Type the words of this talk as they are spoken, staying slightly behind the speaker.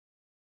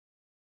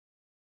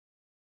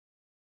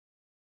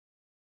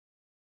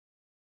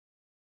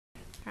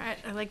All right,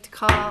 I'd like to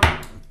call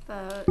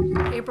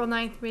the April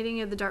 9th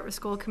meeting of the Dartmouth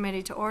School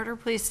Committee to order.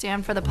 Please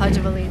stand for the Pledge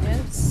of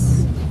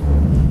Allegiance.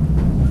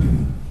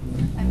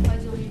 I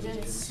pledge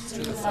allegiance to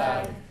the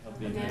flag of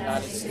the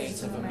United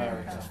States of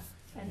America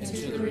and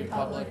to the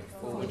republic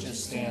for which it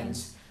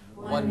stands,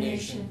 one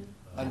nation,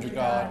 under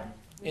God,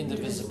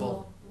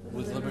 indivisible,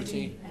 with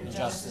liberty and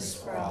justice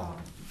for all.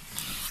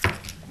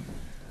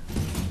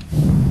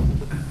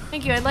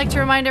 Thank you. I'd like to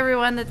remind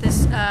everyone that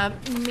this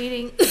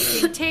meeting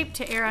is being taped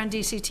to air on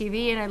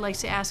DCTV, and I'd like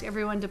to ask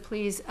everyone to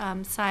please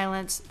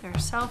silence their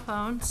cell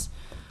phones.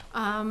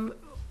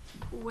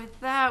 With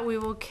that, we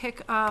will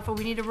kick off. Oh,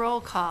 we need a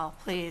roll call,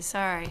 please.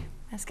 Sorry.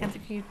 Ms.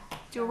 Kempton, can you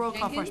do a roll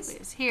call for us,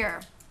 please?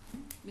 Here.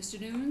 Mr.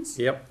 Nunes?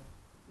 Yep.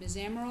 Ms.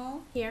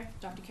 Amaral? Here.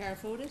 Dr.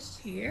 Karafotis?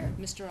 Here.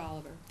 Mr.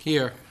 Oliver?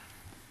 Here.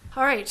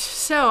 All right,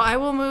 so I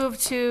will move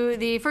to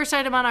the first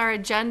item on our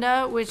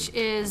agenda, which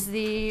is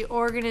the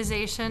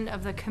organization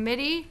of the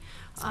committee.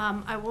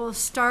 I will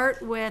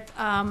start with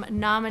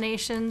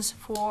nominations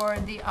for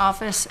the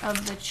office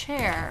of the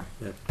chair.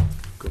 That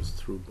goes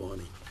through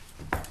Bonnie.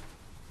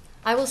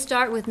 I will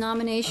start with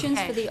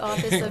nominations for the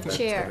office of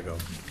chair. Go.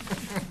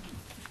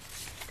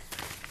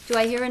 Do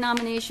I hear a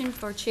nomination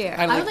for chair?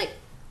 I would like,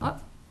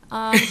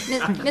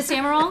 Ms.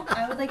 Amaral?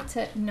 I would like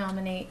to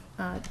nominate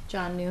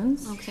John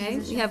Nunes. Okay,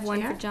 we have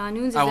one for John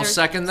Nunes. Is I will there a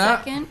second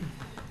that. second?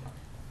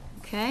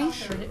 Okay.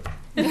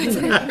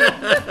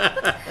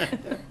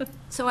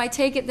 So I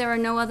take it there are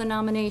no other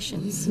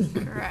nominations.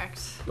 Correct.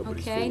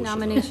 Nobody's Okay, foolish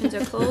nominations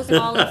are closed.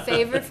 All in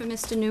favor for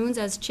Mr. Nunes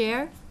as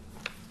chair?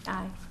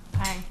 Aye.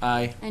 Aye.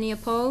 Aye. Any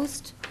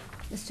opposed?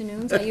 Mr.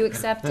 Nunes, are you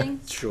accepting?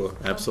 enough. Sure,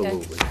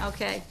 absolutely.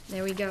 Okay,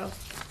 there we go.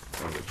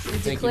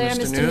 Thank you, Declare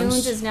Mr. Mr. Nunes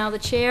Nunes. is now the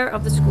chair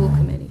of the school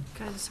committee.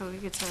 Good, so we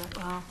get to,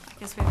 well, I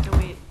guess we have to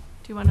wait.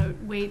 Do you want to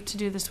wait to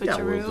do the Yeah,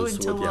 we'll switcheroo do-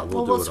 until, yeah,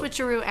 we'll we'll do it.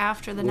 switcheroo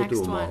after the We'll next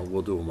do 'em all. one?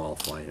 We'll do them all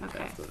fine Okay.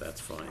 after, that's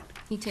fine.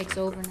 He takes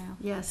over now.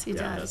 Yes, he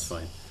does. Yeah, that's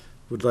fine.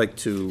 Would like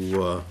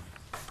to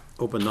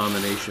open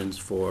nominations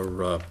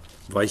for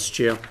vice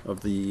chair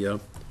of the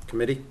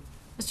committee.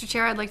 Mr.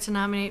 Chair, I'd like to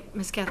nominate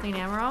Ms. Kathleen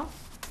Amaral.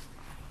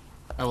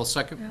 I will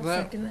second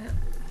that.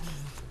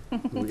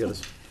 We got a,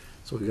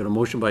 so we got a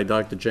motion by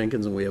Dr.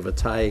 Jenkins, and we have a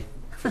tie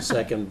for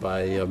second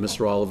by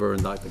Mr. Oliver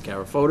and Dr.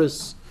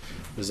 Karafotis.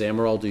 Ms.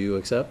 Amaral, do you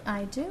accept?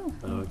 I do.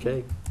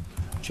 Okay.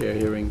 Chair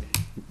hearing,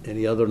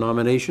 any other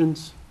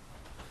nominations?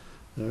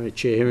 All right,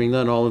 chair hearing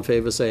none, all in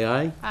favor say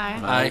aye.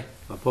 Aye. Aye.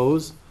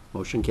 Opposed?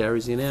 Motion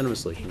carries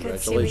unanimously.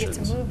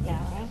 Congratulations. move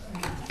now,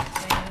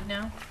 right?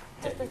 No?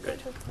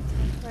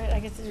 Right, I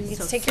get to, you get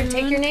to take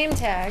your name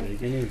tag.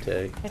 Take your name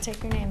tag. I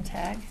take your name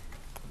tag.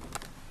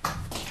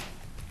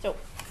 So,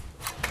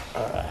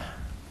 There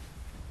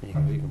you go,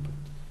 you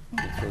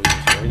can throw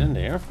this right in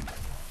there.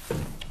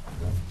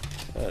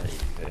 Hey,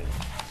 hey.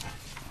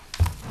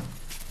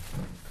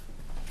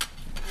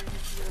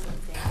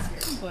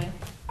 Boy.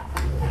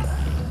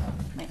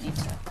 Might need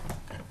to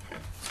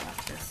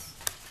stop this.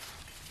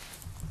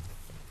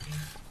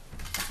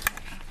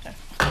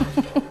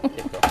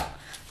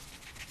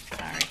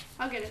 Sorry.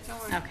 I'll get it, don't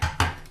worry. Okay.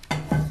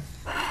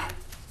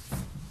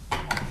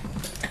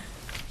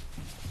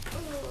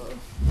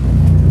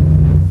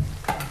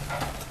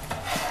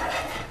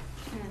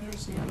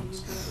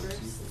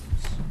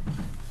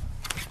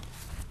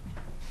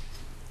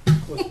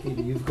 Of course,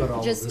 Peter, you've got all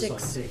of this on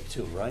Logistics. tape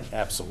too, right?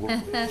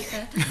 Absolutely. Yeah,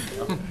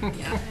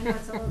 I know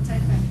it's a little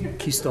tight back here.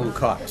 Keystone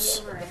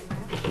Cops,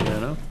 you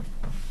know?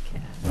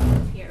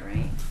 Here,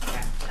 right?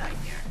 Yeah,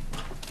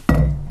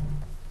 here.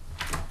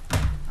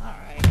 All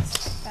right,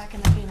 back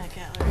in the peanut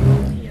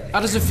gallery. How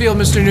does it feel,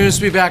 Mr. Nunes,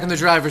 to be back in the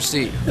driver's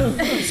seat?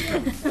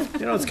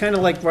 You know, it's kind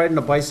of like riding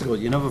a bicycle,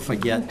 you never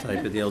forget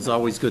type of deal. It's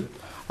always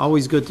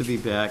good to be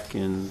back,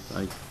 and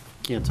I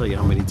can't tell you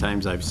how many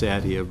times I've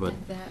sat here, but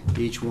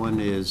each one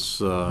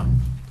is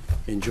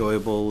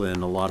enjoyable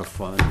and a lot of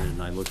fun,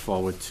 and I look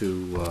forward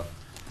to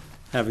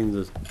having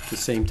the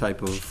same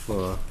type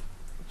of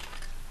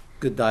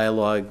good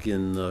dialogue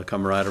and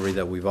camaraderie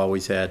that we've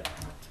always had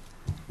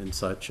and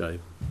such. I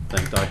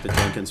thank Dr.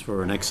 Jenkins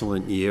for an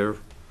excellent year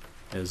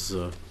as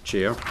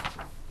chair,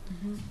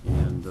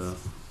 and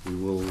we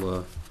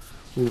will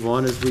move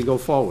on as we go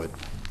forward.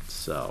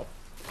 So,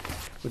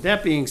 with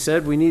that being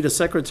said, we need a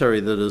secretary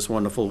to this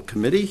wonderful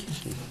committee.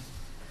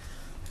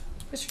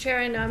 Mr. Chair,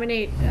 I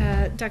nominate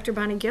Dr.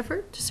 Bonnie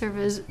Gifford to serve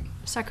as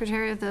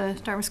secretary of the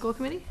Dartmouth School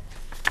Committee.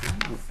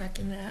 I'll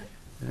second that.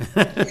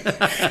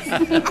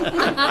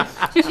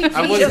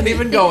 I wasn't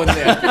even going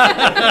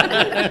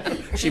there.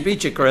 She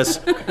beat you, Chris.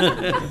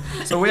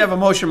 So we have a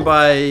motion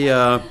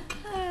by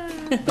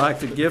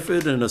Dr.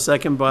 Gifford and a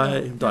second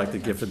by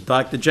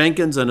Dr.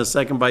 Jenkins, and a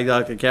second by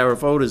Dr.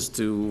 Karafotis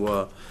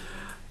to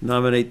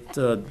nominate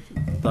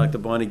Dr.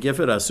 Bonnie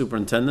Gifford, our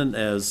superintendent,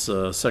 as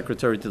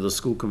secretary to the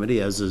school committee,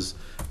 as is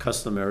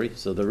customary.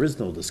 So there is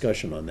no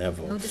discussion on that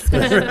No vote.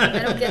 discussion. I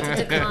don't get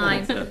to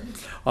decline.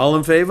 All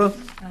in favor?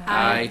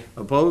 Aye.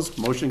 Opposed?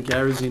 Motion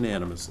carries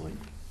unanimously.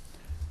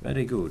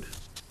 Very good.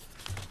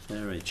 All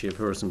right,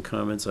 chairperson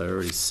comments. I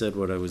already said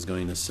what I was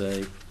going to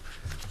say.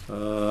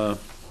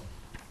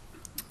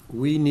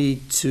 we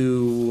need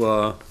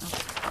to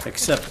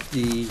accept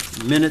the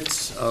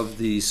minutes of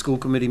the school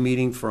committee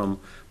meeting from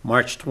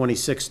March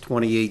 26,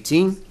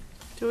 2018.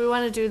 Do we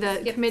want to do the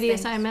Skip committee things.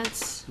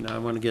 assignments? Now, I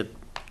want to get,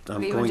 I'm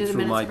Or you wanna going do the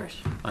through my, minutes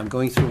I'm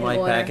going through my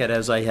order. packet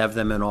as I have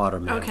them in order,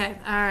 ma'am. Okay,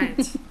 all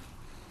right,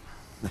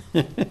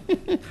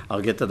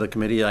 I'll get to the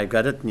committee, I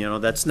got it,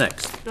 that's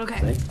next.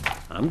 okay.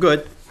 I'm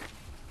good.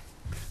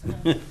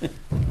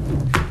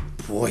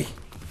 Boy.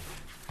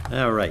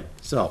 All right,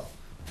 so,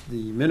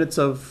 the minutes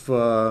of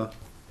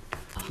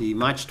the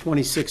March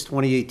 26,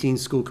 2018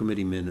 school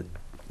committee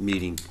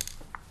meeting.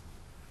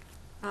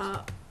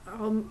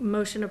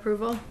 Motion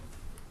approval?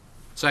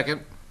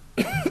 Second.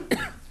 We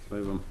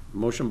have a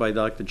motion by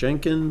Dr.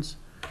 Jenkins,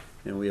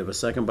 and we have a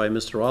second by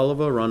Mr.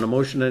 Oliver. On the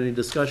motion, any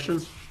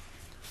discussion?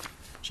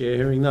 Chair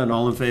hearing none.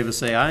 All in favor,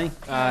 say aye.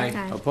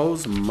 Aye.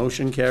 Opposed?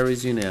 Motion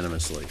carries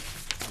unanimously.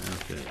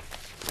 Okay.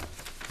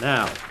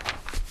 Now,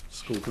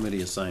 school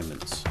committee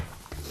assignments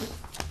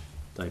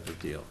type of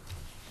deal.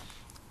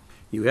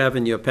 You have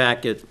in your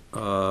packet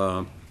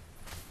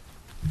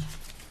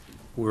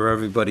where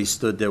everybody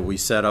stood that we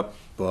set up,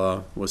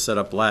 was set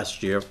up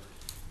last year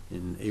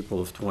in April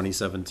of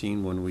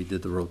 2017 when we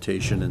did the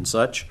rotation and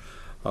such.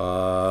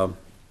 So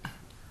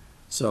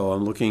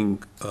I'm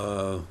looking,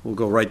 we'll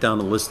go right down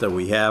the list that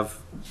we have.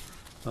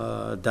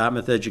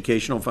 Dartmouth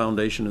Educational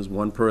Foundation is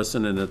one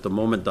person, and at the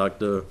moment,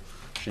 Dr.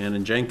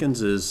 Shannon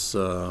Jenkins is,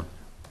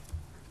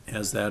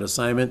 has that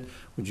assignment.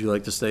 Would you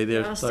like to stay there,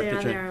 I'll Dr. stay on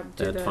Jenkins? there, I'll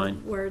do That's the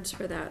fine. words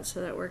for that,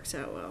 so that works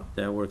out well.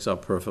 That works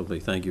out perfectly.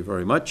 Thank you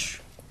very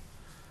much.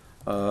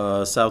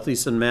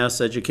 Southeastern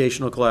Mass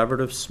Educational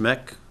Collaborative,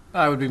 SMEC.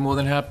 I would be more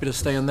than happy to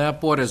stay on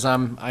that board, as I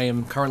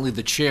am currently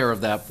the chair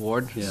of that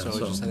board. Yeah, So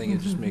so- I think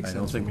it just makes I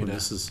don't sense for think me to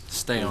Mrs.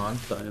 stay on.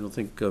 I don't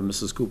think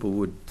Mrs. Cooper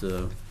would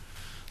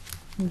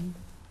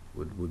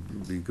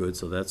be good,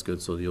 so that's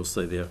good, so you'll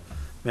stay there.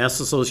 Mass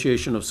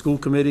Association of School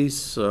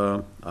Committees,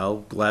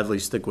 I'll gladly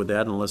stick with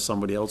that unless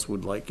somebody else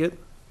would like it.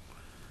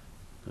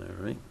 All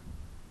right.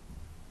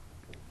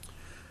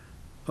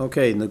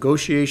 Okay,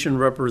 negotiation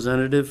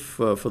representative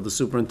for the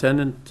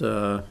superintendent,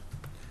 you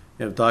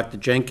have Dr.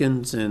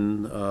 Jenkins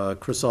and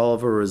Chris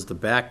Oliver as the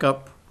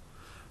backup.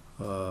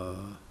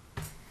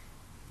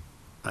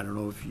 I don't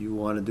know if you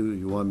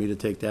want me to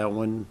take that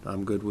one?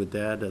 I'm good with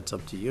that, that's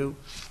up to you.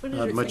 When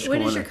Not much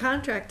when is going your on.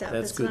 contract up?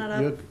 That's It's good. not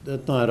up?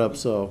 That's not up,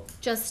 so,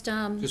 Just,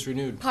 Just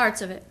renewed.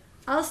 parts of it.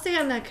 I'll stay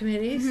on that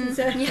committee, since,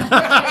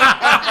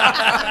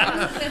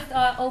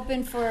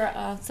 Open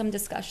for, some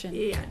discussion.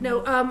 yeah,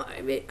 no,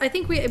 I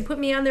think put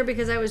me on there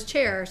because I was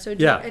chair, so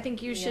Yeah. I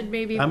think you Yeah. should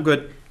maybe I'm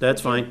good,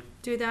 that's fine.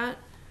 do that.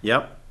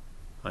 Yep,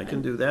 I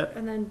can do that.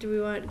 And then do we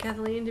want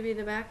Kathleen to be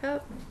the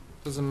backup?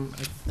 Doesn't-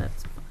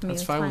 That's,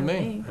 That's fine with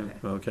me.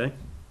 Okay.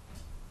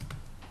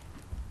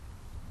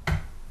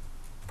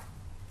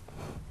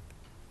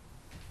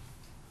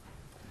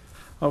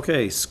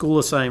 Okay, school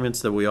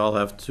assignments that we all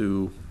have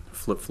to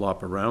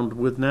flip-flop around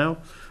with now.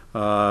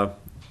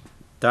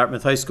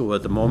 Dartmouth High School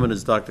at the moment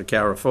is Dr.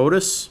 Kara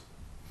Fotis.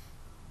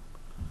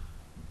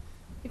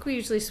 I think we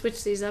usually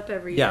switch these up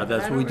every year. Yeah, but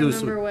that's what we do, I so-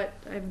 don't remember what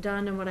I've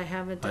done and what I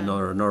haven't I done.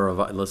 know Nora,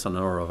 listen to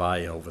Nora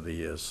Vaya over the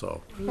years,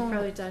 so, You've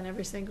probably done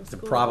every single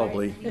school,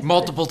 probably, right?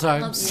 Multiple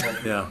times.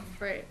 yeah,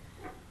 Right.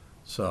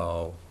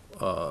 so,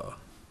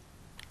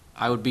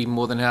 I would be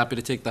more than happy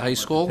to take the high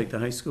school. take the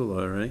high school,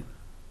 all right.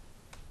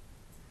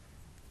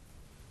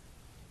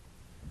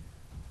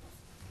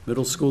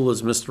 Middle school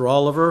is Mr.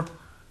 Oliver.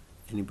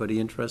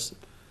 Anybody interested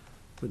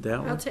with that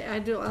one?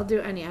 I'll do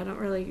any, I don't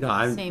really.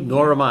 No, Same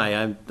nor here. am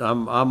I.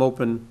 I'm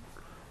open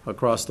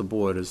across the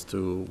board as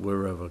to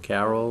wherever.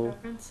 Carol,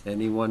 Preference?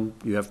 anyone,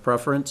 you have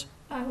preference?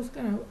 I was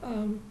gonna,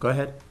 Go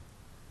ahead.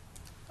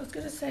 I was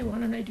gonna say, why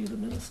don't I do the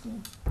middle school?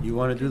 You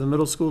want to do the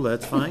middle school?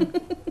 That's fine.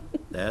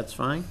 That's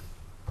fine.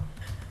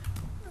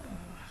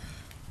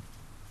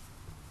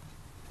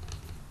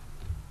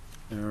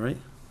 All right.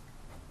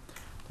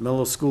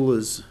 Middle school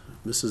is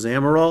Mrs.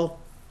 Amaral.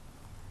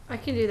 I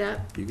can do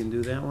that. You can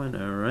do that one,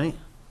 all right.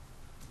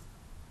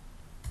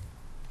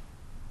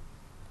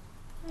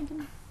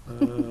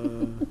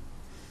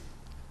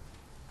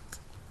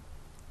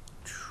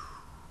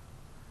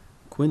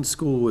 Quinn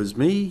School is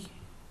me.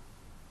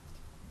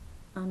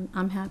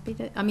 I'm happy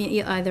to, I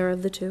mean, either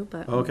of the two,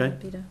 but I'm Okay.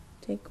 happy to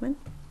take Quinn.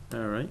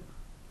 All right,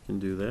 can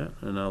do that,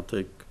 and I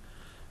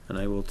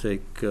will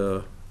take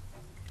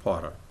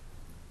Potter.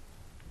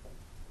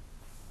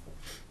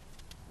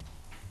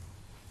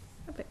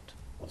 Perfect.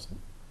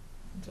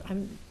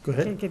 I'm, Go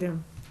can't get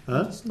in. Huh?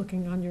 I'm just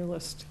looking on your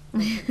list.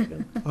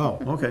 Oh,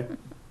 okay.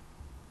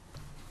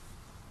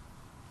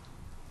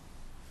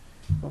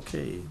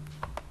 Okay.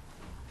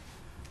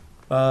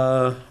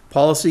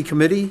 Policy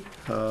Committee,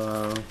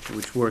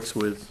 which works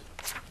with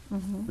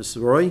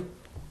Mrs. Roy,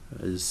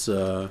 is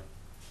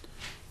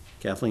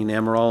Kathleen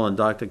Amaral and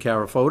Dr.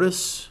 Kara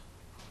Fotis.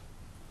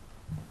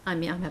 I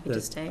mean, I'm happy to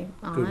That- stay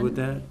on. Good with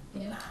that?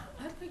 Yeah.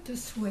 I'd like to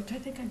switch. I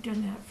think I've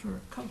done that for a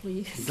couple of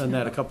years. You've done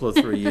that a couple of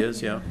 3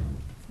 years, yeah.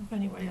 if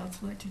anybody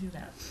else would like to do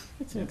that.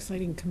 It's an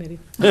exciting committee.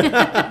 Do you want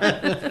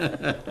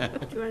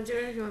to do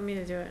it, or do you want me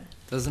to do it?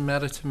 Doesn't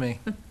matter to me.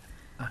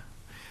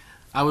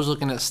 I was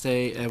looking at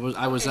I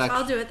was Okay,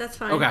 I'll actually, do it, that's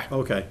fine. okay.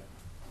 Okay.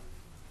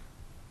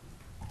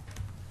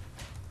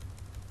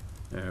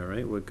 All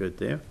right, we're good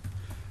there.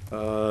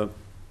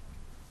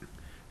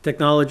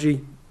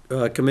 Technology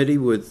Committee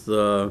with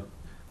Mr.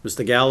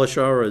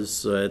 Galashaw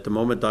is at the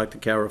moment Dr.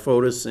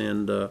 Karafotis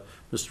and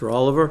Mr.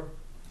 Oliver.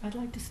 I'd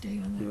like to stay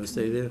on that. You want to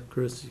stay there,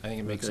 Chris? I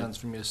think it makes Okay. sense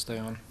for me to stay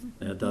on.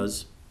 That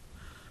does.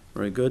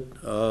 Very good.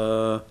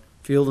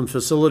 Field and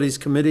Facilities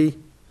Committee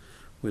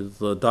with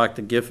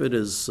Dr. Gifford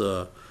is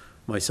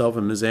myself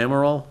and Ms.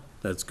 Amaral.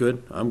 That's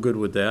good. I'm good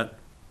with that.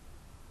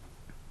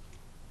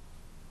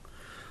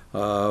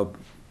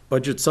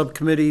 Budget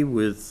Subcommittee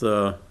with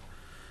Mr.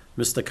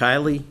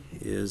 Kiley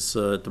is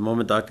at the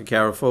moment Dr.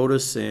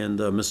 Karafotis and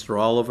Mr.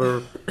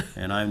 Oliver,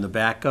 and I'm the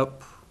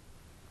backup.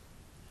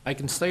 I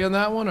can stay on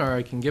that one, or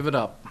I can give it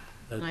up.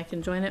 I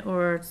can join it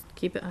or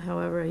keep it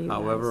however you guys.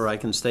 However, I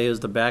can stay as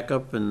the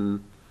backup,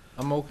 and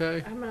I'm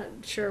okay. I'm not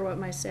sure what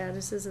my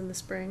status is in the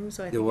spring,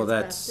 so I Yeah, think well,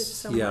 it's best if that's-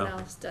 someone yeah.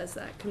 else does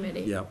that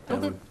committee. yeah. that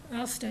Okay. would-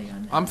 I'll stay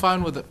on that. I'm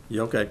fine with it.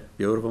 Yeah, okay,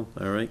 beautiful,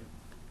 all right.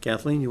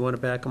 Kathleen, you want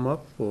to back them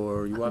up,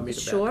 or you want me to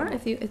back them Sure, up?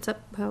 if you, it's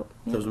up, how,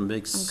 yeah, Doesn't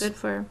make I'm good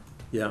for,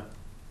 Yeah,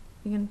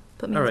 you can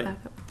put me All as right.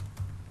 backup.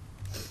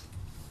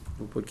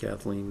 we'll put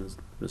Kathleen as,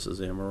 Mrs.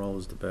 Amaral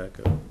as the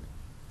backup.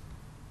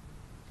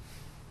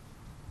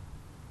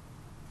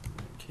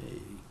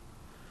 Okay,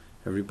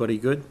 everybody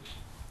good?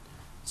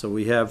 So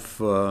we have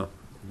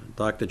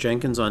Dr.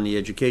 Jenkins on the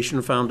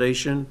Education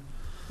Foundation.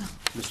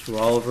 Mr.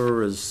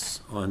 Oliver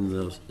is on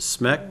the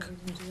SMEC.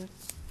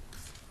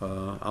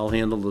 I'll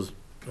handle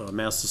the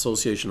Mass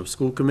Association of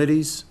School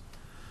Committees.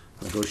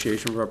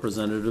 Negotiation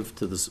representative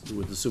to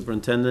with the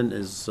superintendent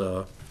is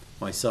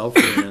myself,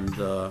 and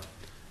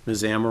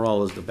Ms.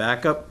 Amaral is the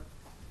backup.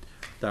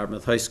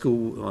 Dartmouth High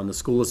School, on the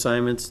school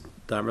assignments,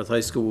 Dartmouth High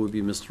School will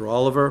be Mr.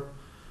 Oliver.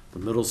 The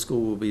middle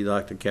school will be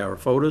Dr.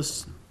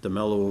 Karafotis.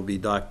 DeMello will be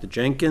Dr.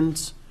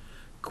 Jenkins.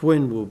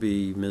 Quinn will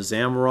be Ms.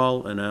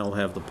 Amaral, and I'll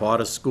have the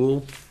Potter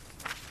School.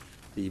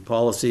 The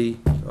Policy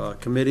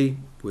Committee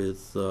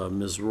with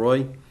Ms.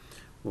 Roy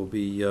will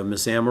be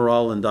Ms.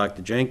 Amaral and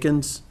Dr.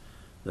 Jenkins.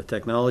 The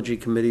Technology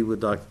Committee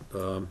with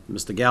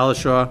Mr.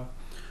 Galashaw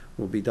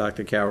will be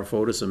Dr.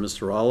 Karafotis and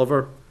Mr.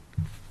 Oliver.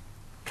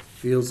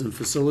 Fields and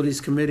Facilities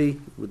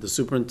Committee with the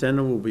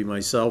Superintendent will be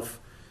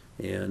myself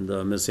and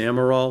Ms.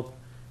 Amaral.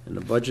 And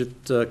the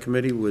Budget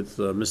Committee with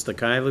Mr.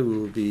 Kiley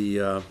will be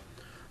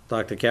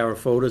Dr.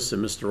 Karafotis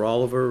and Mr.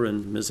 Oliver,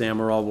 and Ms.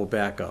 Amaral will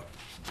back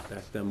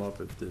them up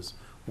if there's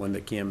one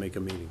that can't make a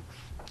meeting.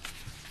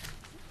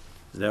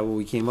 Is that what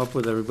we came up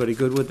with? Everybody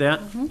good with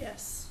that?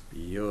 Yes.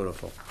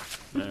 Beautiful.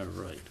 All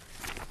right.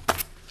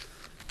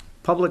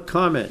 Public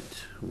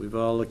comment. We've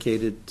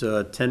allocated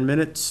 10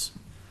 minutes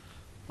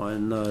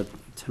on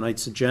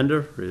tonight's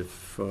agenda.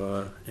 If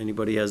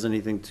anybody has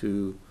anything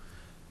to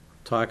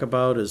talk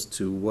about as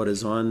to what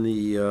is on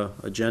the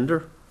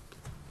agenda,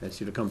 I ask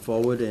you to come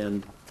forward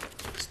and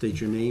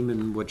state your name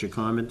and what your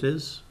comment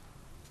is.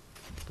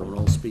 Don't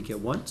all speak at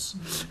once.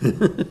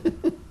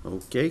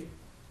 Okay.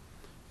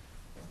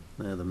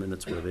 The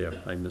minutes were there.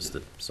 I missed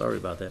it. Sorry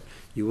about that.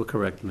 You were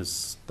correct,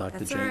 Miss Dr.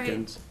 That's all right.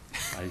 Jenkins.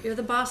 You're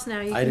the boss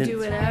now, you I can didn't- do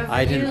whatever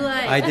I you didn't,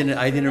 like. I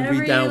didn't Whatever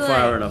read down you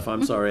far like. enough.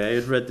 I'm sorry. I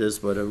had read this,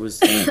 but it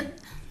was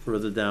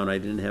further down. I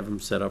didn't have them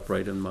set up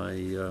right in my,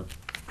 the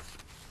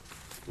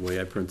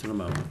way I printed them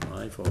out.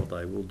 My fault.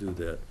 I will do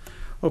that.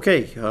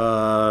 Okay,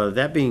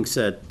 that being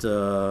said,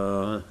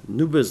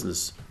 new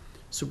business.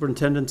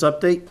 Superintendent's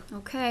update?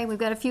 Okay, we've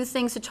got a few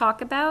things to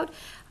talk about.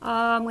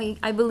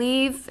 I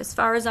believe, as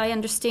far as I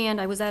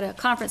understand, I was at a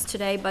conference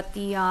today, but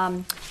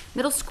the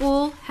middle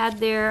school had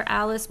their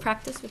ALICE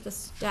practice with the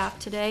staff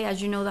today.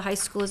 As you know, the high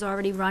school has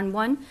already run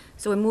one,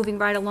 so we're moving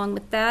right along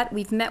with that.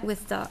 We've met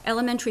with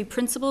elementary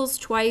principals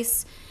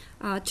twice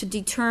to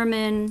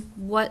determine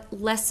what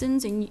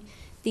lessons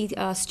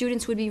the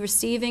students would be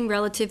receiving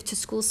relative to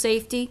school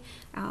safety.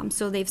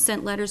 So they've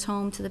sent letters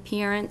home to the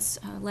parents,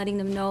 letting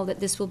them know that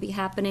this will be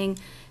happening,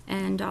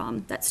 and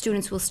that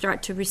students will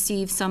start to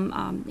receive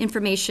some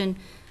information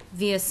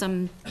via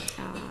some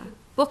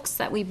books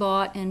that we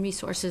bought and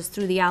resources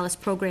through the ALICE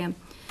program.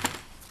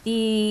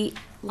 The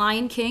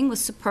Lion King was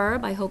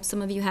superb. I hope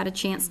some of you had a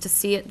chance to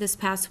see it this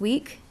past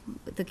week.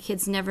 The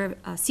kids never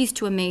cease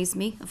to amaze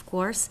me, of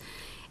course.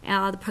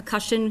 The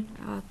percussion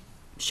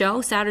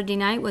show Saturday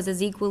night was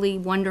as equally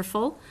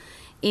wonderful.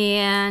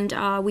 And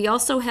we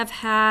also have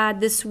had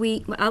this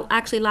week, well,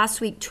 actually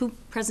last week, 2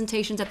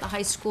 presentations at the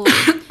high school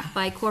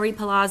by Corey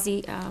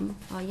Palazzi,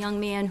 a young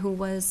man who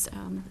was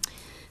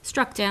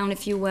struck down,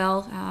 if you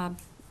will,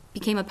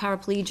 became a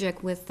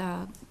paraplegic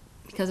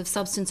because of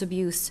substance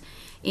abuse.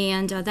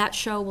 And that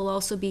show will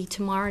also be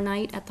tomorrow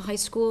night at the high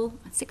school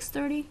at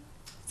 6:30?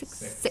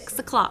 6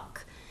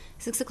 o'clock.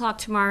 6 o'clock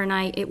tomorrow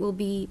night. It will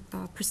be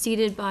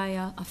preceded by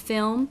a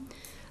film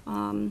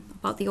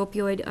about the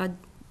opioid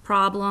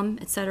problem,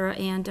 et cetera.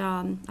 And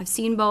I've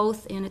seen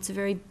both, and it's a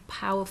very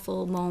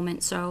powerful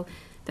moment. So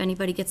if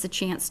anybody gets a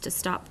chance to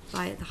stop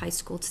by at the high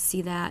school to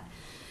see that.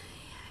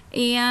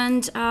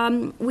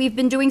 And we've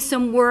been doing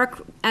some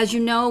work, as you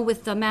know,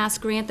 with the Mass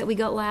grant that we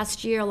got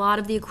last year. A lot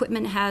of the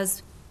equipment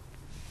has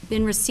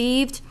been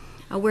received.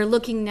 We're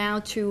looking now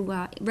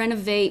to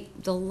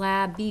renovate the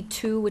Lab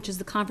B2, which is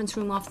the conference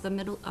room off the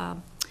middle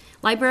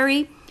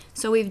library.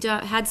 So we've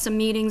had some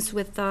meetings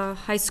with the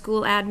high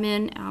school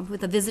admin,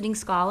 with a visiting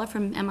scholar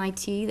from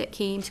MIT that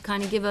came to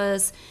kind of give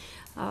us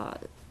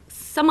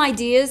some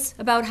ideas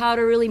about how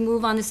to really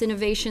move on this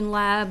innovation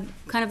lab,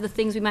 kind of the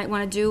things we might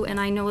want to do. And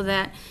I know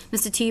that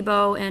Mr.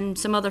 Tebow and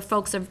some other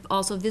folks are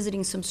also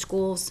visiting some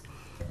schools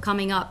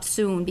coming up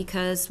soon,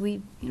 because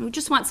we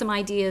just want some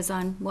ideas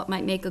on what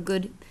might make a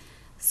good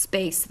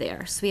space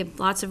there. So we have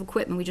lots of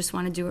equipment, we just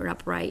want to do it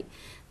upright.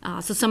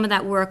 So some of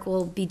that work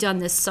will be done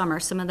this summer,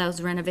 some of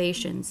those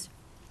renovations.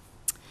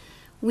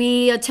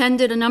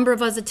 A number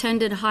of us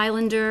attended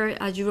Highlander.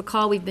 As you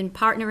recall, we've been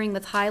partnering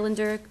with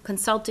Highlander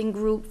Consulting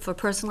Group for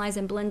personalized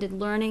and blended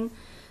learning.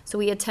 So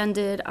we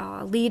attended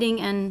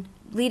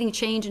Leading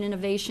Change and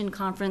Innovation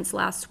Conference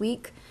last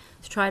week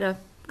to try to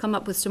come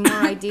up with some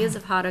more ideas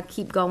of how to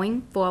keep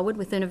going forward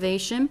with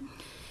innovation.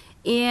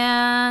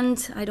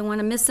 And I don't want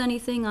to miss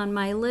anything on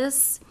my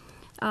list.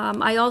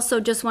 I also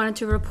just wanted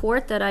to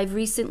report that I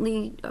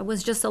recently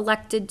was just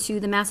elected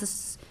to the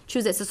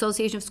Massachusetts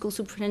Association of School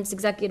Superintendents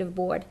Executive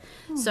Board.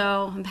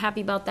 So I'm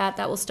happy about that.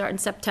 That will start in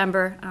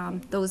September,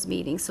 those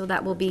meetings. So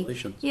that will be,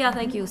 Congratulations. yeah,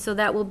 thank you. So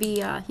that will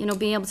be,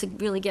 being able to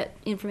really get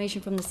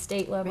information from the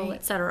state level,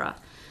 et cetera,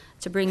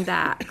 to bring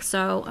back.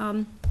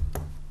 So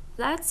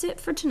that's it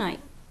for tonight.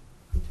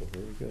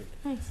 Very good.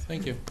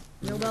 Thank you.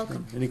 You're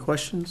welcome. Any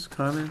questions,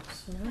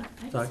 comments? I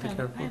just Dr. have,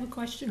 Carpenter? I have a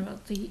question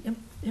about the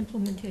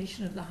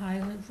implementation of the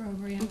Highland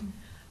program.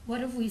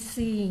 What have we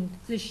seen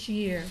this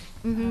year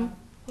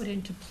put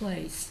into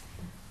place?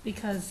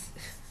 Because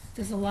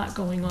there's a lot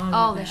going on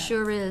Oh, with there that.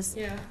 sure is.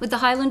 Yeah. With the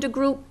Highlander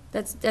group,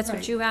 that's what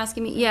Right. you're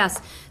asking me?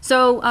 Yes.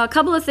 So a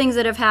couple of things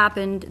that have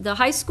happened. The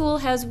high school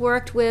has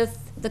worked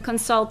with the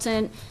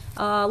consultant,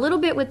 a little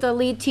bit with the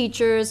lead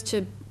teachers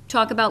to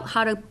talk about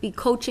how to be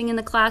coaching in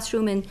the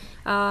classroom and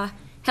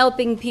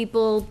helping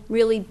people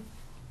really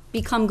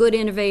become good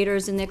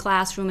innovators in their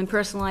classroom and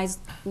personalized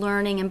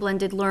learning and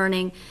blended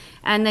learning.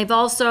 And they've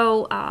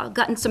also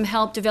gotten some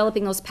help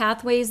developing those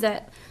pathways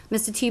that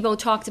Mr. Tebow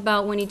talked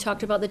about when he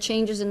talked about the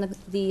changes in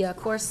the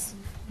course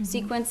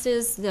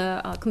sequences,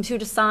 the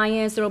computer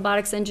science, the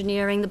robotics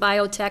engineering, the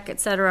biotech, et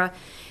cetera.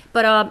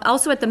 But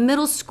also at the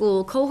middle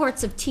school,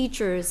 cohorts of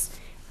teachers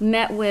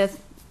met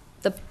with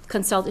the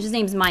consultant, his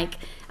name's Mike,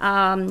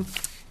 and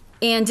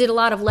did a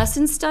lot of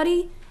lesson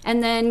study,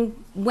 and then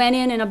went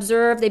in and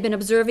observed. They've been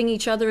observing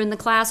each other in the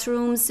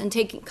classrooms and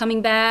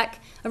coming back,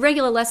 a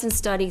regular lesson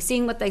study,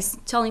 seeing what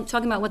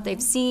talking about what they've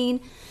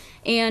seen.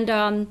 And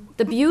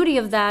the beauty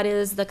of that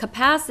is the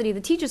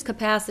teacher's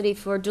capacity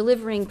for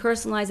delivering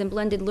personalized and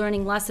blended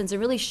learning lessons and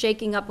really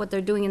shaking up what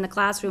they're doing in the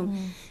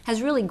classroom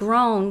has really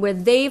grown, where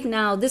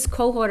this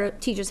cohort of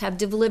teachers have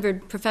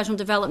delivered professional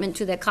development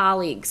to their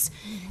colleagues.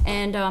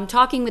 And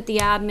talking with the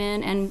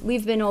admin, and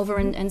we've been over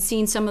and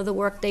seen some of the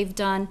work they've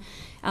done.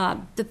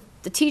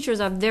 The teachers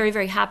are very,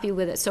 very happy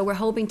with it. So we're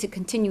hoping to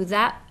continue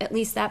at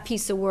least that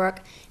piece of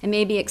work, and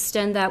maybe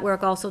extend that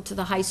work also to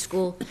the high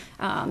school.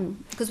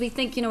 Because we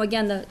think,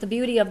 again, the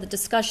beauty of the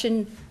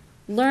discussion,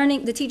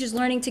 the teachers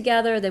learning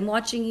together, then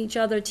watching each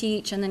other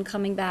teach, and then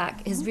coming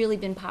back has really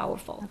been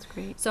powerful. That's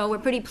great. So we're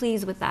pretty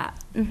pleased with that.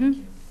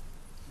 Thank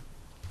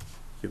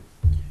you.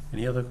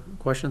 Any other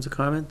questions or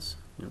comments?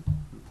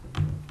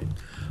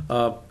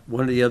 No.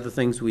 One of the other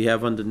things we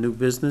have under new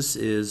business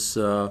is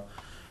an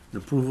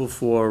approval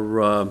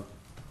for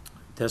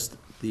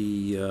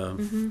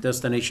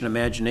Destination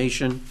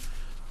Imagination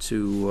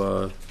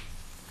to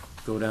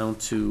go down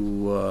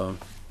to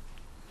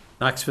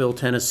Knoxville,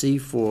 Tennessee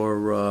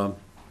for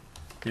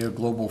their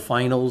global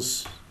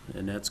finals,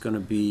 and that's going to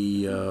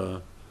be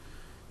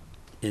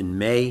in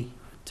May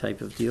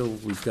type of deal.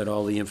 We've got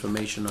all the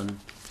information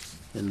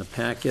in the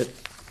packet.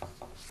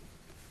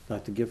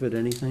 Dr. Gifford,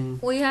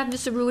 anything? We have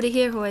Mr. Ruda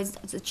here, who is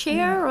the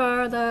chair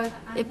or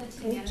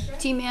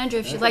team manager,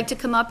 if you'd like to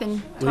come up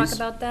and talk Please.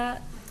 about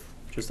that.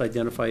 Just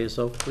identify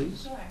yourself,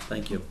 please. Sure.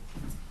 Thank you.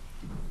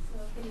 So,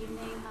 good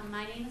evening.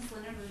 My name is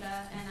Linda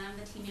Ruda, and I'm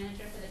the team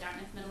manager for the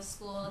Dartmouth Middle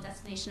School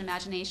Destination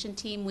Imagination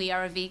team. We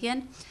are a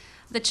vegan.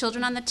 The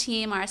children on the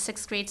team are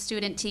 6th grade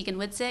student Tegan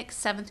Widzik,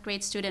 7th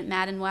grade student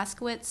Madden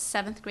Waskowitz,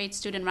 7th grade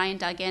student Ryan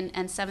Duggan,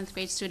 and 7th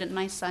grade student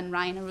my son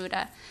Ryan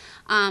Aruda.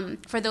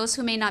 For those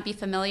who may not be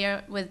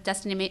familiar with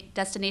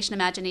Destination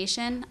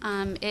Imagination,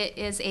 it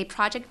is a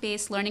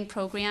project-based learning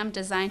program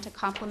designed to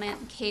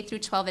complement K through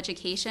 12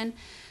 education.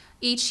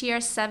 Each year,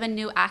 7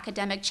 new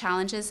academic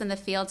challenges in the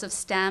fields of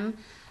STEM,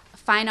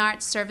 fine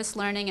arts, service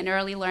learning, and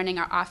early learning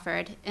are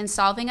offered. In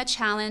solving a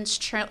challenge,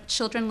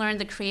 children learn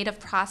the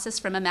creative process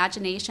from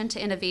imagination to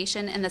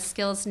innovation and the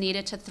skills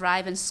needed to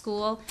thrive in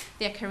school,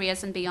 their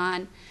careers, and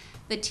beyond.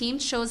 The team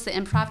chose the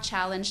Improv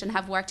Challenge and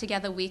have worked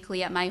together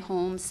weekly at my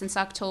home since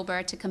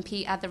October to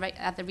compete at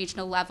the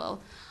regional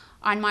level.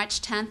 On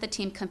March 10th, the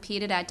team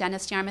competed at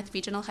Dennis Yarmouth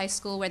Regional High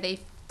School, where they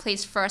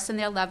placed first in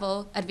their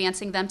level,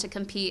 advancing them to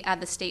compete at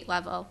the state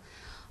level.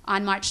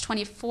 On March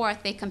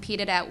 24th, they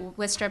competed at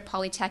Worcester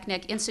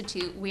Polytechnic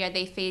Institute, where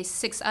they faced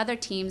 6 other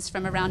teams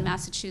from around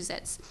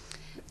Massachusetts.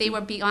 They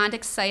were beyond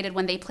excited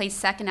when they placed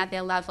second at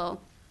their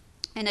level.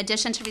 In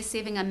addition to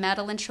receiving a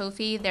medal and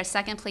trophy, their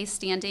second place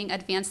standing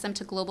advanced them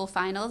to global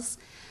finals.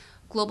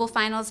 Global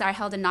finals are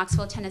held in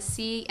Knoxville,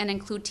 Tennessee, and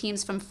include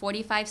teams from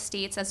 45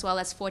 states as well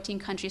as 14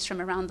 countries from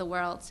around the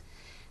world.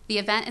 The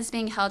event is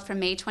being held from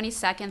May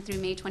 22nd through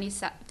May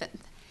 27th.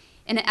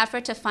 In an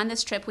effort to fund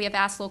this trip, we have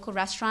asked local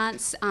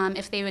restaurants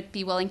if they would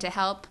be willing to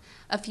help.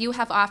 A few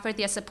have offered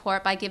their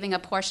support by giving a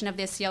portion of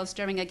their sales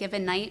during a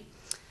given night.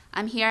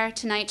 I'm here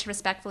tonight to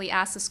respectfully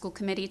ask the school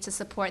committee to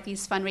support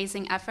these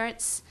fundraising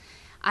efforts.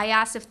 I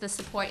asked if the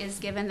support is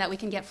given that we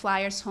can get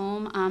flyers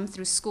home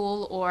through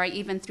school or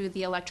even through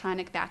the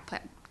electronic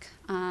backpack.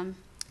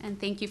 And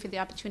thank you for the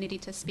opportunity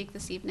to speak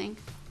this evening.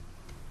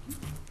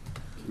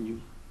 Can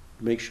you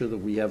make sure that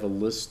we have a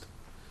list?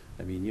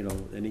 I mean, you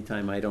know,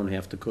 anytime I don't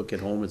have to cook at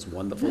home, it's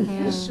wonderful.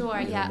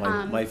 Sure, You know,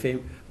 yeah.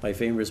 My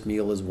famous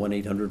meal is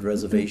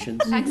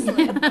 1-800-reservations.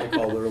 Excellent. I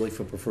call early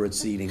for preferred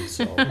seating,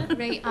 so.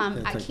 Great.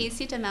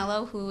 Casey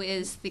DeMello, who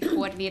is the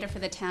coordinator for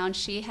the town,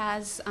 she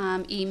has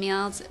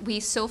emailed.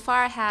 We so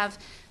far have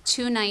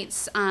 2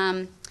 nights.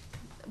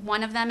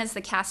 One of them is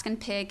the Cask and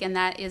Pig, and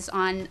that is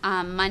on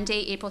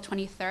Monday, April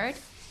 23rd.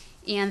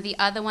 And the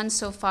other one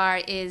so far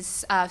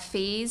is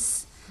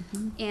Phase,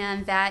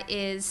 and that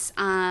is,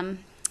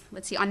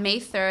 let's see, on May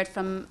 3rd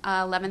from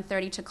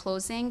 11:30 to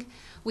closing.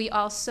 We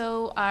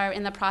also are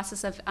in the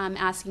process of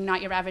asking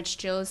Not Your Average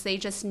Joes. They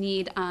just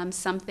need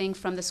something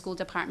from the school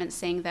department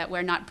saying that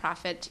we're not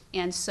profit.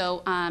 And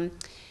so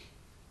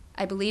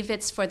I believe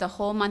it's for the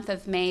whole month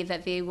of May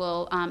that they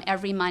will,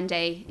 every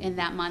Monday in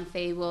that month,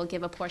 they will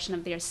give a portion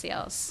of their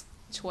sales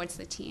towards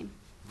the team.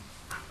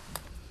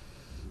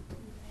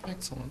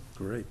 Excellent.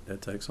 Great,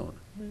 that's excellent.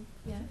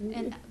 Yeah.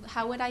 And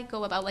how would I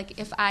go about, like,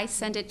 if I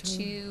send it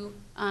to,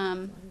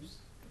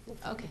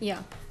 okay.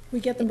 Yeah, We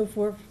get them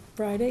before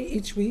Friday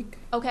each week.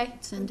 Okay,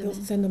 send them They'll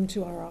in. send them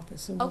to our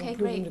office and we'll Okay,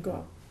 approve them great. to go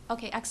out.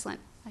 okay, excellent.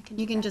 I can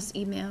do You can that. just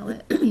email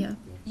it, yeah.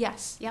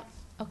 Yes, yep,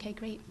 okay,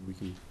 great.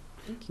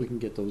 We can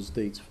get those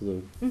dates for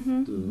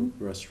the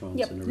restaurants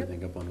Yep. and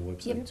everything up on the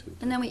website too.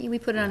 And then we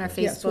put it on our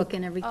Yes, we'll- Facebook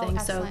and everything,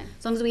 so excellent.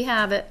 as long as we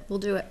have it, we'll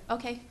do it.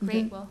 Okay,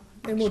 great, well.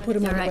 And we'll put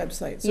them on the All right.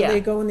 website. So Yeah.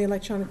 they go in the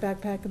electronic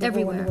backpack and they'll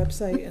go on the Everywhere.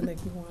 website and they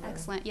can go on. our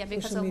Excellent, yeah,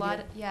 because social a lot,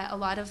 media. a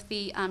lot of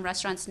the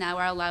restaurants now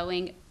are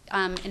allowing,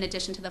 in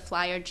addition to the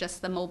flyer,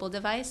 just the mobile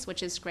device,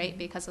 which is great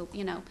because,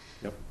 you know,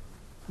 Yep.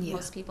 Yeah,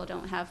 most people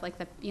don't have like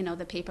the, you know,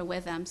 the paper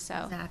with them, so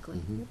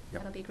exactly.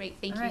 that'll be great.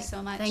 Thank All you right.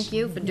 so much. Thank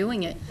you for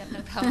doing it. Yep,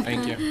 no problem.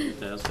 Thank you.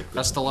 Fantastic.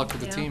 Best of luck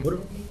with the team.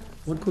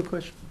 One quick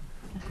question.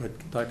 Go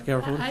ahead, Dr.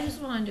 Carafone? I just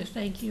wanted to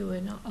thank you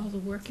and all the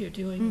work you're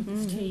doing with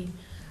this team.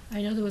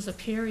 I know there was a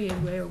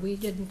period where we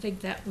didn't think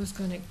that was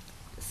gonna,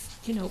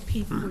 you know,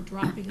 people were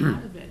dropping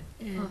out of it.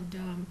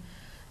 And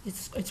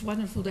it's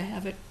wonderful to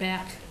have it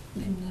back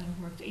and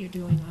the work that you're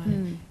doing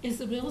on it. Is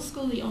the middle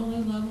school the only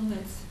level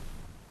that's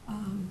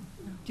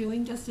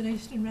doing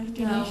destination and No,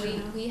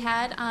 recognition? we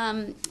had,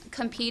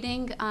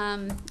 competing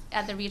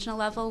at the regional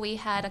level, we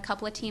had a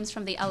couple of teams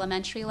from the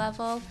elementary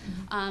level.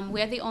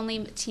 We're the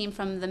only team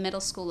from the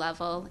middle school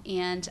level,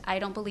 and I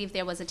don't believe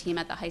there was a team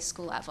at the high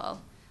school level.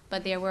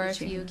 But there were a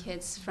few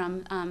kids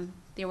from,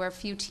 there were a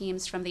few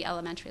teams from the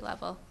elementary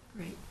level.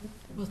 Great.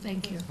 Well,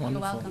 thank you. You're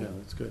welcome. Yeah,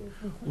 that's good.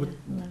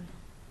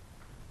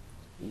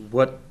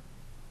 What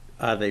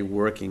are they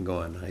working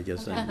on, I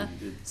guess? I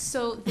mean,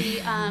 So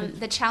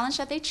the challenge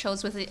that they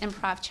chose was the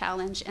improv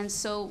challenge, and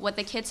so what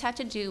the kids had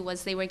to do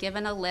was they were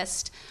given a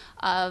list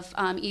of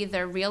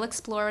either real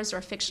explorers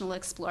or fictional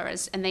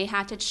explorers, and they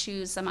had to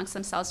choose amongst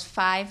themselves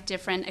 5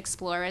 different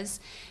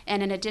explorers.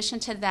 And in addition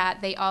to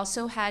that, they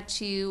also had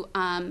to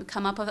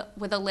come up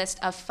with a list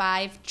of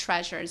 5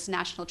 treasures,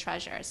 national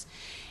treasures.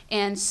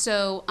 And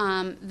so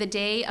the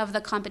day of the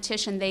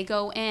competition, they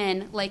go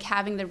in like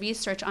having the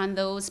research on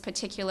those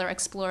particular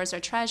explorers or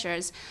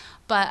treasures,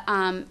 but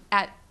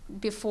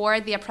before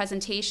their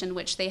presentation,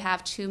 which they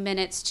have 2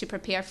 minutes to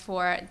prepare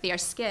for their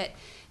skit,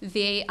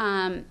 they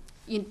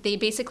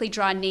basically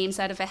draw names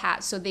out of a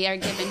hat. So they are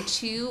given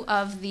 2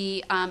 of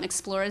the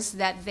explorers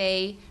that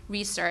they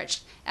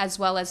researched, as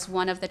well as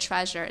 1 of the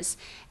treasures.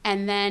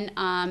 And then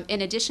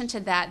in addition to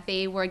that,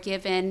 they were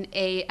given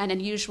an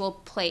unusual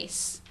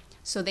place.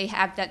 So they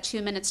have that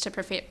 2 minutes to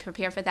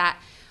prepare for that.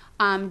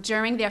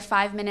 During their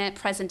 5-minute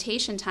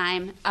presentation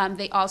time,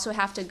 they also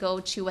have to go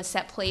to a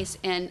set place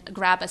and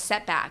grab a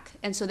setback.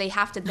 And so they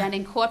have to then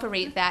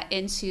incorporate that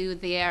into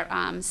their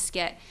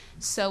skit.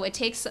 So it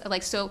takes,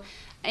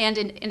 and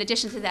in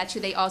addition to that, too,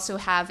 they also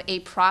have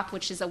a prop,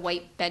 which is a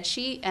white bed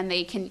sheet, and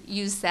they can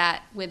use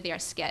that with their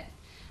skit.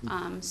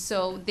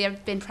 So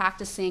they've been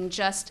practicing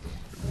just,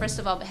 first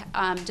of all,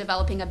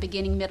 developing a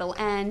beginning, middle,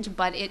 end,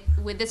 but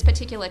with this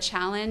particular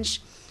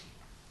challenge,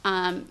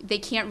 they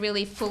can't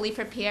really fully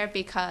prepare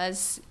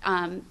because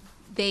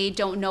they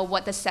don't know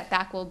what the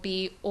setback will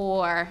be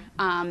or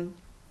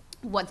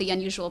what the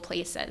unusual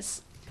place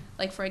is.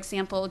 Like, for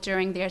example,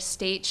 during their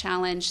state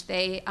challenge,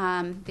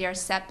 their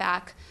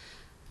setback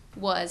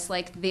was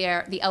like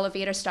the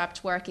elevator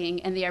stopped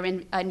working, and their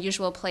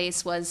unusual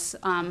place was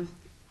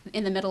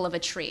in the middle of a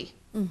tree.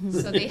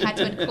 So they had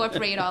to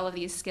incorporate all of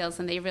these skills,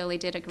 and they really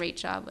did a great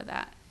job with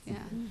that. Yeah.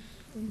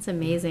 It's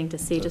amazing to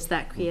see just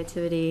that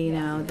creativity, you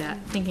know, that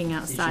thinking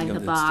outside the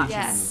box. Teaching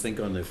them to Yes. think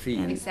on their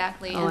feet.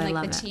 Exactly, Oh, I and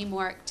love like the it.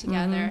 teamwork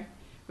together.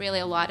 Really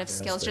a lot of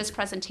skills, just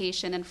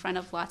presentation in front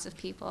of lots of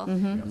people.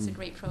 It was a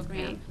great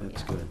program.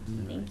 That's Yeah. good.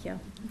 Thank you.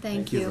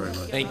 Thank you you. very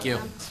much. Thank you.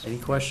 Any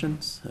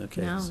questions?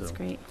 Okay. No, so it's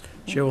great.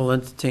 Chair will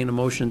entertain a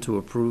motion to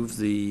approve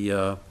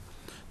the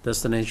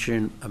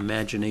Destination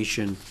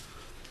Imagination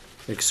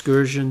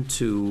excursion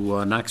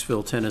to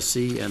Knoxville,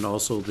 Tennessee, and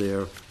also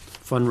their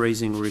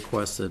fundraising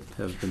requests that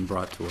have been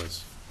brought to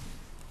us.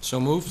 So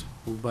moved?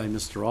 Moved by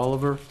Mr.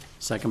 Oliver,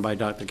 second by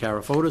Dr.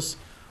 Karafotis.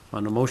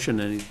 On the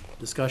motion, any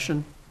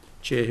discussion?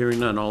 Chair hearing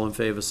none, all in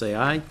favor say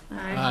aye.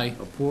 Aye.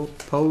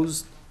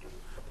 Opposed?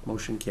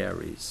 Motion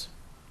carries.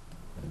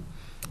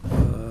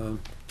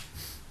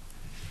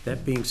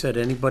 That being said,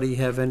 anybody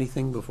have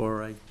anything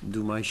before I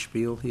do my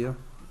spiel here?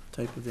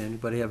 Type of,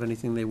 anybody have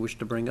anything they wish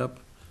to bring up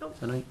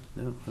tonight?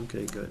 No?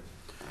 Okay, good.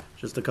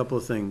 Just a couple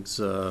of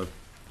things.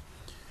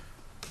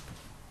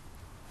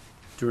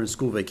 During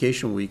school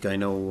vacation week, I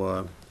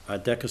know our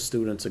DECA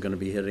students are gonna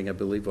be heading, I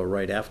believe, or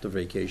right after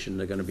vacation,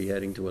 they're gonna be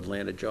heading to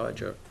Atlanta,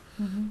 Georgia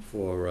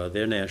for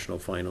their national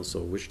finals, so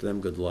wish them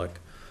good luck.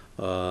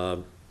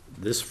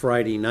 This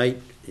Friday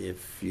night,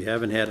 if you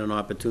haven't had an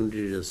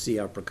opportunity to see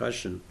our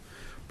percussion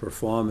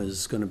perform,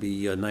 is gonna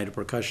be a night of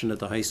percussion at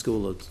the high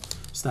school. It'll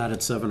start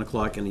at 7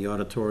 o'clock in the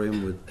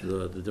auditorium with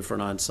the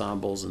different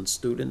ensembles and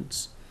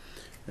students.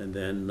 And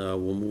then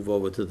we'll move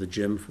over to the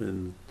gym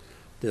and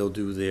they'll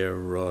do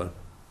their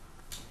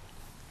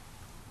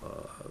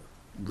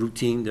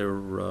routine,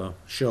 their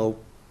show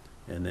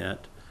and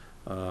that.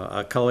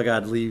 Our color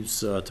guard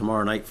leaves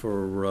tomorrow night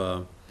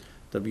for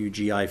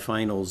WGI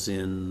finals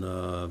in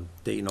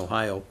Dayton,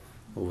 Ohio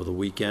over the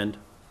weekend.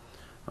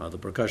 The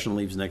percussion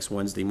leaves next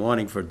Wednesday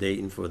morning for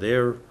Dayton for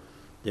their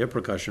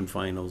percussion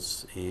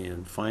finals.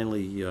 And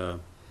finally,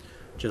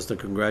 just a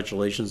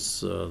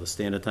congratulations, the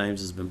Standard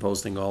Times has been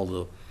posting all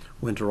the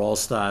Winter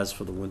All-Stars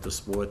for the winter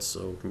sports,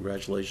 so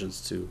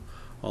congratulations to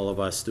all of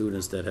our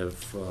students that have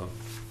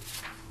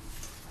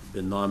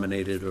been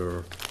nominated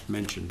or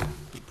mentioned.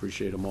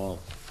 Appreciate them all.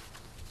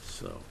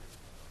 So,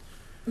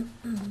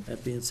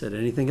 that being said,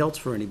 anything else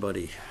for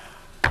anybody?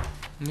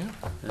 Yeah.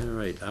 All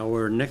right,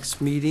 our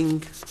next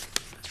meeting,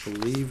 I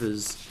believe,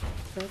 is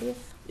 30th?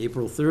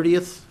 April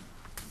 30th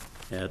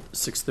at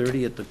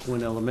 6:30 at the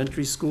Quinn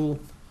Elementary School.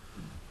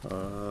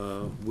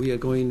 We are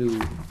going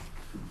to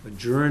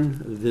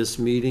adjourn this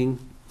meeting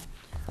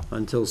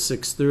until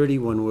 6:30,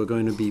 when we're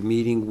going to be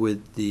meeting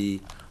with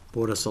the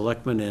Board of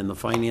Selectmen and the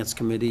Finance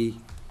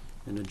Committee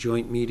in a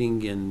joint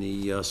meeting in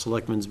the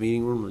Selectmen's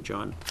Meeting Room, the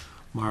John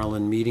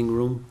Marlin Meeting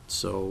Room.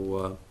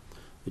 So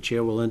the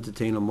chair will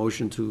entertain a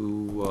motion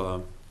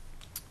to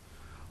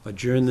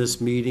adjourn this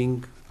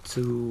meeting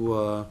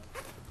to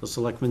the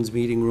Selectmen's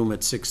Meeting Room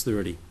at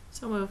 6:30.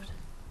 So moved.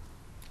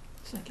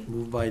 Second.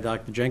 Moved by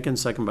Dr.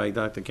 Jenkins, second by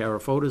Dr.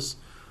 Karafotis.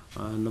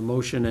 On the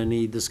motion,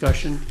 any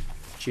discussion?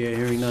 Chair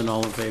hearing none,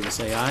 all in favor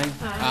say aye.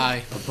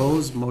 Aye.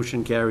 Opposed,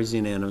 motion carries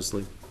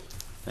unanimously.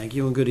 Thank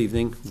you and good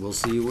evening. We'll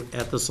see you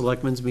at the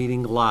Selectmen's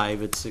Meeting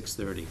live at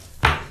 6:30.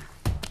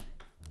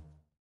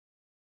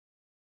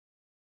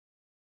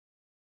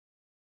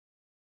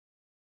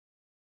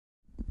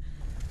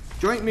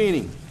 Joint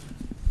meeting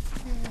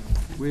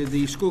with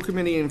the School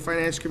Committee and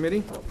Finance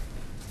Committee.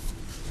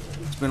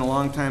 It's been a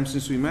long time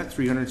since we met,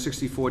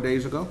 364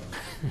 days ago.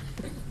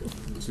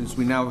 Since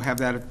we now have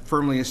that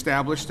firmly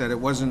established, that it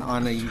wasn't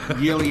on a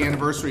yearly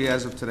anniversary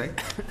as of today.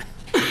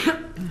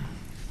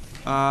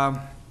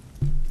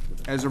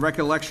 As a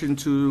recollection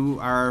to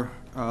our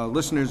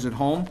listeners at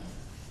home,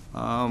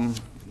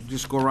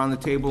 just go around the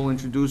table,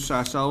 introduce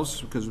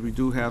ourselves, because we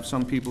do have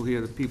some people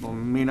here that people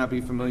may not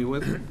be familiar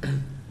with.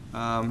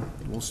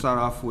 We'll start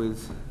off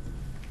with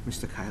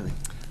Mr. Kiley.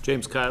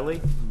 James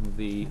Kiley,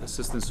 the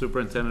Assistant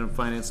Superintendent of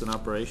Finance and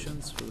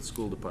Operations for the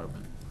School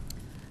Department.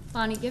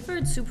 Bonnie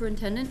Gifford,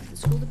 Superintendent of the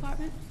School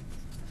Department.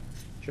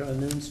 John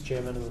Nunes,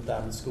 Chairman of the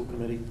Dartmouth School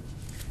Committee.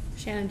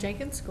 Shannon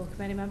Jenkins, School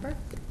Committee member.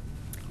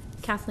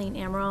 Kathleen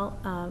Amaral,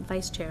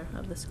 Vice Chair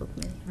of the school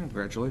committee.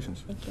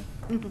 Congratulations. Thank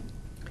you.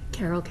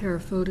 Carol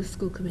Karafotis,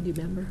 school committee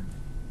member.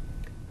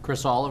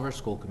 Chris Oliver,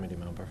 School Committee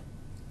member.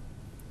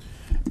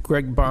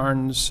 Greg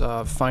Barnes,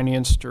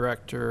 Finance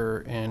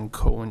Director and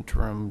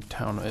co-interim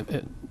town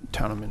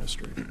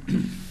administrator.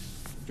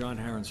 John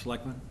Herron,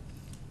 Selectman.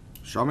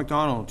 Sean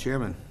McDonald,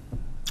 Chairman.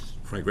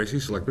 Frank Gracie,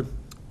 Selectman.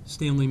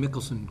 Stanley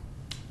Mickelson,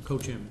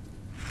 co-chairman.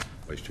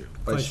 Vice Chair.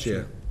 Vice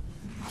Chair.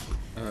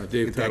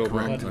 Dave Get that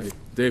Tattlebaum.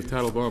 Dave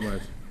Tattlebaum,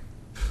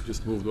 I've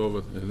just moved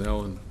over to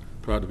Nell and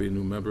proud to be a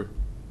new member.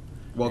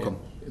 Welcome.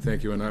 And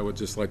thank you, and I would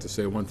just like to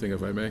say one thing,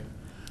 if I may.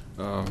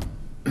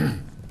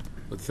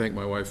 I'd thank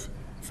my wife,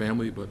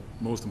 family, but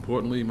most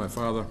importantly, my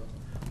father,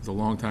 He's a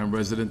longtime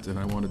resident, and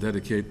I want to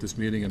dedicate this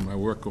meeting and my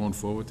work going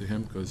forward to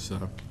him because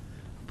I'm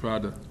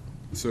proud to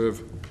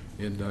serve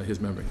in his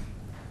memory.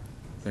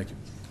 Thank you.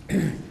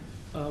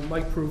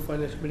 Mike Prue,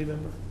 Finance Committee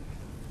member.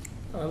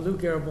 Lou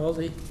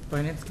Garibaldi,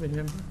 Finance Committee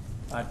member.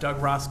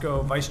 Doug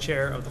Roscoe, Vice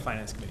Chair of the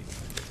Finance Committee.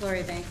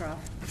 Gloria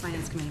Bancroft,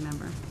 Finance Committee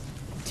member.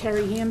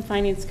 Terry Ham,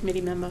 Finance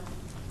Committee member.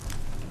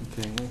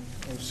 Okay,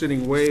 I'm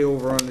sitting way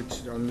over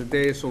on the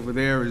dais over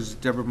there is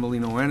Deborah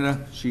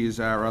Molino-Enda. She is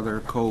our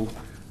other town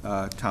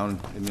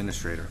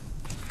administrator.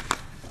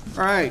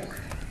 All right.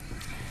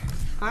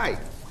 Hi.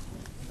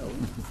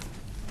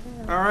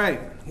 All right,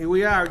 here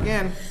we are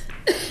again.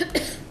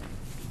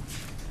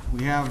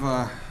 We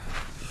have,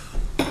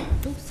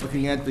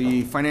 looking at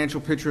the financial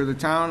picture of the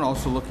town,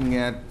 also looking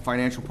at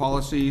financial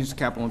policies,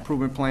 capital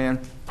improvement plan,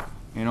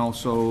 and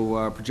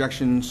also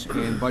projections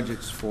and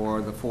budgets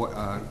for the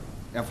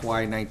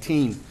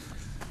FY19.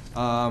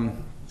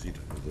 And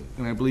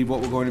I believe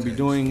what we're going to be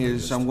doing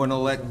is I'm going to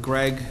let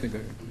Greg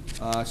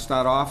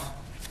start off,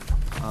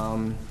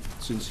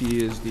 since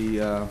he is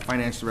the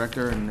finance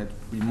director, and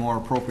it'd be more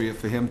appropriate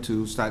for him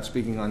to start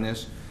speaking on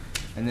this.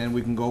 And then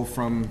we can go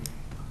from,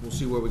 we'll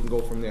see where we can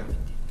go from there.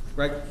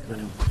 Greg?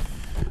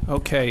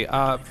 Okay,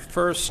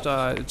 first,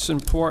 it's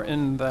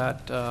important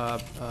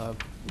that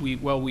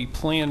we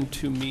plan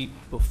to meet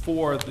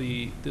before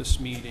this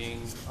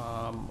meeting,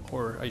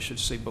 or I should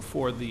say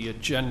before the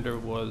agenda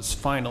was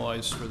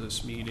finalized for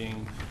this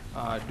meeting.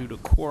 Due to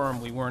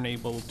quorum, we weren't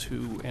able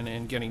to,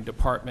 and getting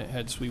department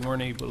heads, we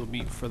weren't able to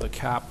meet for the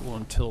capital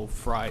until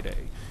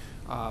Friday.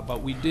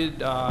 But we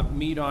did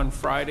meet on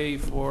Friday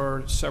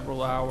for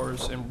several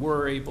hours and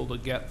were able to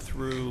get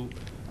through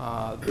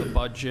the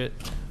budget.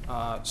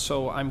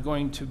 So I'm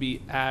going to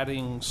be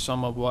adding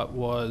some of what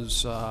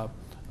was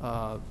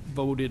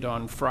voted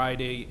on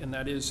Friday, and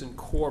that is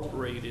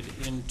incorporated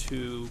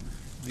into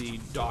the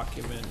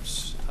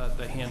documents,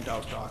 the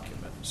handout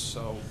documents.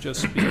 So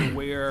just be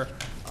aware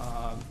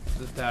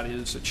that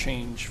is a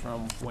change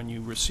from when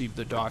you received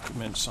the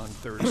documents on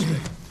Thursday.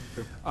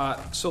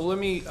 So let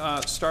me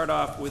start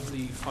off with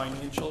the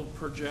financial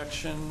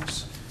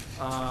projections.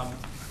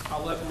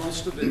 I'll let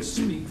most of it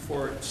speak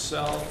for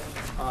itself.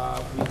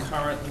 We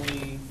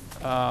currently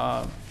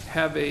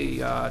have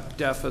a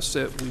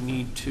deficit we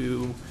need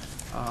to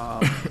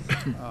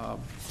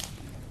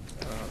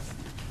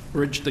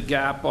bridge the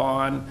gap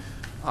on.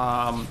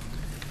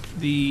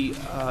 The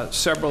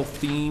several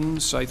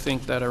themes I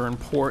think that are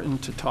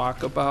important to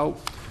talk about.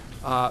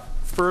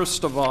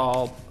 First of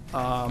all,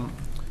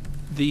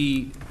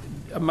 the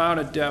amount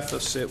of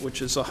deficit,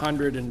 which is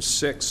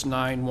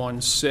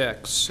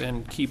 106,916,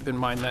 and keep in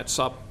mind that's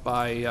up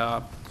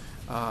by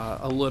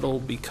a little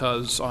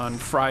because on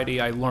Friday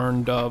I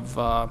learned of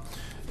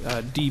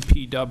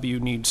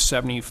DPW needs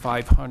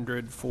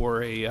 7,500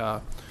 for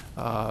a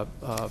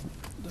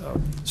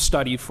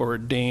study for a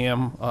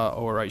dam,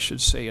 or I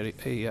should say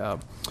a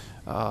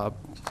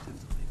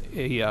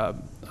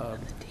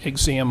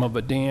exam of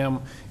a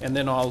dam, and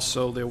then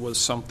also there was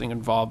something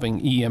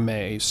involving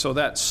EMA. So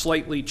that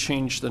slightly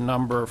changed the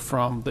number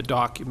from the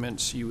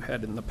documents you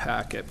had in the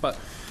packet. But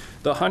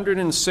the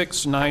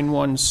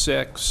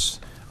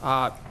 106,916,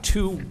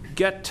 to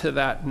get to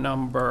that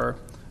number,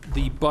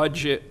 the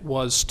budget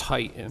was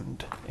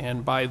tightened.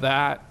 And by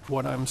that,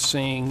 what I'm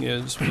saying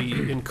is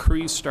we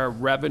increased our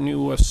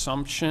revenue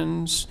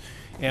assumptions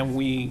and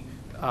we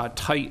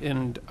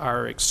tightened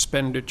our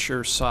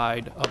expenditure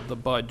side of the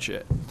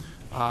budget.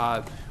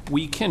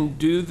 We can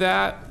do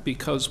that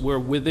because we're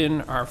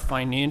within our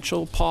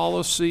financial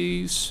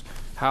policies.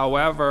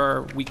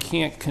 However, we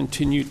can't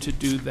continue to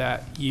do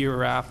that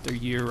year after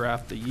year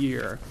after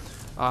year.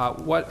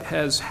 What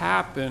has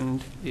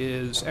happened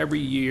is every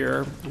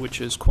year, which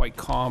is quite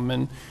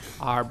common,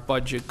 our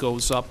budget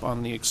goes up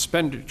on the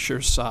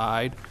expenditure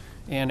side,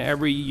 and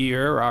every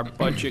year our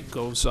budget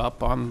goes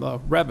up on the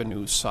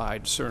revenue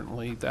side.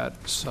 Certainly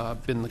that's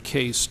been the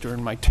case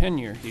during my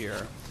tenure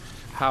here.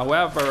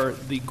 However,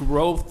 the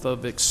growth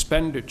of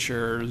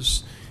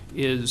expenditures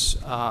is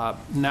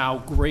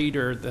now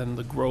greater than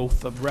the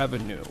growth of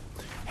revenue.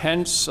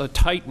 Hence, a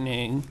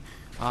tightening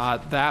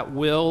that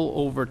will,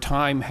 over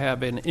time,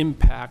 have an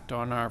impact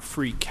on our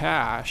free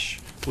cash,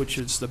 which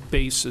is the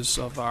basis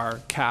of our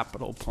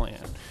capital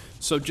plan.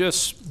 So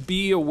just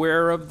be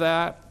aware of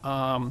that.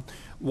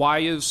 Why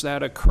is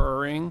that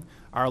occurring?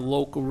 Our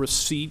local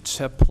receipts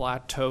have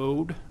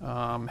plateaued,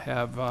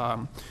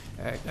 have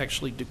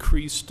actually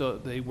decreased.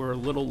 They were a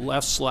little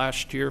less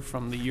last year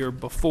from the year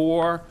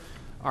before.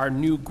 Our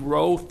new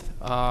growth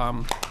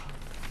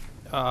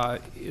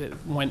it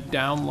went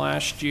down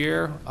last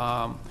year.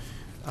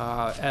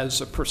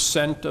 As a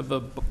percent of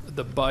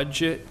the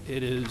budget,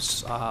 it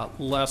is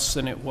less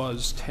than it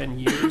was 10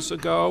 years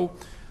ago.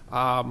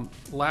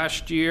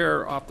 Last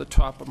year, off the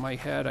top of my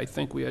head, I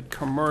think we had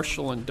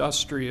commercial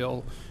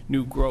industrial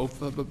new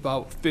growth of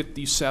about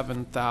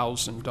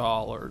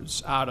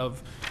 $57,000 out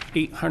of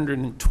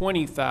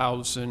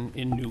 $820,000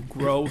 in new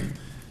growth.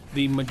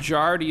 The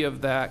majority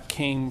of that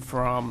came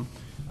from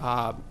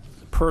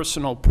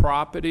personal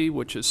property,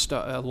 which is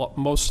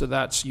most of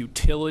that's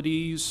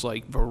utilities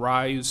like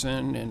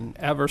Verizon and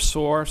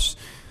Eversource.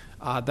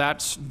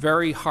 That's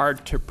very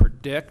hard to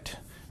predict.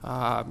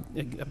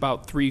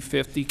 About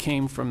 350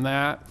 came from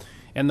that,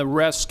 and the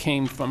rest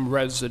came from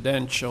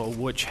residential,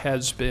 which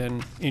has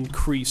been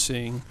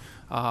increasing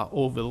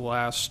over the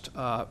last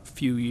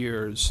few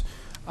years.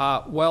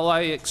 Well,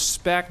 I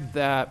expect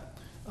that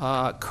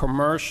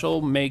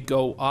commercial may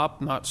go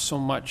up, not so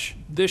much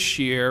this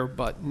year,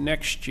 but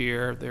next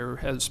year. There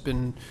has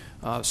been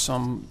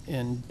some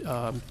in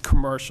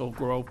commercial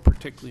growth,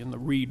 particularly in the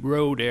Reed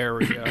Road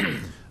area.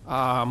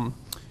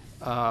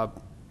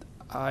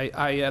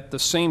 I, at the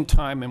same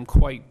time, am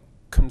quite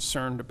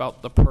concerned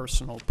about the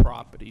personal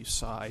property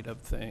side of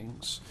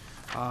things.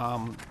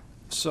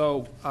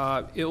 So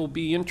it'll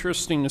be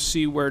interesting to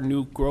see where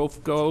new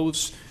growth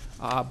goes,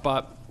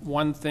 but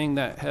one thing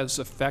that has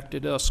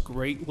affected us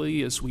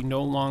greatly is we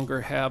no longer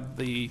have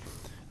the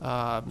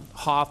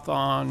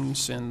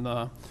Hawthorns and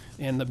the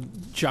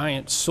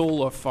giant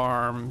solar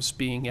farms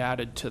being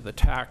added to the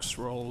tax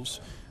rolls.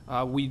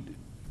 We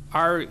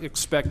are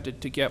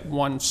expected to get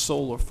one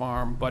solar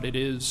farm, but it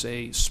is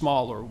a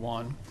smaller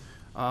one.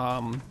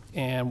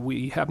 And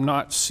we have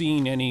not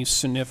seen any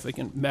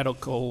significant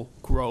medical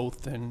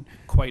growth in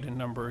quite a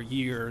number of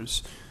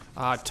years.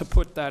 To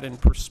put that in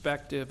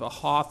perspective, a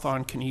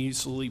Hawthorne can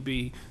easily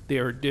be,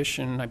 their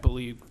addition, I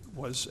believe,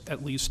 was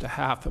at least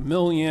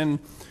 $500,000.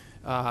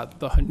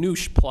 The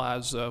Hanoush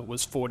Plaza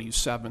was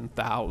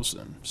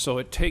 $47,000. So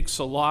it takes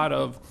a lot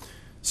of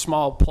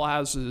small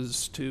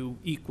plazas to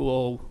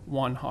equal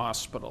one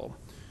hospital.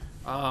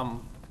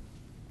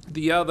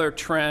 The other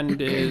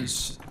trend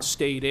is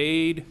state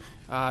aid.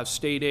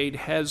 State aid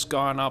has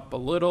gone up a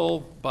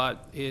little,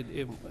 but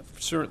it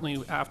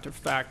certainly, after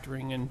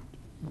factoring in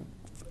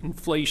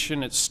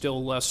inflation, it's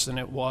still less than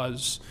it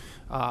was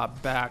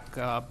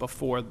back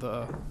before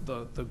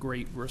the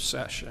Great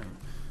Recession.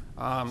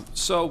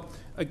 So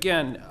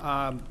again,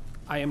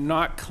 I am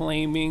not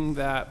claiming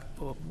that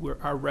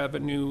our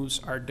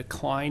revenues are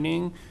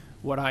declining.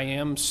 What I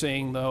am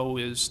saying, though,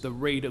 is the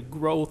rate of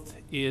growth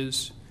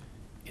is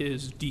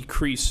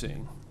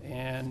decreasing,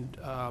 and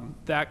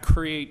that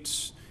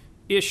creates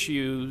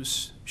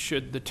issues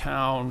should the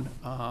town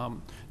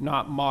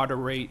not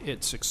moderate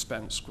its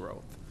expense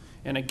growth.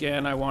 And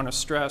again, I want to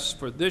stress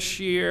for this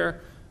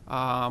year,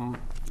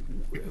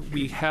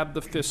 we have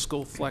the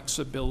fiscal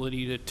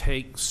flexibility to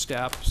take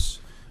steps,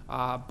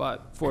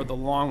 but for the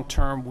long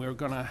term, we're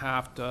going to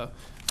have to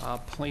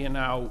plan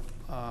out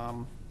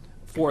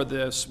for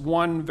this.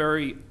 One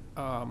very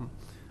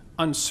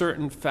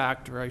uncertain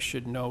factor I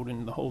should note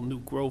in the whole new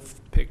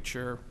growth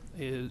picture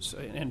is,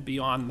 and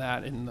beyond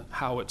that in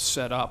how it's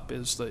set up,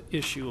 is the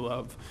issue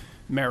of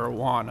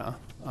marijuana.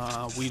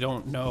 We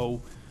don't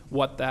know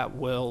what that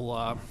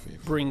will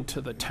bring to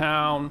the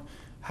town.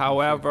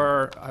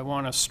 However, I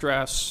want to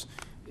stress,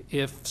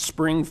 if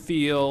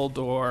Springfield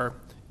or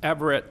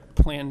Everett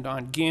planned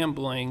on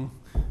gambling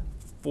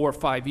 4 or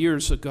 5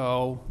 years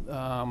ago,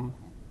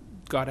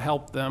 God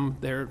help them,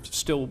 they're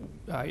still,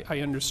 I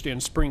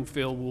understand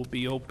Springfield will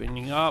be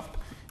opening up,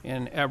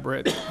 and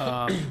Everett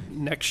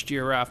next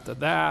year after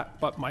that.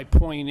 But my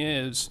point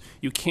is,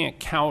 you can't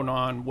count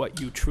on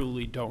what you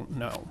truly don't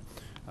know.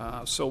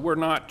 So we're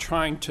not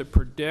trying to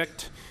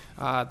predict.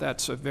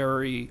 That's a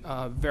very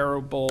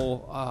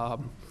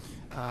variable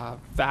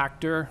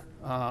factor,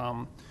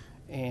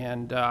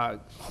 and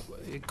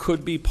it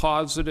could be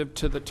positive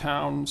to the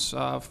town's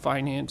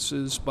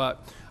finances,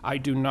 but I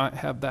do not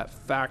have that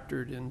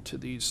factored into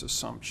these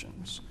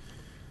assumptions.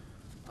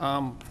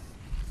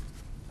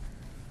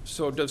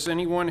 So does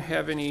anyone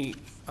have any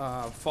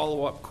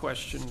follow-up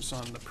questions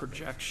on the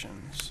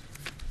projections?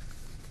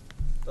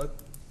 Doug?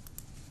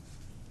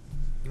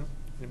 No?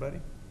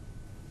 Anybody?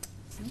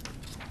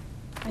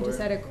 I just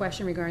had a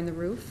question regarding the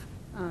roof.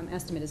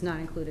 Estimate is not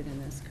included in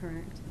this,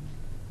 correct?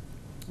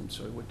 I'm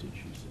sorry, what did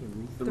you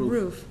say? The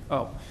roof.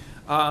 Oh,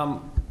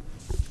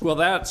 well,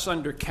 that's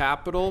under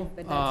capital,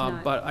 But that's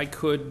not- but I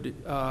could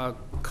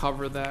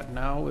cover that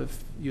now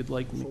if you'd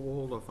like me. So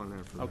we'll hold off on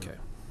that for now. Okay.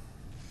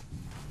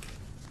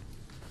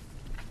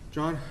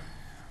 John?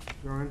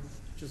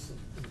 Just,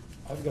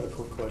 I've got a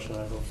quick question. I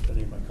don't know if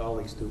any of my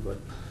colleagues do, but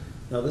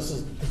now this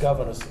is the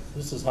governor's,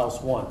 this is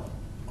House 1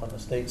 on the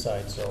state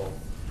side, so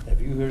have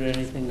you heard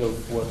anything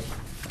of what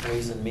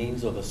Ways and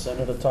Means or the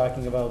Senate are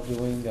talking about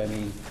doing? I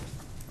mean,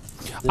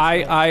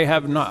 I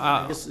have not.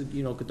 I guess,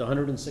 you know, could the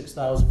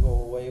 106,000 go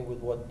away with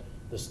what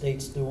the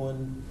state's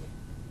doing?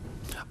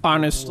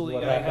 Honestly,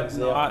 What I have happens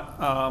there?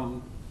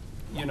 not.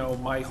 You know,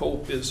 my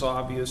hope is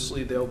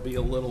obviously there'll be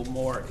a little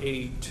more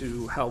aid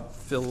to help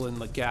fill in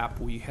the gap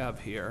we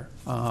have here.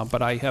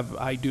 But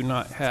I do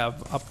not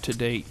have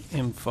up-to-date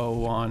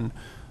info on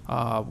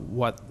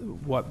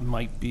what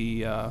might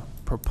be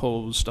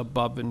proposed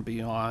above and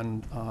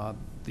beyond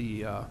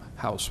the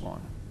House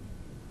one.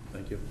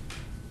 Thank you.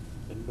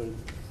 Anybody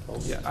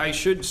else? Yeah, I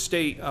should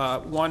state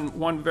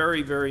one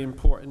very, very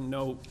important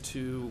note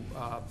to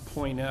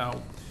point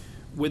out.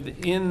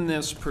 Within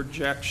this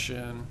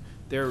projection,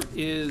 there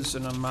is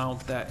an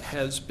amount that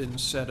has been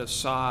set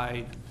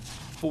aside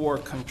for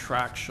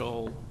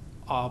contractual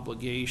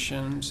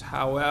obligations.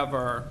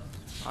 However,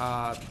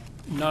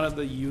 none of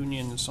the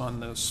unions on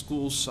the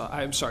school side,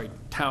 I'm sorry,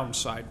 town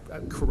side,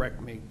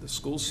 correct me, the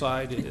school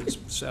side is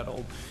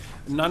settled.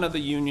 None of the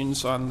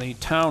unions on the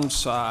town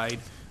side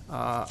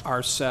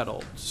are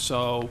settled.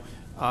 So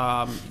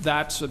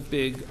that's a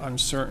big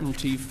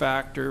uncertainty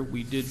factor.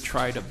 We did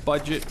try to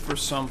budget for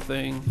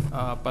something,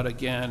 but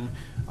again,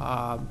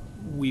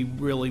 we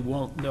really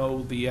won't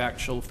know the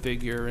actual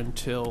figure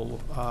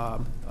until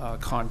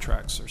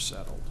contracts are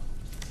settled.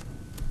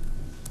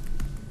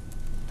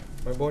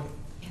 My board?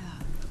 Yeah.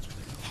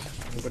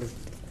 Anybody?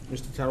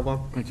 Mr.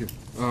 Tattelbaum? Thank you.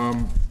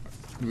 In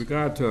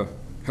regard to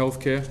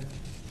healthcare,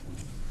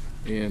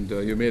 and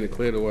you made it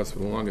clear to us for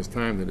the longest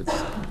time that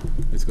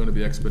it's going to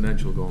be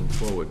exponential going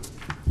forward,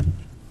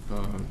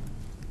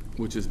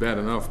 which is bad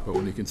enough, but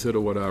when you consider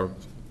what our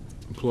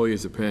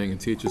employees are paying and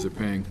teachers are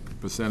paying,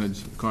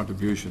 percentage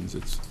contributions,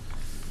 it's,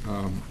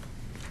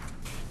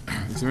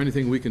 is there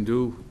anything we can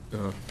do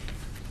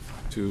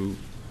to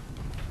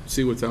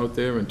see what's out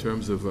there in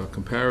terms of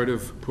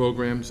comparative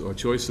programs or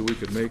choice that we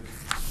could make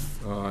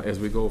as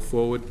we go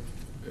forward?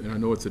 And I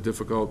know it's a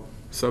difficult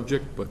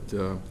subject, but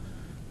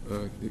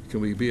can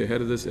we be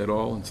ahead of this at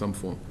all in some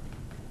form?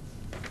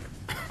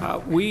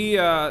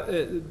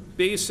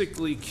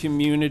 Basically,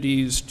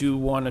 communities do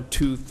one of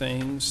two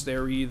things.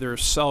 They're either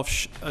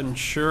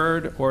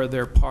self-insured or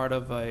they're part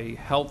of a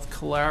health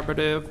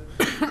collaborative.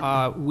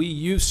 We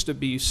used to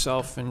be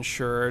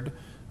self-insured.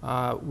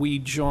 We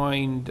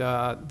joined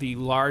the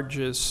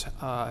largest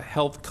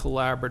health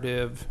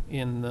collaborative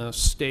in the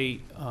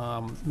state,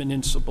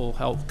 Municipal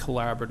Health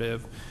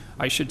Collaborative.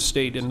 I should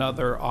state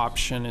another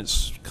option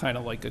is kind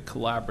of like a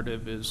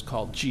collaborative is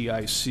called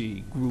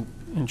GIC, Group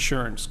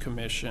Insurance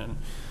Commission.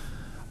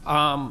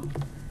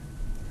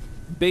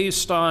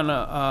 Based on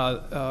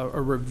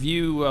a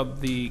review of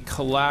the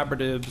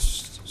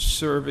collaboratives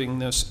serving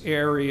this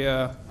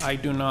area, I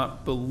do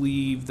not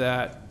believe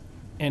that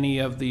any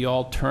of the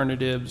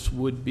alternatives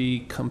would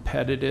be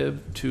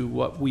competitive to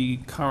what we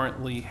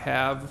currently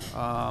have.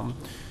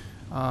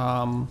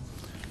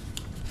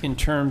 In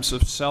terms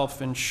of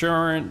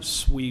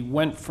self-insurance, we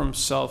went from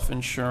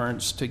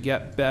self-insurance to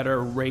get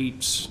better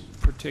rates,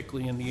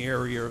 particularly in the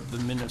area of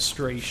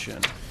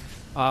administration.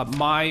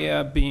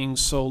 Maya, being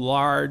so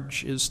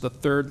large, is the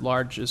third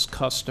largest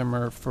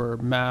customer for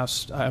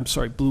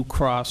Blue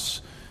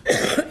Cross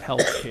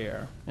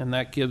Healthcare, and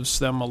that gives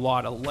them a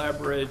lot of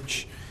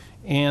leverage,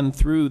 and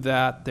through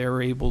that,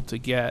 they're able to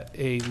get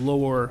a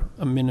lower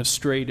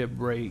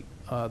administrative rate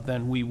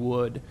than we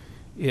would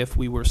if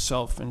we were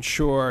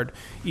self-insured.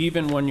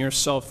 Even when you're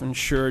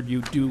self-insured,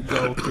 you do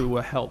go through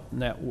a health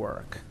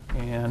network.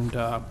 And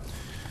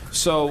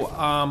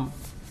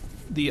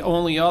the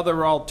only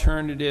other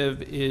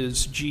alternative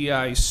is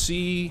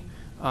GIC.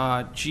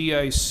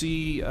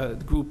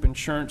 GIC, Group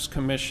Insurance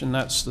Commission,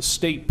 that's the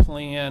state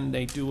plan.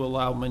 They do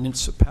allow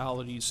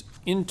municipalities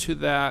into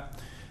that.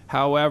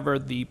 However,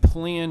 the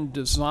plan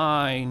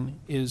design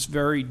is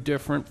very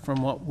different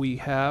from what we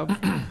have.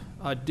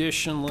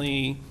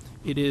 Additionally,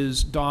 it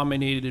is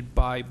dominated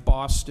by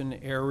Boston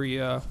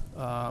area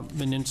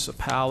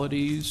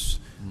municipalities.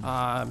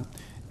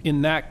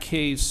 In that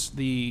case,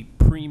 the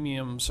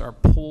premiums are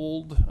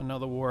pooled. In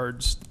other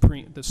words,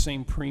 the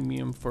same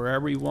premium for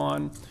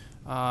everyone.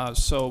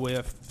 So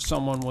if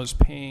someone was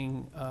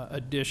paying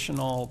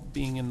additional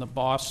being in the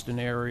Boston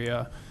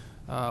area,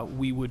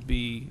 we would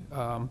be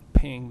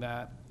paying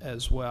that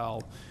as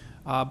well.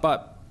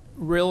 But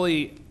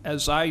really,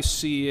 as I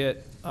see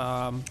it,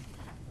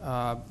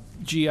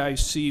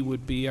 GIC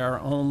would be our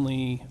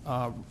only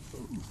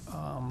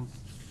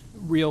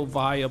real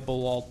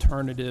viable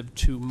alternative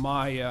to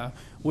Maya,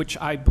 which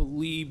I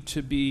believe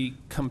to be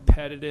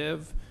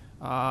competitive.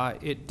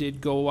 It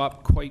did go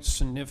up quite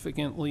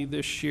significantly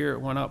this year.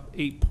 It went up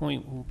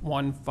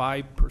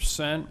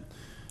 8.15%.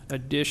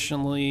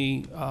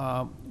 Additionally,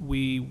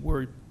 we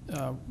were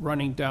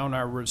running down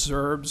our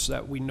reserves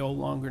that we no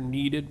longer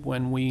needed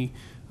when we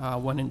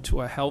went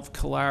into a health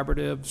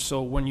collaborative.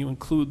 So when you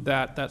include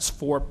that, that's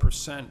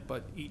 4%,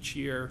 but each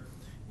year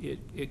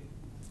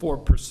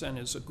 4%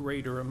 is a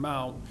greater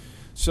amount.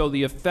 So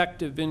the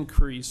effective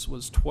increase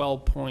was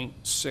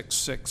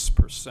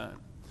 12.66%.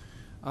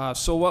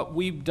 So what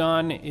we've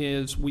done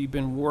is we've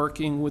been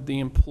working with the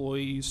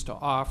employees to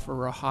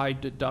offer a high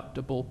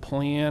deductible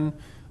plan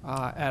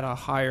at a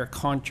higher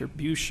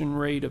contribution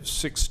rate of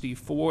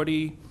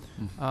 60/40.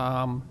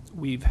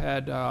 We've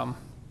had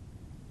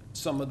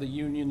some of the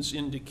unions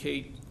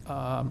indicate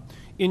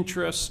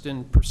interest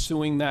in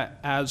pursuing that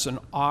as an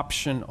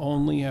option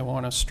only. I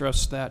want to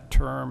stress that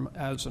term,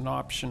 as an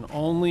option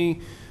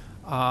only.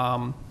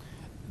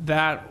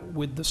 That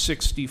with the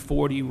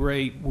 60/40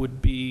 rate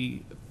would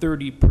be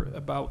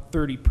about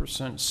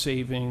 30%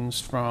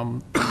 savings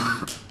from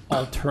the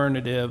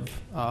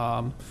alternative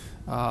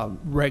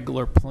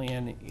regular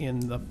plan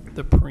in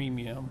the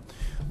premium.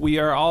 We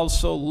are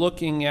also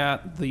looking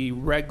at the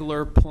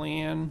regular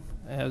plan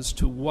as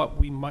to what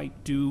we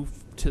might do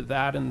to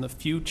that in the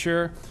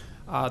future.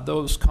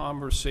 Those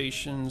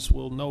conversations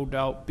will no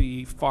doubt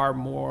be far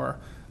more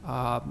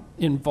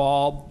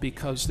involved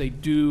because they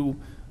do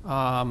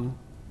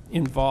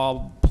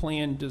involve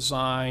plan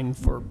design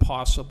for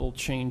possible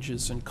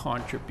changes in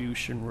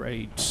contribution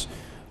rates.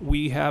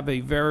 We have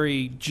a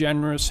very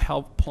generous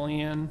health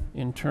plan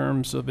in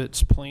terms of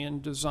its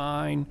plan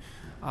design.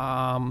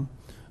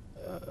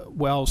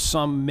 While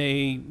some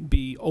may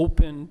be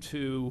open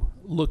to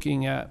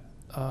looking at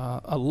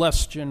a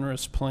less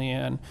generous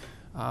plan,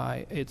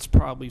 it's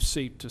probably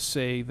safe to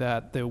say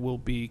that there will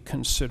be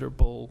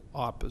considerable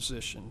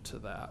opposition to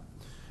that,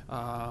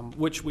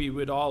 which we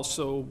would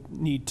also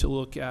need to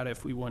look at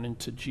if we went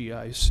into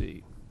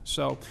GIC.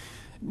 So,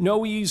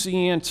 no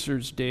easy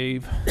answers,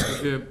 Dave.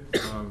 In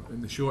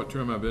the short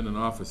term I've been in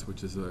office,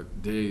 which is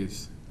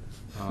days,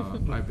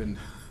 I've been...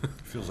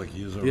 Feels like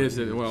years Yes,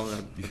 well,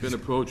 I've been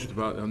approached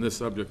on this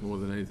subject more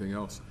than anything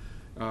else.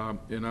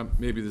 And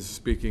maybe this is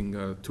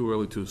speaking too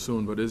early, too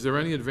soon, but is there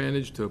any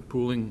advantage to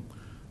pooling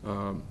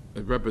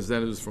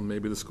representatives from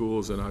maybe the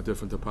schools and our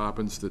different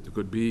departments that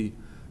could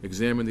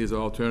examine these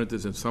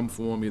alternatives in some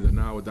form, either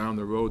now or down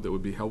the road, that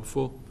would be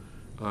helpful?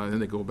 And then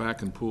they go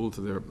back and pool to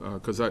their,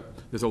 because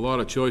there's a lot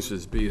of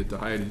choices, be it the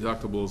higher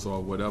deductibles or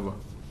whatever.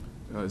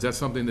 Is that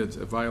something that's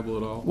viable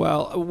at all?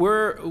 Well,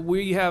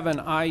 we have an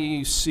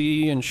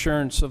IEC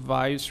Insurance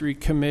Advisory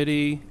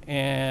Committee,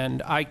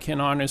 and I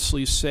can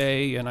honestly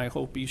say, and I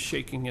hope he's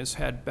shaking his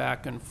head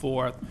back and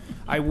forth,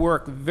 I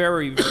work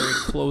very, very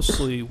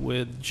closely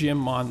with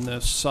Jim on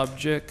this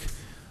subject.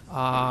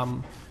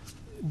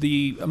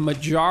 The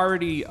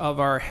majority of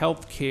our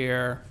health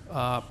care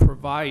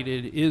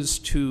provided is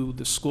to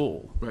the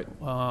school. Right.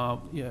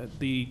 Yeah,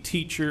 the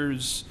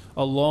teachers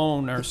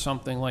alone are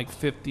something like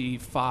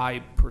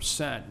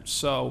 55%.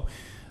 So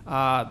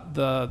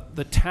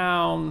the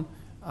town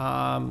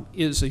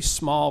is a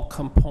small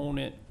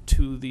component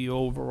to the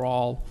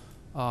overall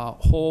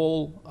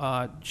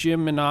whole.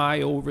 Jim and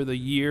I, over the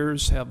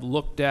years, have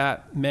looked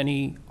at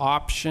many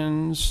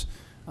options.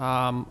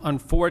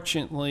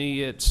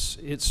 Unfortunately,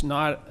 it's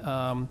not,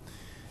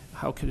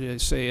 how could I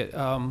say it?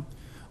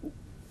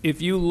 If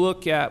you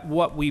look at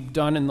what we've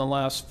done in the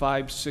last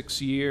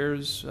 5-6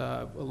 years,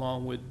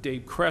 along with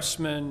Dave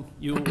Cressman,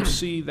 you will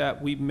see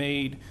that we've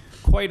made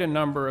quite a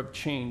number of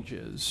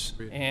changes.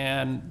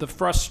 And the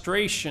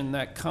frustration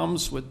that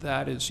comes with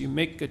that is you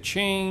make a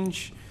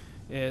change,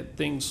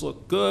 things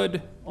look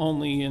good,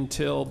 only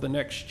until the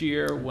next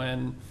year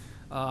when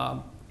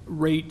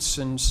rates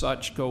and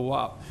such go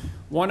up.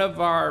 One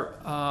of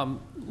our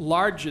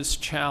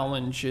largest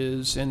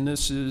challenges, and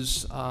this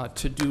is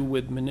to do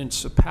with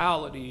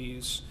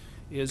municipalities,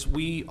 is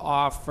we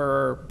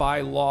offer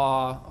by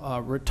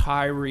law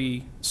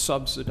retiree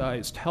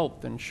subsidized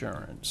health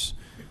insurance.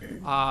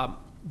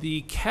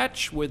 The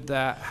catch with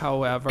that,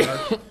 however,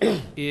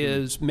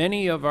 is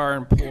many of our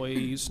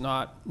employees,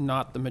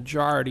 not the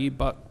majority,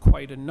 but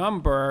quite a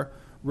number,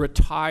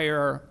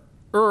 retire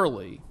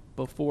early,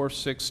 before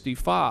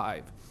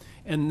 65.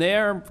 And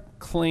their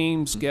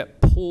claims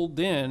get pulled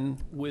in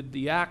with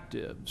the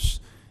actives.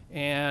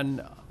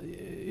 And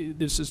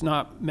this is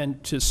not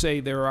meant to say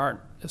there aren't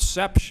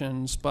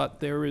exceptions, but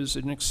there is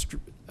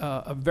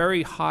a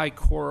very high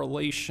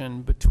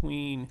correlation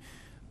between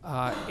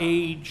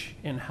age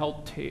and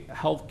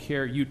health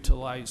care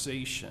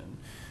utilization.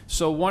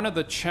 So one of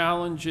the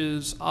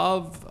challenges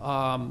of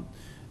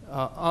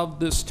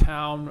this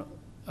town,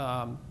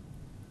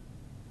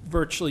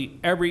 virtually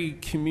every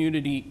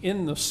community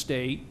in the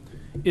state,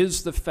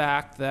 is the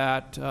fact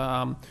that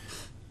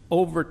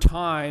over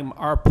time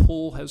our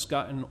pool has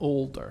gotten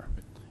older.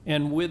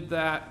 And with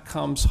that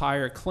comes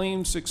higher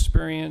claims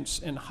experience,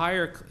 and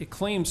higher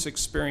claims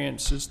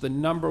experience is the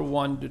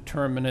 #1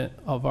 determinant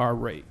of our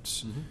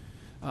rates.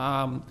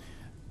 Mm-hmm.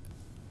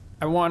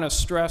 I want to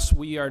stress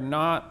we are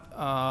not,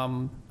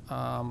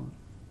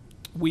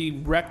 we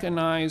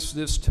recognize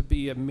this to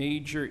be a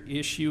major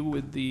issue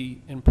with the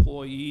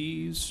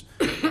employees.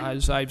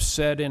 As I've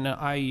said in the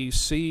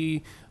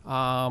IEC,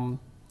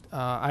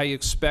 I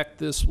expect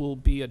this will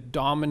be a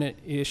dominant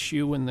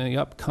issue in the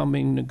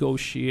upcoming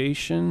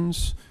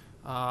negotiations.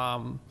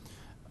 I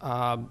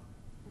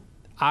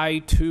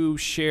too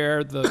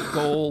share the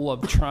goal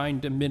of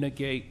trying to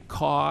mitigate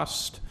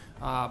cost,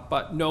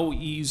 but no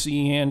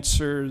easy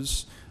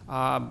answers.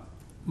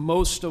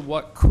 Most of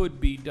what could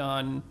be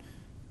done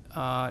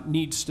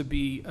needs to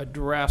be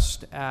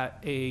addressed at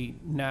a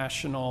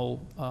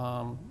national,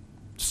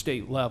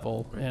 state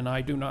level, and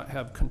I do not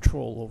have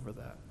control over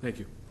that. Thank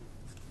you.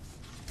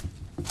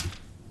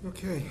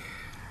 Okay.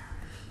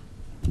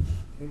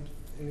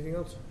 Anything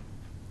else?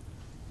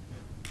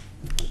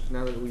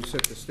 Now that we've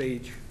set the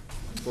stage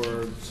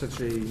for such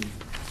a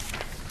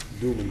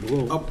doom and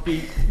gloom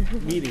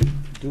upbeat meeting.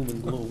 Doom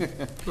and gloom.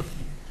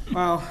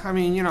 Well, I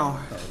mean, you know,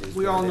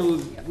 we all knew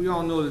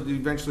that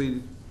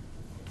eventually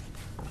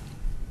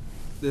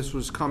this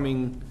was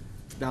coming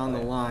down the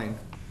line,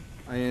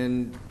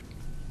 and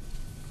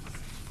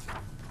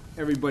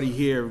everybody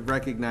here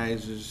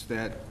recognizes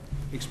that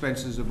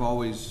expenses have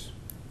always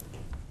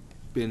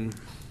been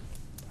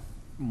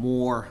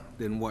more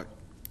than what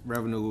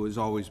revenue has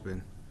always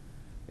been.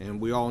 And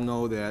we all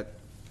know that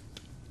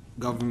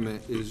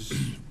government is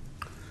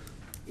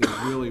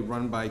really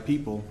run by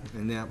people,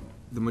 and that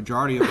the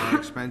majority of our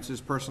expense is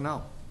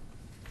personnel.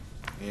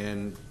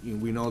 And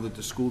we know that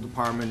the school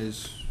department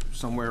is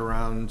somewhere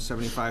around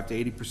 75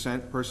 to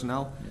 80%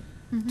 personnel.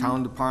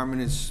 Town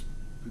department is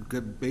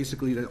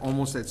basically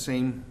almost that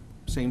same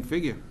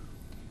figure.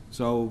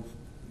 So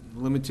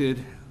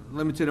limited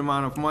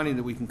amount of money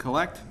that we can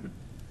collect.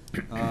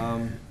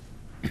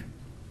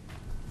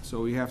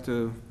 So we have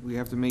to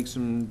make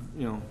some,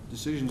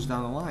 decisions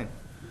down the line.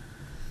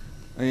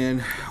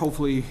 And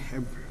hopefully,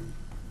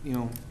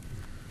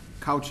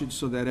 couch it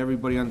so that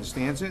everybody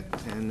understands it,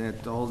 and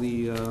that all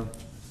the,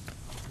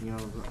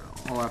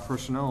 all our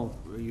personnel,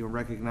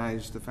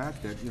 recognize the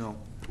fact that,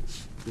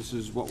 this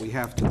is what we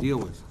have to deal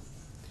with.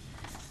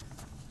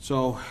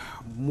 So,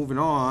 moving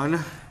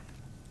on,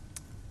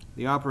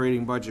 the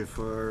operating budget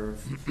for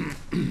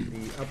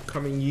the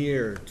upcoming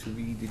year to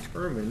be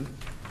determined,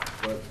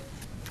 but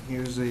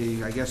here's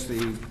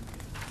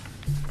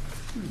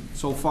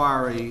so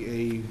far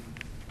a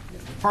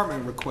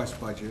department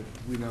request budget.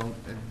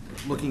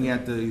 Looking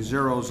at the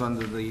zeros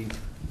under the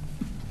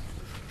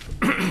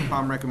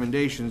department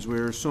recommendations,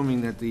 we're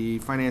assuming that the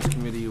Finance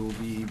Committee will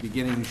be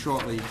beginning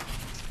shortly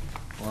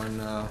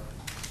on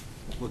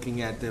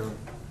looking at the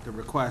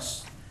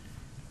requests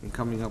and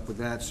coming up with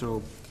that.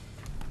 So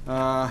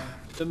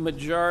the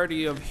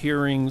majority of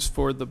hearings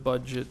for the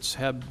budgets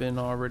have been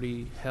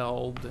already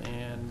held,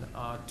 and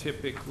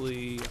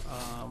typically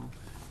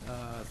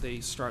they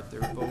start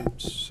their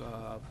votes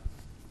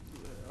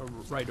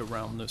right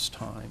around this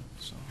time.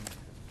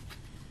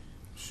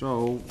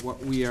 So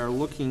what we are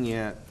looking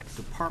at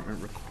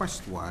department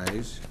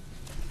request-wise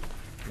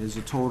is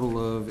a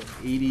total of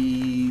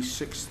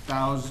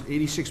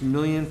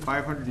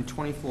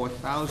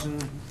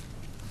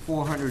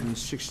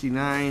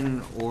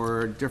 $86,524,469,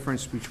 or a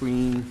difference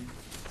between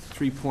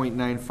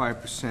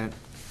 3.95%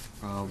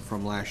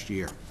 from last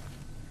year.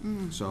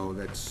 So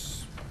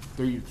that's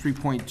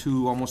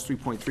 3.2, almost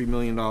 $3.3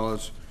 million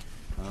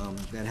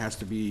that has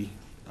to be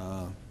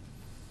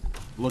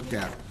looked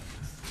at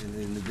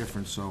in the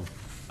difference. So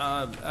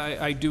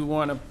I do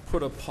want to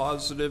put a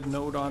positive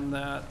note on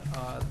that.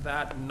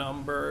 That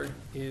number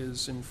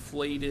is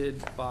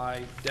inflated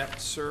by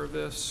debt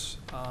service,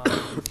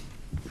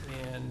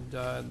 and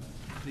the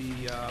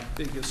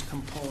biggest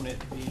component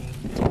being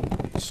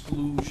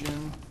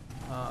exclusion,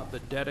 the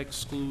debt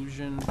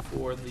exclusion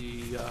for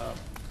the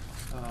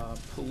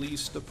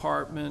police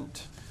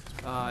department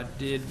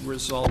did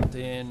result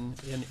in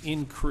an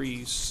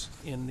increase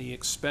in the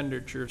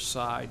expenditure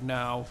side.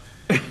 Now,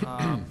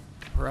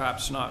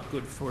 perhaps not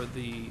good for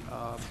the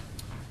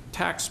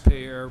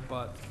taxpayer,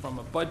 but from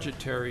a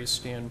budgetary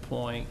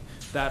standpoint,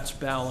 that's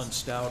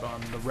balanced out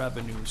on the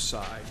revenue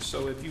side.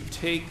 So if you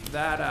take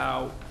that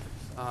out,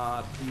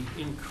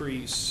 the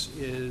increase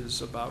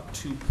is about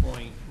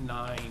 2.8,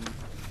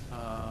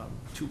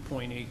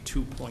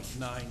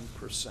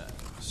 2.9%.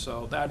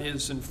 So that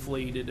is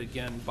inflated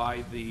again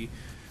by the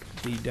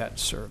debt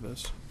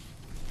service.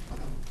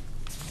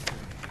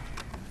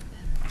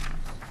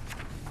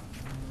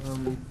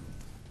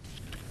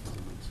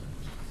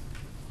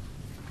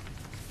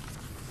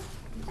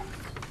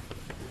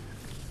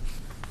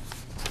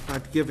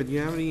 Giffen, do you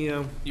have any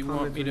you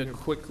want me to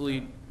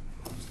quickly?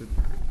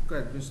 Go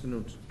ahead, Mr.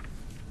 Nunes.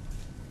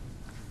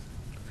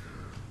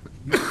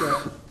 You've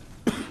got,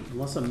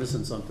 unless I'm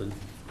missing something,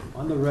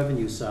 on the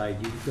revenue side,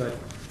 you've got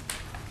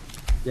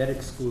debt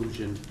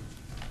exclusion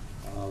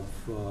of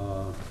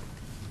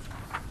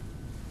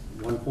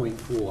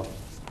 1.4,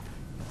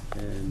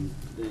 and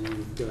then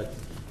you've got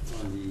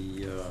on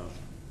the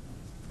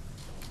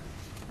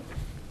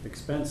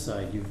expense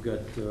side, you've got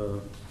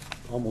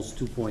almost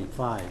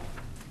 2.5.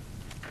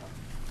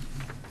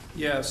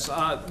 Yes,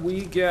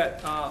 we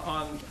get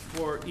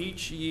for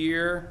each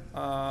year,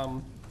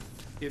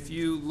 if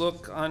you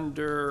look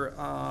under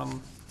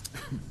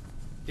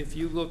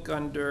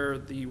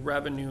the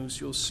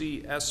revenues, you'll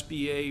see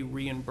SBA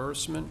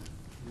reimbursement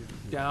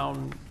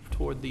down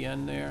toward the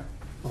end there.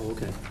 Oh,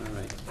 okay, all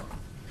right.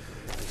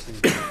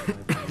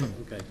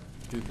 Okay,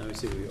 now I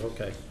see where you,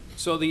 okay.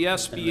 So the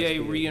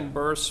SBA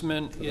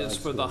reimbursement is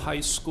for the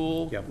high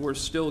school. Yep. We're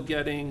still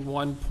getting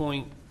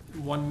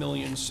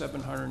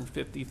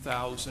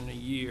 $1,750,000 a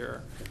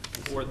year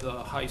for the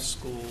high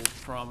school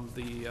from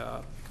the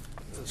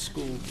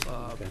school,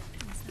 Okay.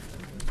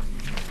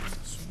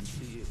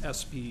 the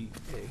SBA.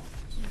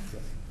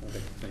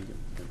 Okay, thank you.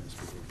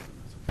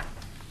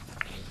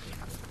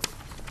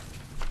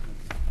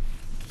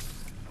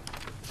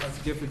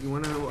 Dr. Gifford, do you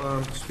want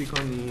to speak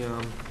on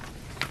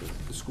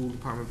the school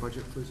department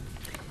budget, please?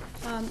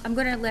 I'm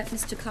going to let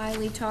Mr.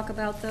 Kiley talk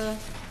about the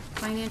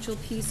financial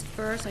piece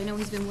first. I know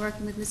he's been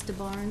working with Mr.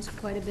 Barnes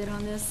quite a bit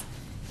on this,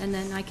 and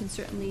then I can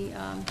certainly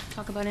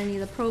talk about any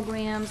of the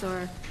programs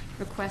or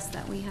requests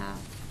that we have.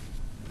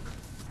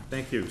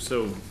 Thank you.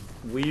 So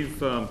we've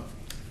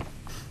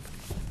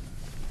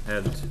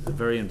had a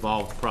very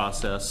involved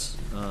process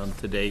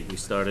to date. We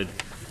started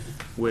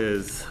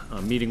with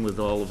meeting with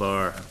all of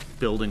our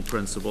building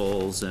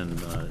principals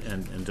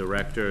and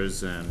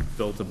directors, and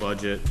built a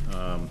budget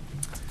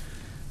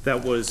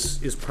that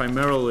is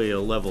primarily a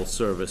level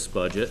service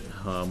budget.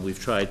 We've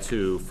tried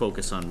to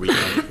focus on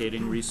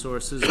reallocating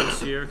resources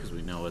this year because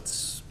we know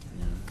it's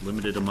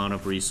limited amount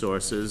of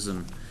resources,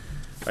 and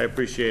I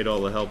appreciate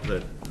all the help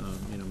that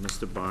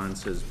Mr.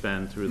 Barnes has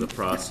been through the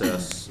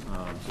process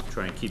to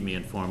try and keep me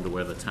informed of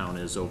where the town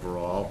is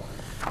overall.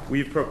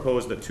 We've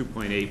proposed a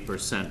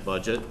 2.8%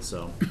 budget,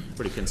 so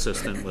pretty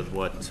consistent with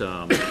what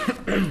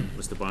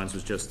Mr. Barnes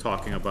was just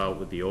talking about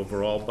with the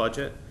overall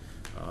budget.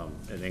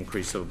 An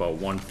increase of about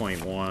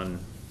 $1.1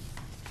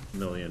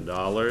 million.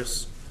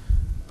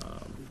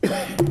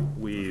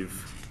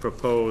 We've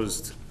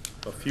proposed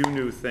a few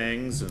new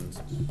things, and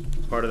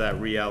part of that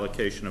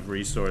reallocation of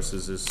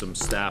resources is some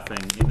staffing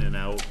in and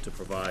out to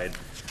provide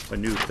a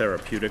new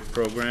therapeutic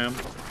program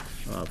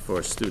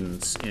for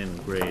students in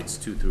grades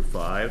 2 through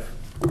 5.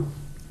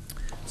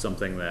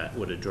 Something that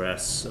would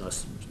address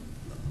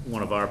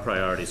one of our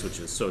priorities, which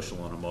is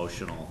social and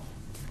emotional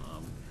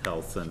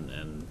health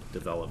and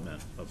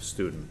development of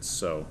students.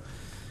 So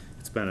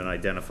it's been an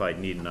identified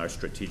need in our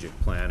strategic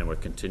plan, and we're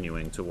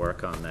continuing to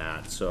work on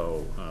that.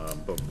 So,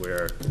 but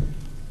we're,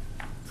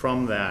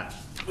 from that,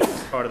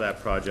 part of that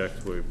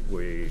project,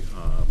 we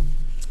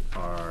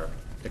are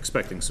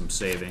expecting some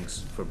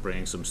savings for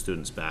bringing some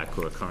students back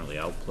who are currently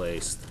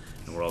outplaced,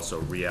 and we're also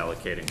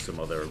reallocating some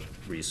other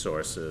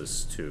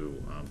resources to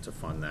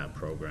fund that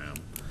program.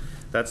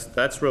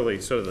 That's really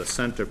sort of the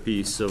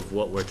centerpiece of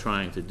what we're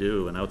trying to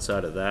do, and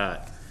outside of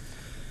that,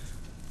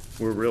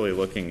 we're really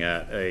looking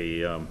at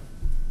a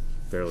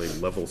fairly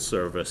level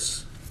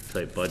service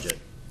type budget.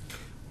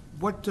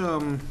 What,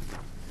 because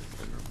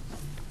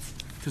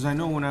I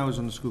know when I was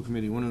on the school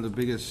committee, one of the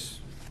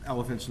biggest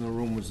elephants in the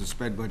room was the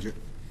SPED budget.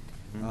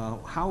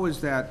 How is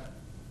that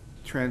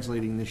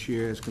translating this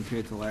year as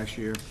compared to last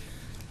year?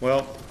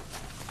 Well,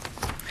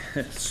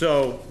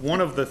 so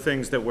one of the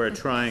things that we're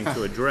trying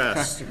to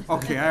address.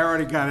 Okay, I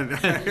already got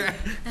it.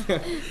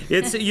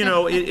 It's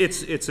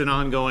it's an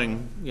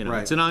ongoing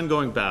Right. it's an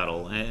ongoing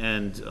battle,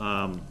 and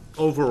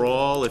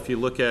overall, if you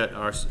look at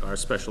our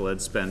special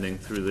ed spending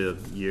through the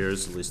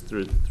years, at least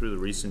through the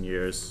recent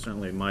years,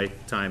 certainly my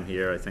time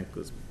here, I think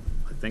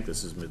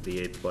this is the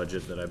 8th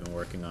budget that I've been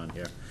working on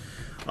here.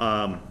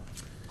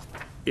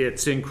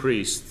 It's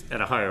increased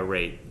at a higher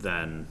rate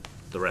than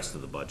the rest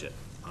of the budget.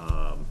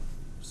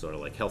 Sort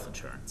of like health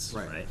insurance,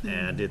 right?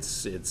 And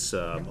it's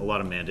a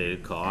lot of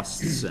mandated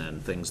costs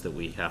and things that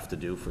we have to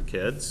do for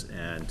kids.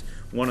 And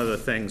one of the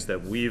things that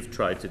we've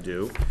tried to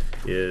do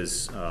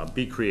is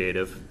be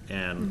creative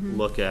and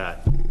look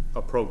at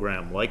a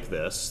program like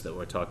this that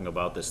we're talking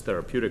about, this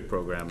therapeutic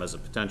program, as a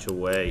potential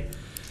way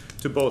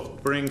to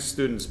both bring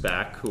students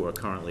back who are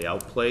currently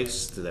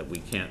outplaced that we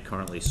can't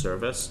currently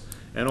service,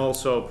 and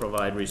also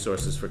provide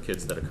resources for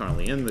kids that are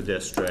currently in the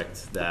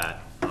district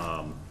that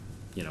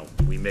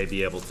we may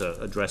be able to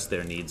address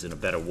their needs in a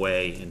better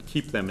way and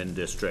keep them in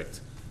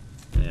district,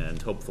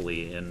 and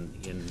hopefully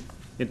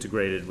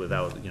integrated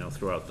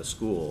throughout the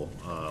school,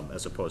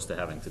 as opposed to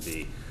having to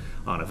be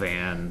on a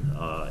van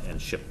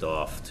and shipped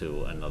off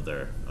to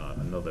another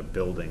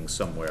building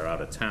somewhere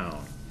out of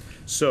town.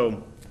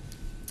 So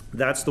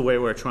that's the way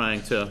we're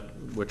trying to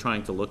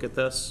look at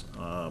this.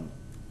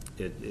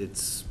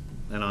 It's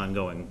an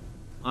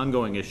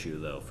ongoing issue,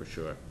 though, for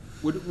sure.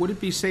 Would it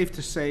be safe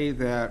to say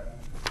that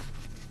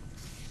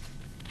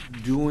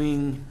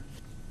doing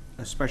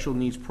a special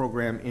needs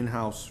program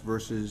in-house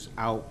versus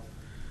out,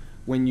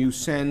 when you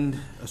send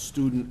a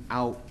student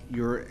out,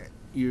 you're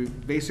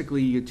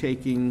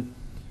taking,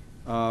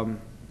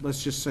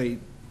 let's just say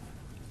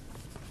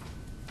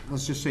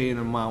an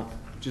amount,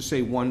 just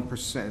say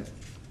 1%.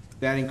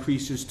 That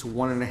increases to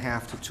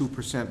 1.5% to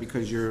 2%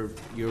 because you're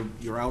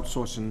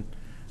outsourcing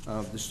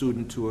the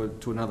student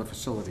to another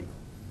facility.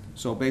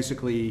 So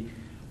basically,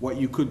 what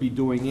you could be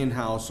doing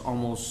in-house,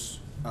 almost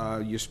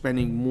you're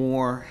spending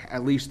more,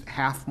 at least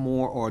half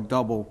more or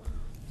double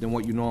than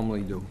what you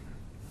normally do.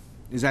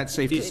 Is that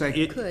safe to say?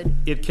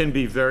 It can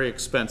be very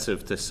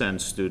expensive to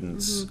send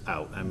students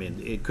out. I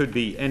mean, it could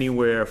be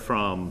anywhere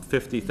from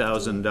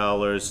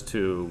 $50,000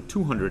 to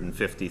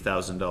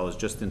 $250,000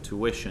 just in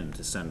tuition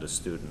to send a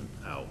student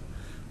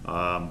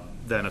out.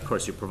 Then, of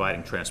course, you're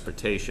providing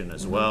transportation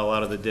as well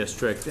out of the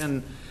district.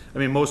 And, I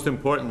mean, most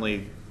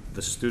importantly,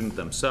 the student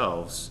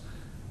themselves.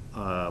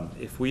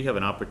 If we have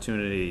an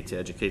opportunity to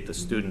educate the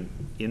student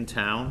in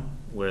town,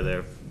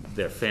 where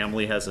their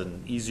family has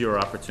an easier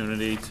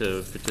opportunity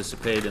to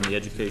participate in the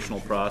educational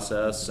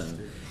process,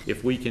 and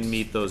if we can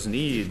meet those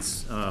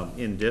needs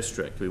in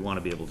district, we want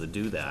to be able to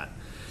do that.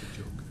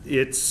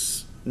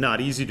 It's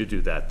not easy to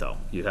do that, though.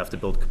 You have to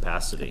build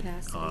capacity.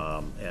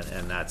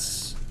 And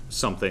that's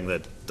something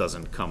that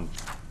doesn't come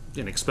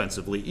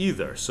inexpensively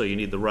either. So you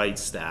need the right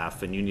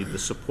staff, and you need the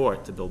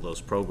support to build those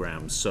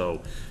programs.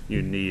 So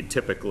you need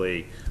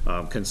typically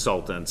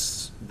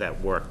consultants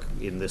that work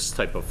in this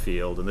type of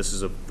field, and this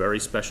is a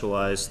very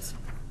specialized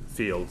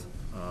field,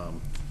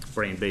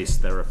 brain-based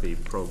therapy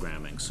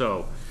programming.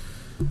 So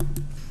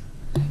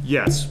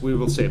Yes, we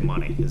will save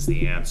money is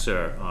the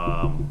answer,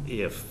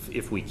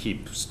 if we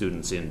keep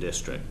students in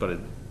district. But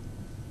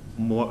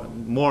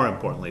more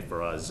importantly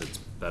for us, it's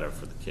better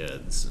for the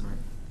kids.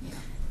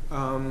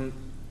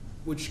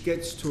 Which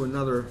gets to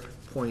another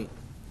point,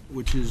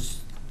 which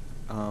is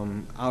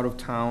out of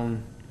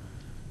town.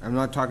 I'm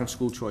not talking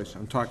school choice,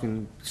 I'm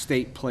talking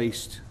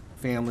state-placed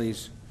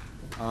families.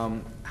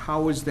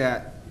 How is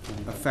that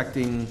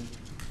affecting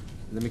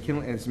the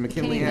McKinley, it's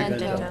McKinley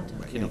Act?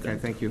 Okay,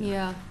 thank you.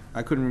 Yeah.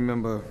 I couldn't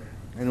remember,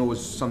 I know it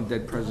was some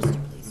dead president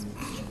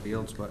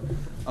Fields, but,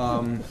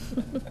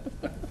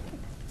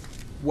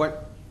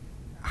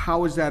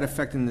 how is that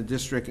affecting the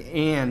district?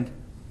 And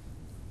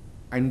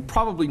I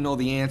probably know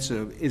the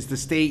answer, is the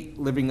state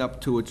living up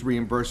to its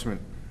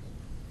reimbursement?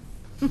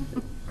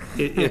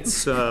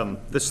 It's,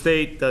 the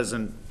state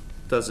doesn't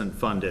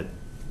fund it,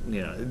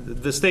 you know,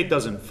 the state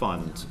doesn't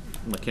fund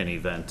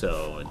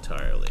McKinney-Vento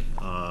entirely.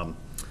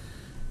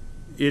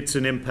 It's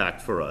an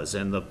impact for us,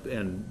 and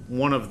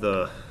one of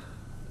the,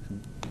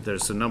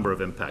 there's a number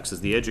of impacts,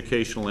 is the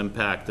educational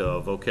impact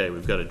of, okay,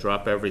 we've got to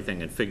drop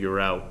everything and figure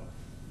out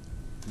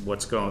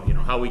what's going, you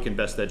know, how we can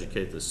best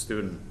educate the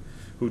student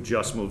who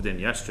just moved in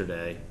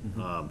yesterday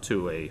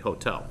to a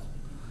hotel.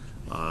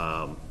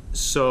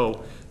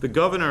 So the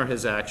governor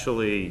has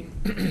actually,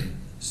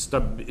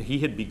 he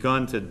had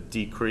begun to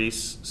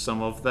decrease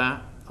some of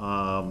that,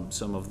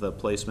 some of the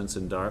placements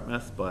in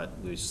Dartmouth, but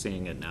we're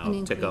seeing it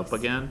now tick up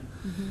again.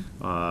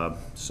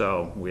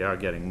 So we are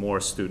getting more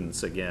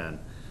students again.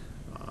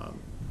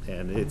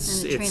 And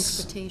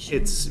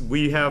it's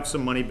we have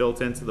some money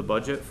built into the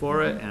budget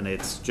for it, and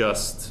it's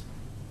just,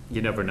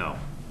 you never know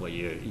what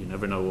you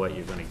never know what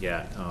you're going to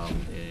get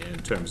in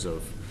terms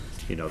of,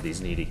 you know,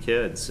 these needy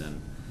kids, and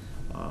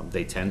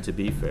they tend to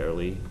be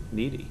fairly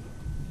needy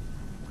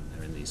when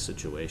they're in these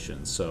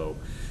situations. So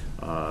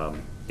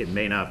it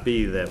may not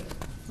be that,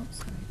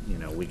 you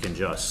know, we can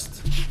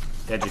just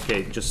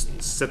educate,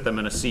 just sit them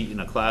in a seat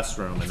in a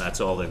classroom and that's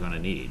all they're going to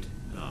need.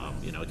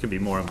 You know, it can be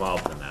more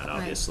involved than that,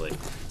 obviously.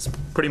 It's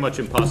pretty much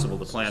impossible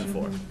to plan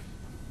for.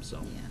 So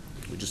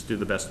we just do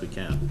the best we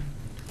can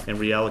and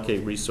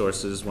reallocate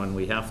resources when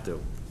we have to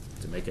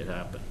make it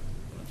happen.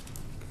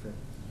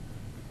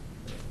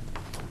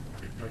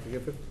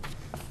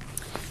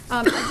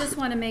 I just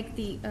want to make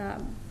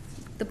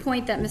the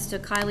point that Mr.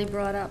 Kiley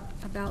brought up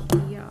about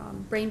the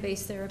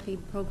brain-based therapy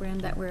program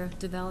that we're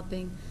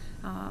developing.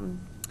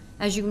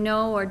 As you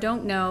know or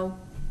don't know,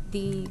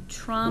 the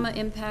trauma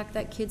impact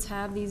that kids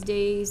have these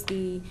days,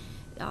 the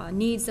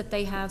needs that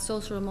they have,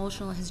 social,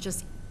 emotional, has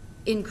just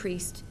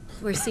increased.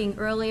 We're seeing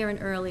earlier and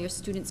earlier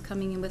students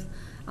coming in with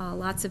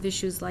lots of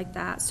issues like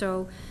that.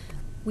 So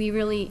we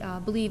really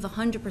believe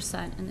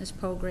 100% in this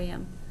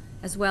program,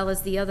 as well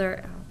as the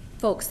other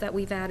folks that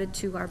we've added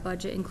to our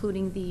budget,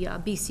 including the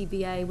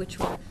BCBA, which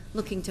we're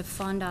looking to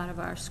fund out of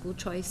our school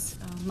choice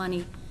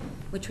money,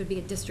 which would be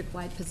a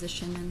district-wide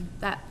position.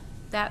 And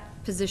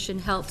that position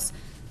helps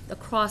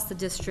across the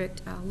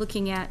district,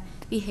 looking at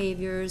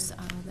behaviors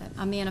that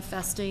are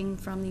manifesting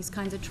from these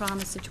kinds of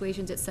trauma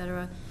situations, et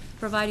cetera,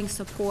 providing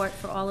support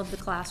for all of the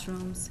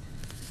classrooms.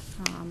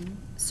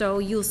 So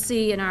you'll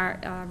see in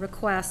our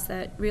request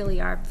that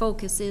really our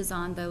focus is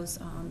on those,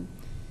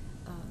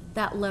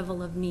 that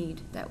level of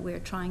need, that we're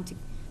trying to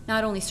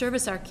not only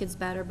service our kids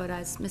better, but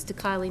as Mr.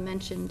 Kiley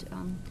mentioned,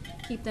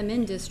 keep them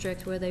in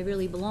district where they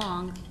really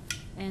belong,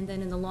 and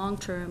then in the long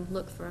term,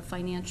 look for a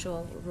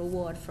financial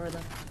reward for the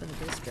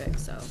district.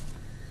 So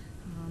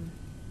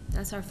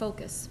that's our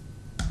focus.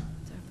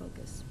 That's our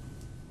focus.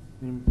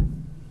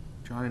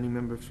 John, any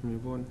members from your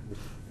board?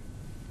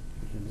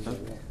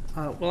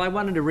 Well, I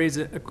wanted to raise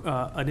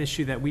an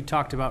issue that we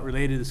talked about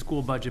related to the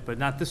school budget, but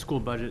not the school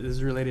budget. This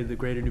is related to the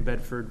Greater New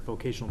Bedford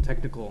Vocational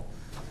Technical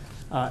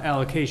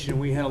allocation.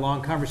 We had a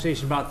long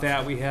conversation about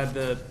that. We had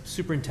the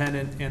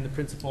superintendent and the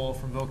principal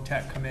from Voc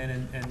Tech come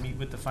in and meet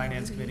with the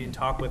finance committee and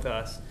talk with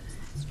us.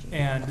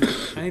 And I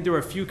think there were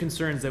a few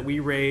concerns that we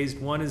raised.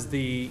 One is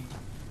the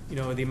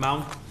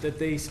amount that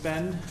they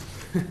spend.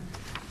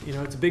 You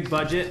know, it's a big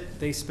budget.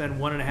 They spend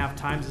 1.5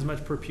 times as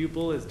much per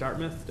pupil as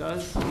Dartmouth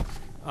does,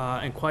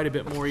 and quite a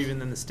bit more even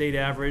than the state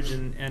average.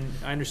 And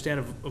I understand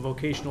a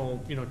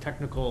vocational,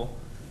 technical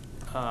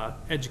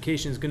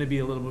education is going to be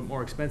a little bit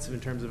more expensive in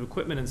terms of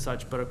equipment and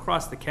such, but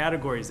across the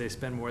categories they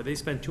spend more. They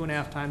spend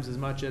 2.5 times as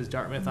much as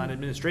Dartmouth on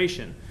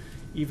administration,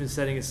 even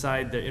setting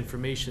aside the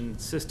information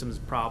systems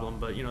problem.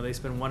 But they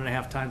spend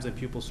 1.5 times on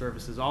pupil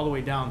services all the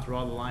way down through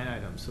all the line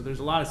items. So there's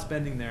a lot of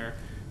spending there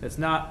that's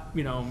not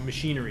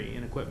machinery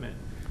and equipment.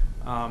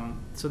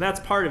 So that's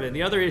part of it.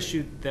 The other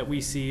issue that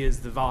we see is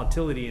the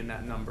volatility in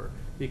that number,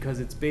 because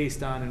it's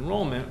based on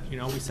enrollment.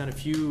 We sent a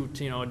few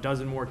to a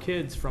dozen more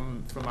kids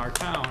from our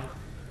town,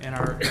 and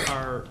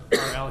our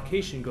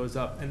allocation goes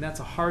up, and that's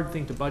a hard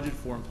thing to budget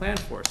for and plan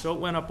for. So it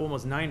went up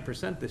almost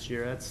 9% this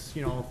year. That's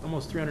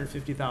almost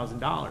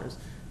 $350,000.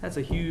 That's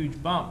a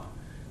huge bump.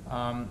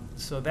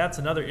 So that's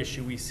another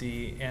issue we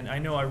see, and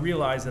I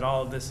realize that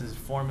all of this is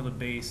formula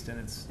based and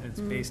it's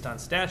based on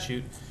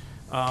statute.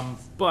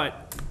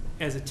 But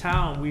as a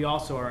town, we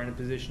also are in a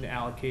position to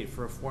allocate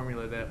for a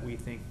formula that we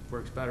think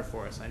works better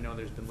for us. I know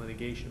there's been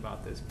litigation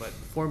about this, but the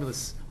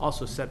formula's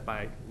also set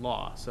by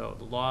law, so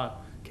the law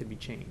can be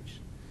changed.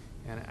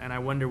 And I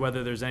wonder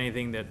whether there's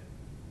anything that,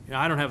 you know,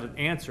 I don't have an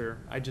answer,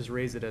 I just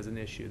raise it as an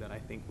issue that I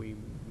think we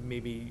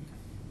maybe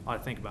ought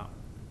to think about.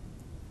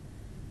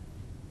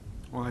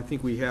 Well, I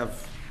think we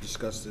have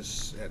discussed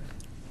this at,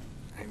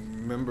 I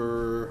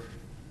remember,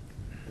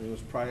 it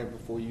was prior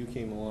before you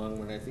came along,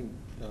 when I think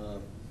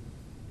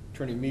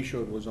Attorney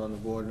Michaud was on the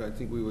board. I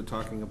think we were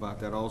talking about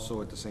that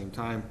also at the same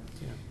time.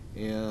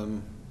 Yeah.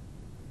 And,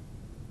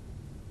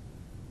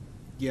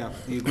 yeah,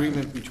 the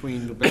agreement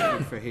between New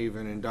Bedford,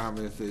 Fairhaven, and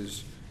Dartmouth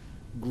is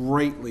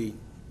greatly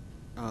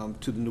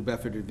to the New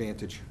Bedford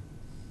advantage.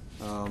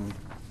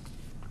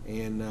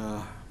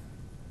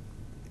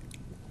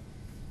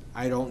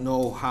 I don't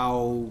know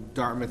how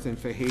Dartmouth and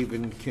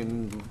Fairhaven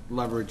can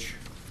leverage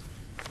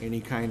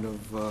any kind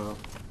of,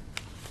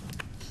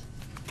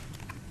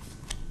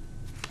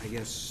 I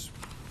guess,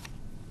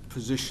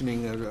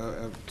 positioning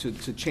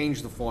to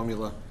change the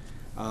formula.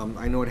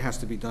 I know it has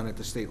to be done at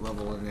the state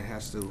level, and it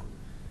has to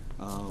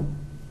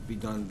be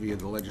done via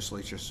the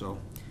legislature, so,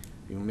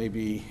 you know,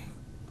 maybe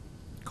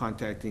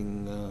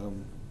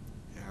contacting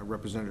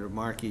Representative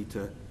Markey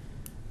to,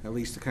 at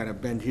least to kind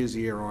of bend his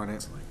ear on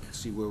it,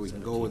 see where we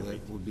can go with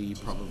it, would be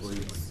probably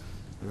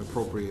an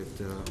appropriate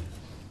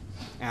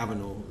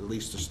avenue, at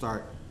least to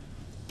start.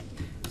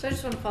 So I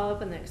just want to follow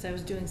up on that, because I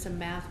was doing some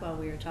math while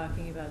we were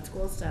talking about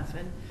school stuff,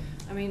 and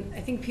I mean,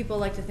 I think people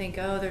like to think,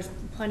 oh, there's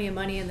plenty of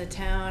money in the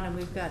town, and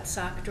we've got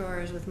sock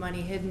drawers with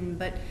money hidden,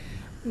 but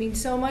I mean,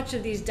 so much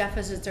of these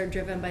deficits are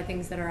driven by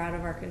things that are out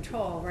of our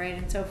control, right?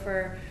 And so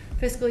for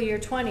fiscal year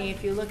 20,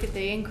 if you look at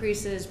the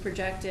increases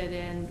projected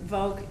in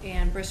Voc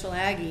and Bristol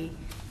Aggie,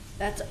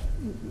 that's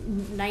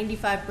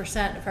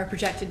 95% of our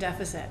projected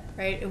deficit,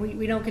 right? And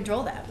we don't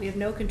control that. We have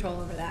no control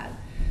over that.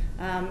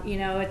 You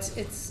know,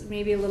 it's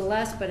maybe a little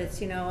less, but it's,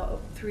 you know,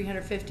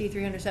 $350,000,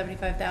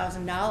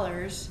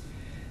 $375,000.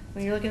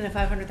 When you're looking at a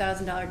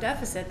 $500,000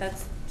 deficit,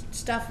 that's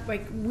stuff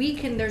like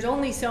there's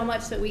only so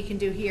much that we can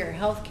do here.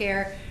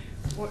 Healthcare,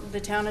 the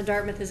town of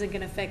Dartmouth isn't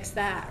going to fix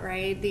that,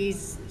 right?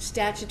 These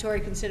statutory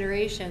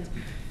considerations,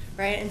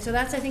 right? And so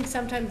that's, I think,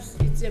 sometimes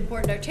it's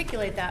important to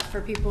articulate that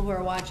for people who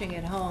are watching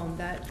at home,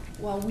 that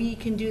while we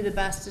can do the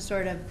best to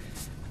sort of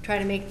try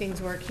to make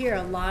things work here,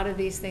 a lot of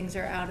these things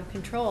are out of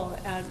control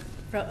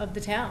of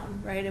the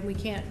town, right? And we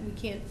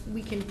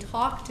can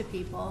talk to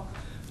people,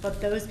 but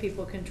those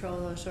people control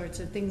those sorts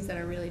of things that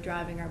are really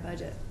driving our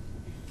budget.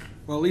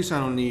 Well, at least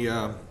on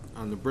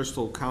the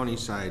Bristol County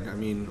side, I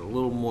mean, a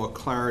little more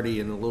clarity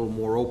and a little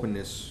more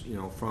openness, you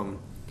know, from,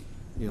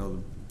 you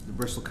know, the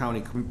Bristol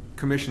County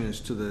commissioners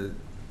to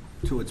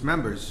its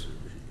members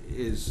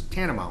is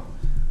tantamount.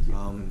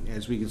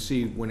 As we can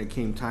see, when it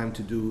came time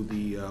to do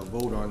the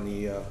vote on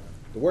the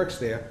works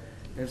there,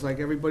 it's like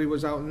everybody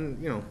was out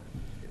and, you know,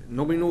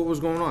 nobody knew what was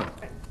going on.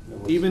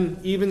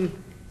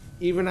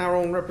 Even our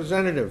own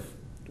representative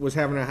was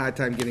having a hard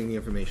time getting the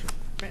information.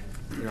 Right.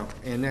 You know,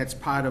 and that's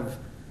part of,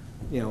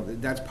 you know,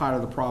 that's part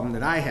of the problem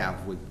that I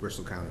have with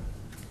Bristol County.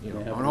 You know,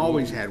 and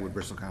always had with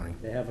Bristol County.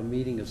 They have a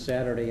meeting a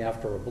Saturday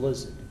after a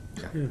blizzard.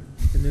 Yeah. Yeah.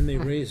 And then they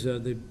raise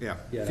the Yeah.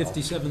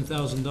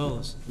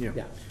 $57,000. Yeah.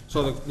 Yeah.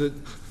 So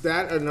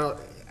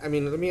I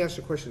mean, let me ask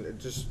you a question,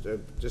 just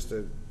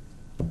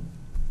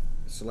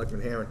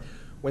Selectman Herron.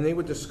 When they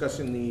were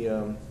discussing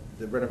the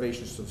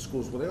renovations to the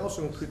schools, were they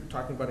also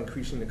talking about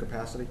increasing the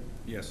capacity?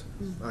 Yes.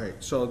 All right,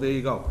 so there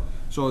you go.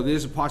 So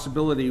there's a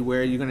possibility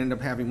where you're gonna end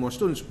up having more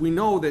students. We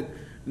know that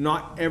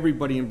not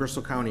everybody in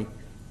Bristol County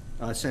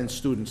sends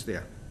students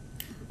there.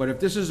 But if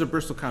this is a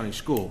Bristol County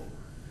school,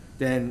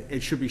 then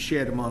it should be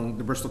shared among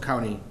the Bristol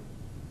County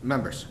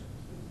members.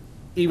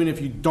 Even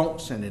if you don't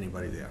send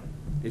anybody there.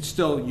 It's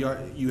still,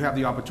 you have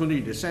the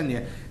opportunity to send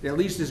there. At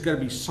least there's gotta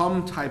be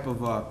some type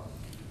of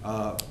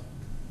a,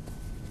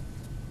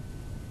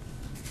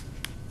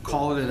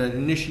 call it an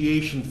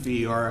initiation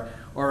fee or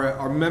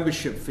a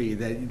membership fee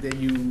that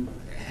you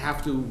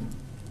have to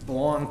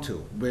belong to,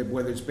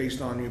 whether it's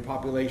based on your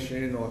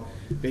population or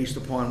based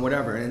upon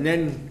whatever. And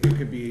then it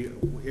could be,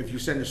 if you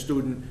send a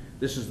student,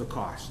 this is the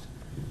cost.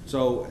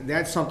 So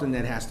that's something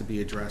that has to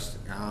be addressed.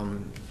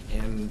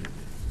 And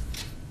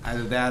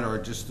either that or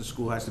just the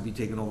school has to be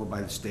taken over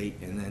by the state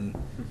and then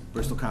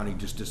Bristol County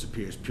just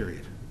disappears,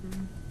 period.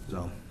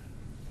 So.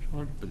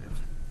 When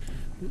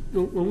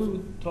we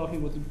were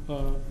talking with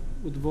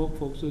the Voc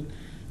folks, the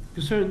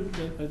concern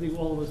that I think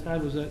all of us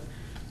had was that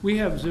we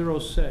have zero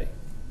say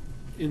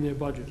in their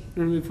budget.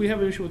 And if we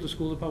have an issue with the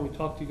school department, we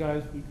talk to you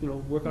guys, we, you know,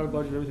 work out a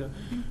budget and everything.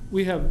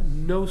 We have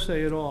no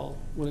say at all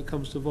when it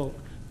comes to Voc.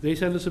 They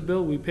send us a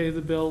bill, we pay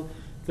the bill,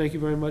 thank you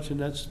very much, and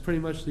that's pretty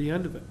much the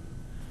end of it.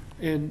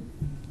 And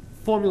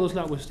formulas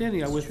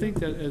notwithstanding, I would think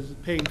that as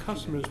paying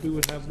customers, we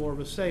would have more of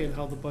a say in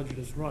how the budget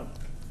is run.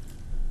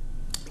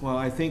 Well,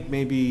 I think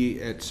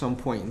maybe at some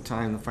point in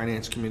time, the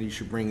Finance Committee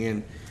should bring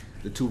in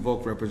the two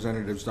Voc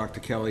representatives, Dr.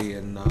 Kelly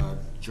and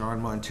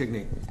John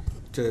Montigny,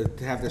 to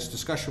have this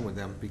discussion with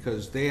them,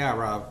 because they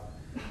are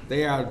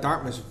They are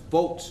Dartmouth's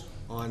votes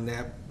on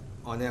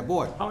that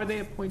board. How are they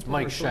appointed?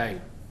 Mike Shea.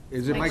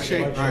 Is it Mike Mike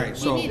Shea. Shea? All right,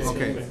 so, He needs to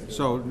okay, be.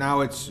 so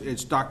now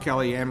it's Doc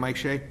Kelly and Mike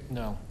Shea?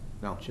 No,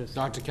 No.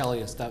 Dr. Kelly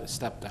has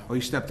stepped down. Oh,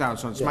 he stepped down,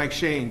 so it's Mike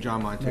Shea and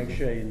John Montague. Mike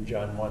Shea and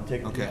John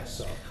Montague. Okay.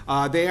 Yes.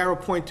 They are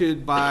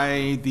appointed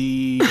by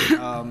the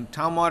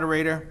town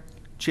moderator,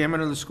 chairman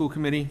of the school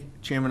committee,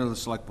 chairman of the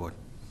select board.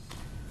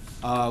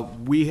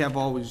 We have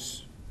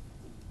always,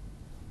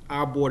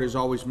 our board has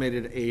always made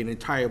it an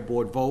entire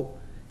board vote,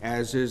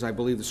 as is, I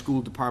believe, the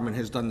school department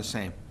has done the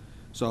same.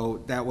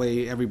 So that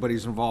way,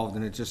 everybody's involved,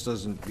 and it just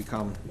doesn't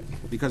become,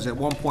 because at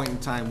one point in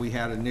time, we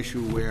had an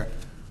issue where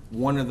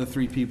one of the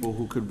three people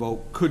who could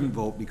vote couldn't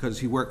vote because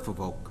he worked for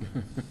Voc.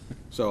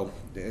 So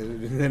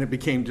then it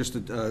became just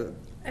a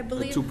I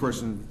believe,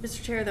 two-person.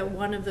 Mr. Chair, that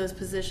one of those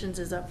positions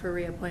is up for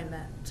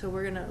reappointment. So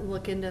we're going to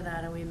look into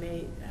that, and we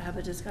may have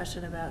a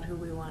discussion about who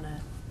we want to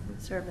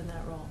serve in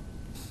that role.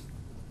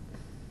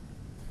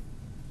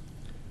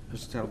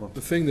 Mr. Tattelbaum.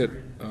 The thing that,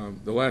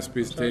 the last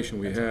presentation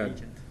we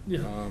had,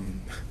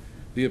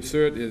 the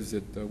absurd is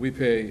that we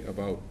pay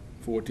about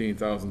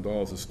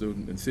 $14,000 a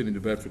student, and City of New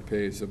Bedford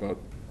pays about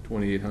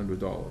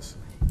 $2,800.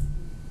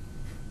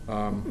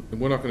 And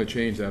we're not gonna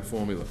change that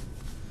formula.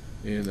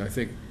 And I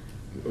think,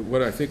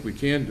 what I think we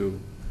can do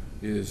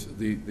is,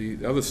 the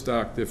other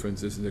stark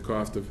difference is in the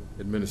cost of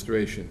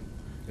administration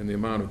and the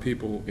amount of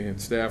people and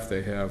staff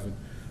they have.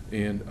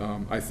 And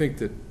I think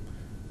that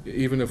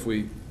even if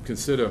we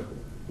consider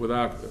with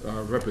our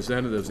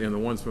representatives and the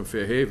ones from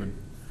Fairhaven,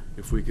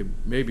 if we could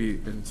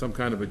maybe in some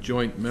kind of a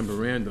joint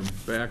memorandum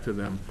back to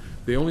them,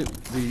 the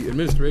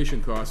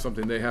administration costs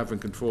something they have in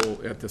control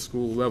at the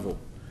school level,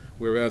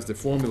 whereas the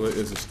formula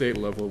is a state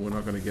level, and we're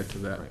not gonna get to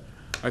that.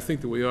 I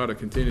think that we ought to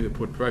continue to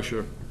put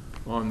pressure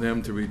on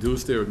them to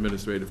reduce their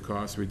administrative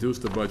costs, reduce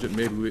the budget.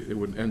 Maybe it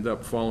would end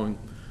up falling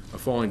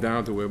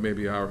down to where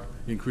maybe our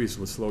increase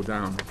would slow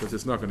down, because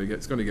it's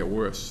gonna get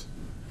worse.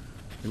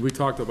 And we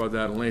talked about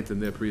that at length in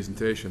their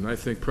presentation. I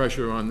think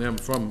pressure on them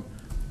from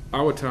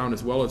our town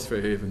as well as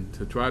Fairhaven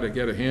to try to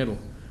get a handle.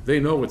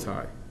 They know it's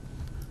high,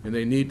 and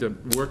they need to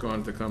work on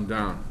it to come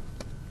down.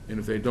 And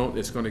if they don't,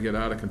 it's gonna get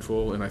out of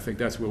control, and I think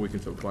that's where we can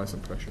apply some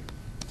pressure.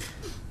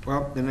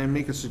 Well, then I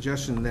make a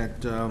suggestion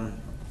that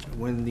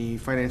when the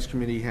finance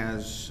committee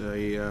has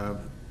a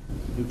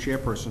new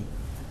chairperson,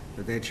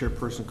 that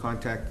chairperson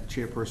contact the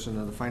chairperson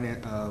of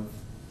the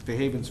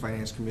Fairhaven's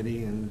finance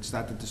committee and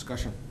start the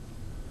discussion,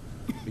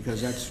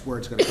 because that's where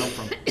it's gonna come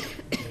from.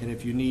 And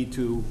if you need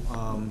to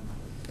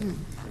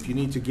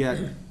get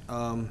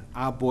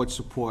our board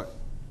support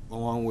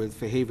along with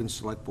Fairhaven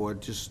Select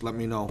Board, just let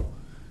me know,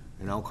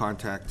 and I'll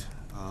contact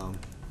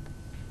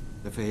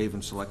the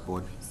Fairhaven Select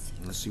Board,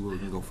 and let's see where we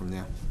can go from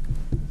there.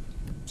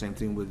 Same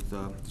thing with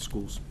the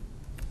schools.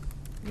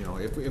 You know,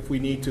 if we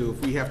need to,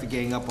 if we have to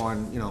gang up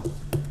on, you know,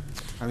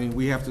 I mean,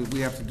 we have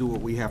to do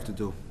what we have to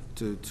do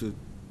to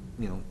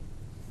you know,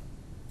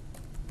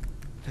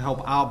 to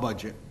help our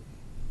budget,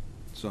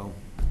 so.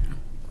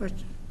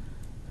 Question.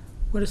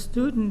 When a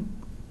student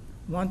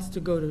wants to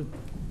go to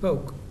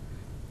Voc,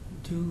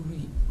 do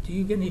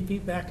you get any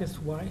feedback as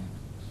to why?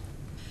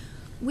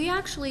 We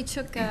actually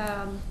took,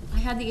 I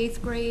had the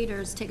 8th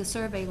graders take a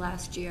survey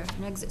last year,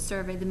 an exit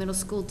survey. The middle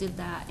school did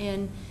that.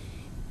 And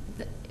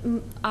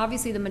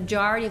obviously, the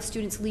majority of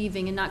students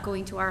leaving and not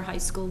going to our high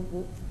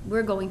school,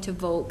 we're going to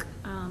Voc.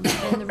 And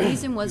the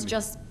reason was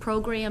just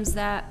programs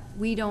that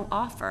we don't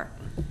offer.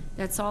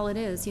 That's all it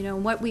is. You know,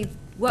 what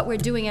we're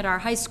doing at our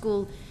high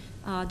school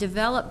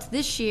developed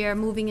this year,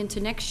 moving into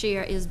next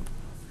year, is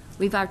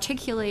we've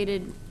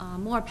articulated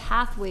more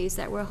pathways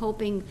that we're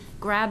hoping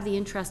grab the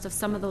interest of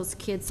some of those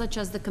kids, such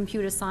as the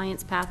computer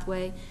science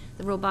pathway,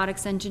 the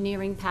robotics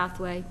engineering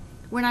pathway.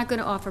 We're not going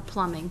to offer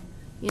plumbing,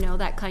 you know,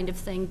 that kind of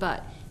thing,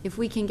 but if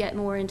we can get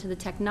more into the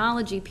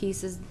technology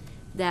pieces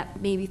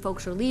that maybe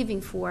folks are leaving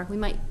for, we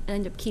might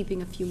end up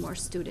keeping a few more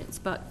students.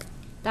 But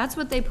that's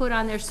what they put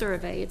on their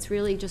survey. It's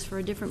really just for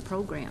a different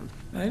program.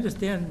 I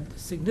understand the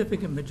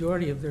significant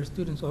majority of their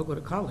students all go to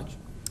college.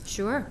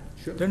 Sure.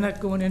 They're not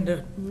going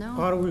into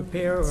auto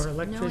repair or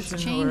electrician No,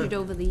 it's changed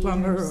over the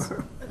plumber years.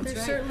 or.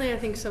 There's certainly, I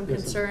think, some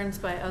concerns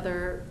by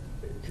other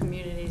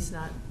communities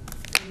not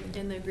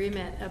in the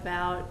agreement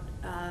about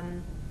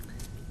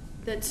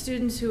that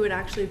students who would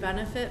actually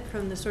benefit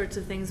from the sorts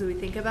of things that we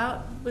think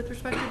about with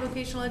respect to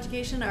vocational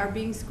education are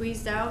being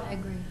squeezed out. I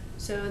agree.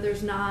 So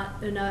there's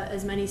not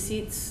as many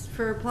seats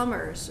for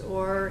plumbers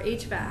or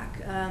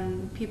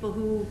HVAC. People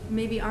who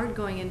maybe aren't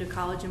going into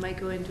college and might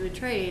go into a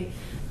trade,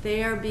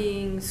 they are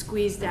being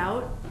squeezed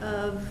out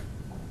of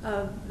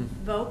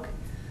Voc.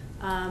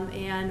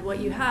 And what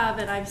you have,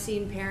 and I've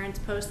seen parents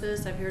post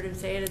this, I've heard them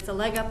say it, it's a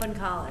leg up on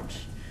college.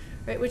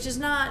 Right, which is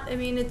not, I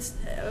mean,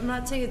 I'm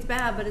not saying it's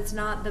bad, but it's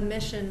not the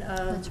mission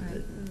of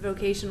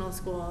vocational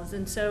schools.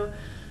 And so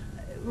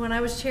when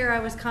I was chair, I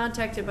was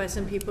contacted by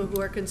some people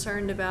who are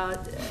concerned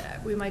about,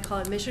 we might call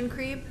it mission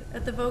creep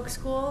at the Voc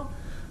school,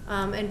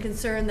 and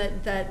concerned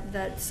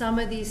that some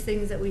of these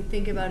things that we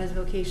think about as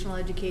vocational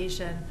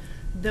education,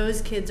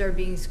 those kids are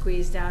being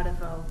squeezed out of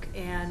Voc,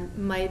 and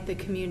might the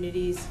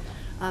communities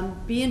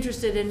be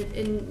interested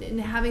in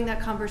having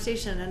that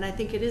conversation. And I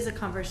think it is a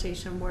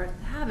conversation worth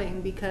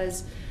having,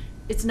 because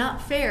it's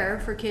not fair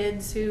for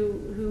kids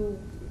who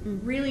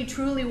really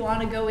truly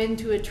want to go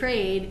into a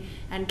trade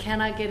and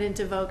cannot get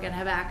into Voc and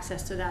have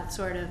access to that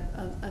sort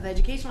of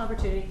educational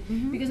opportunity.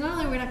 Because not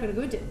only are we not going to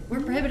go into,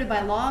 we're prohibited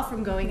by law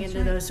from going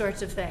into those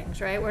sorts of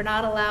things, right? We're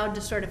not allowed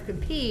to sort of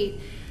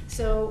compete.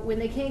 So when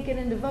they can't get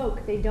into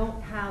Voc, they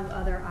don't have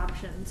other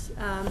options.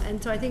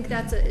 And so I think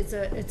it's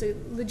a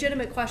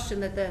legitimate question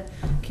that the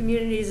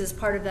communities, as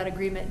part of that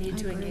agreement, need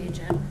to engage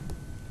in.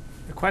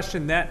 The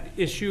question, that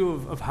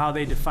issue of how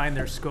they define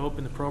their scope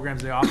and the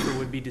programs they offer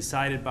would be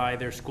decided by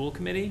their school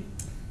committee?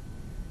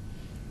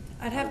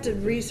 I'd have to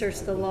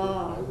research the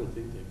law. I would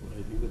think they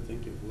would, you would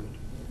think it would.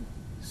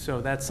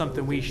 So that's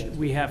something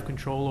we have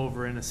control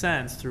over, in a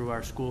sense, through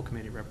our school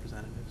committee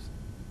representatives.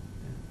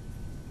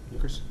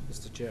 Chris?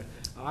 Mr. Chair,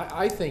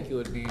 I think it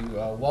would be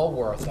well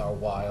worth our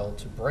while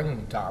to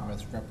bring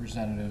Dartmouth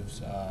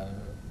representatives,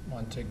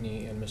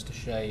 Montigny and Mr.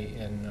 Shea,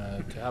 and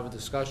to have a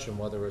discussion,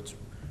 whether it's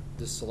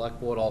the select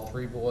board, all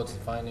three boards, the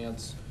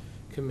finance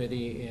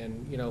committee,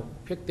 and, you know,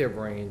 pick their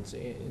brains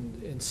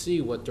and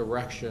see what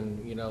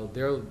direction, you know,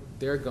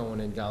 they're going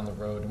in down the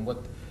road, and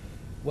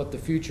what the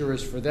future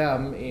is for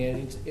them,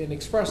 and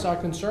express our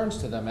concerns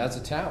to them as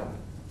a town.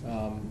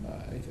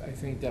 I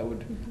think it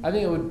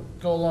would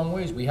go a long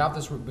ways. We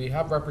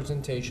have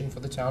representation for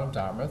the town of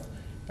Dartmouth,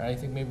 and I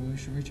think maybe we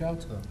should reach out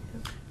to them.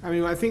 I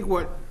mean, I think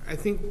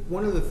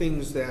one of the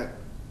things that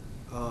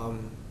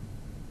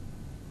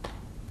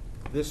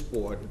this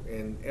board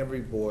and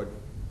every board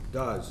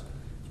does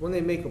is when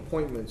they make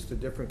appointments to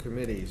different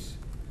committees,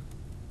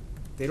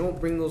 they don't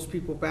bring those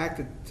people back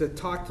to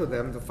talk to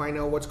them, to find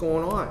out what's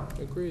going on.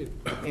 Agreed.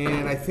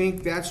 And I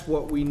think that's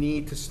what we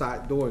need to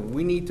start doing.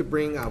 We need to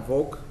bring our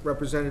Voc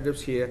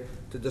representatives here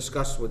to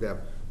discuss with them.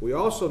 We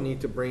also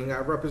need to bring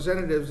our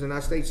representatives and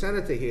our state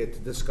senator here to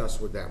discuss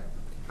with them.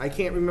 I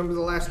can't remember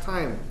the last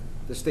time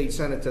the state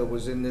senator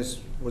was in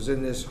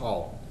this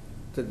hall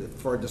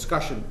for a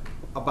discussion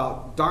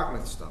about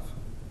Dartmouth stuff.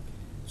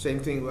 Same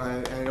thing,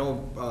 I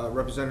know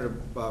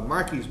Representative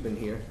Markey's been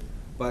here,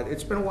 but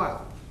it's been a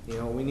while. You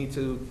know, we need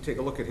to take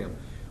a look at him.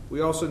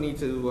 We also need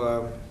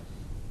to,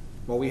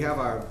 well, we have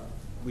our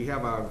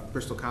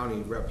Bristol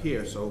County rep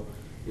here, so,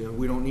 you know,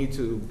 we don't need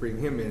to bring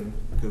him in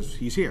because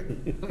he's here.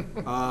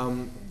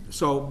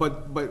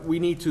 But we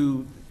need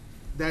to,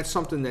 that's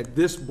something that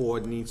this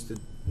board needs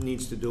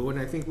to do, and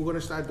I think we're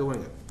gonna start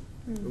doing it.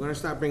 We're gonna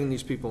start bringing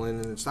these people in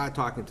and start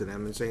talking to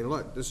them and saying,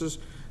 look, this is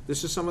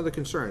some of the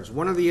concerns.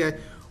 One of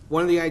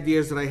the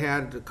ideas that I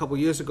had a couple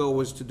years ago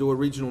was to do a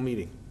regional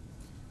meeting.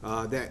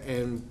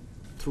 And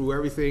through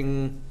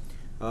everything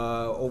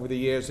over the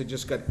years, it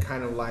just got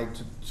kind of like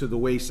to the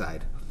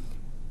wayside.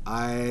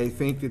 I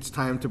think it's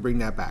time to bring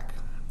that back.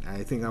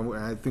 I think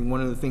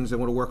one of the things I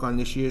want to work on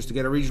this year is to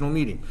get a regional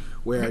meeting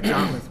where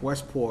Dartmouth,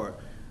 Westport,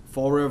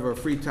 Fall River,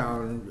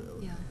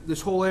 Freetown,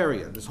 this whole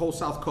area, this whole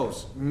South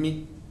Coast,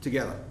 meet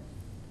together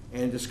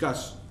and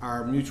discuss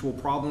our mutual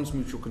problems,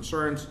 mutual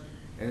concerns,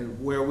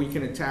 and where we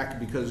can attack,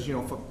 because, you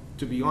know,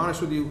 to be honest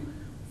with you,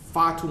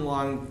 far too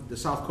long, the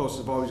South Coast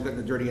has always gotten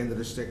the dirty end of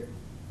the stick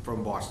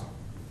from Boston,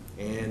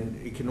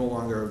 and it can no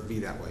longer be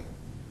that way.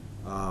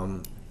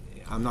 I'm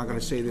not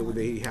gonna say that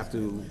they have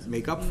to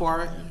make up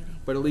for it,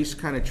 but at least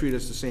kind of treat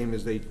us the same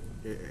as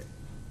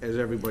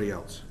everybody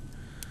else.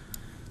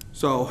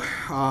 So,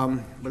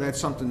 but that's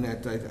something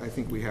that I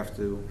think we have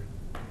to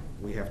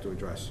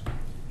address.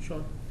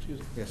 Sean, excuse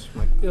me. Yes,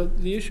 Mike. You know,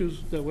 the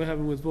issues that we're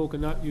having with Voc are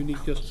not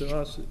unique just to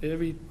us.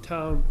 Every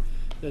town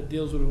that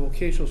deals with a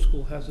vocational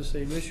school has the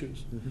same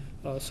issues.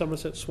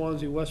 Somerset,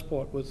 Swansea,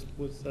 Westport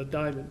with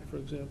Diamond, for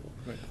example.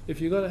 Right.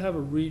 If you're gonna have a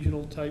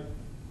regional type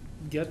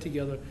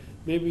get-together,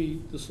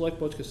 maybe the select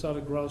boards could start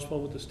a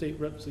groundswell with the state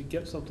reps to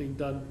get something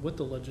done with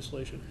the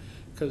legislation.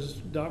 Because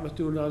Dartmouth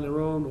doing it on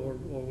their own or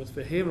with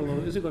Fairhaven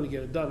alone isn't gonna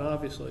get it done,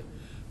 obviously.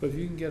 But if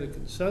you can get a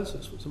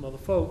consensus with some other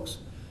folks,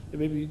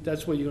 then maybe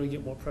that's where you're gonna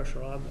get more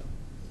pressure on them.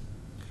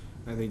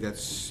 I think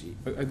that's.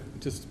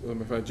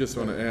 If I just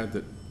want to add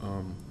that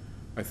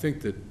I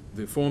think that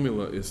the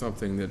formula is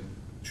something that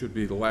should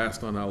be the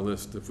last on our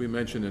list. If we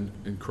mention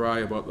and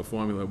cry about the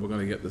formula, we're going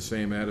to get the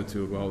same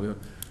attitude. Well,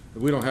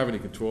 we don't have any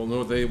control,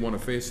 nor they want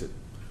to face it.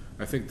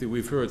 I think that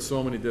we've heard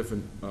so many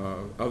different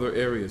other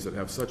areas that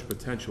have such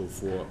potential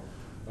for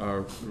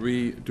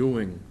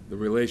redoing the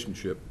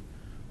relationship.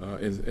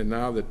 And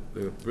now that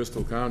the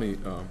Bristol County,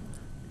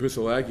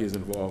 Bristol Aggie is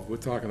involved, we're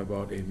talking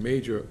about a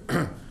major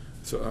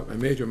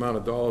amount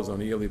of dollars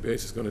on a yearly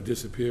basis going to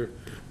disappear,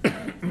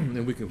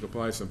 and we can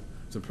apply some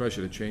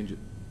pressure to change it.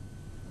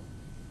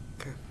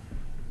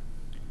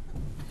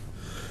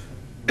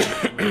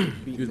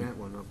 Beating that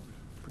one up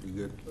pretty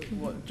good.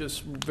 Well,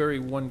 just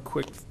one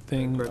quick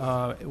thing,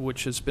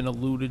 which has been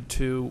alluded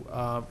to.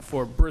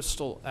 For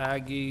Bristol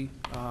Aggie,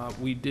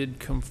 we did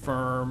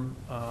confirm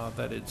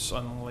that it's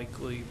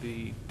unlikely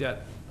the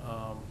debt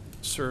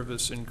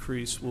service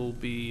increase will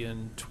be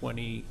in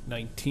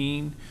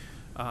 2019.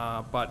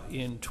 But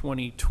in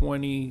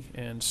 2020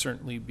 and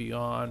certainly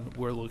beyond,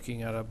 we're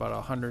looking at about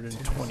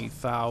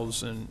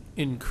 120,000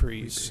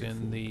 increase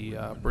in the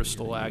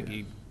Bristol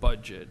Aggie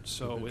budget.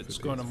 So it's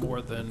going to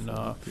more than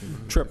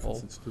triple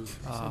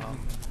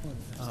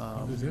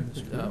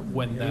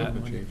when that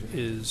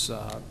is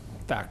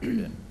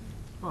factored in.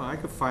 Well, I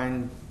could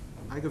find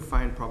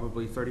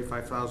probably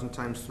 35,000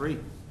 times 3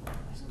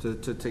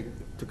 to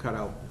cut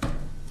out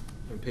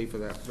and pay for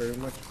that very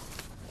much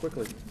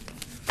quickly.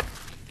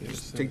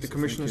 Just take the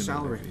commissioner's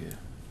salary.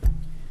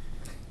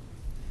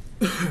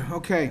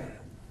 Okay,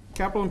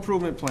 capital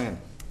improvement plan.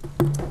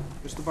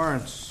 Mr.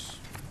 Barnes.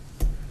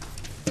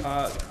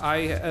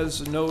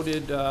 As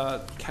noted,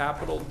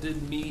 Capital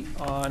did meet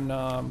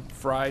on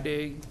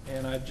Friday,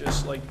 and I'd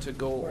just like to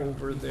go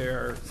over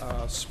their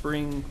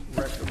spring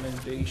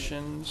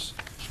recommendations.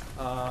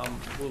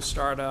 We'll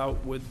start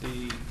out with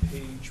the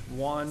page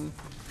 1.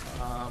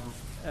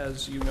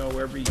 As you know,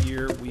 every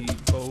year we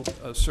vote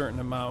a certain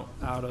amount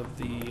out of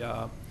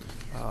the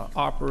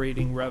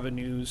operating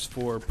revenues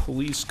for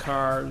police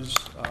cars.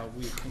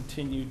 We've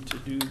continued to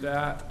do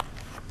that.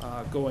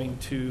 Going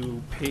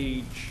to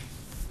page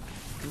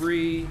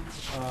 3,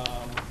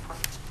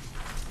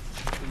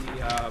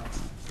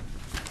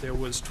 there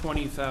was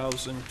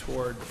 20,000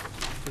 toward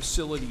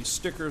facility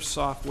sticker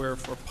software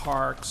for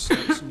parks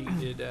that's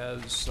needed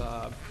as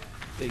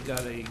they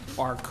got a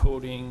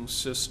barcoding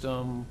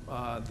system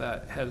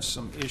that has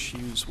some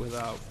issues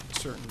without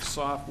certain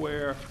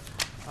software.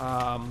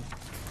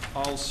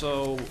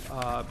 Also,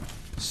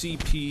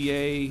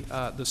 CPA,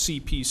 the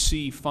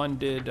CPC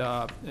funded,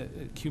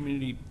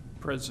 Community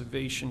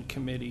Preservation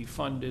Committee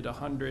funded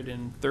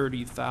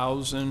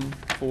 $130,000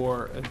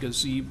 for a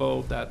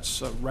gazebo.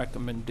 That's a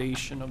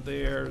recommendation of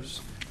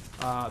theirs.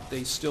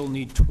 They still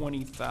need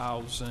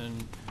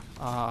 $20,000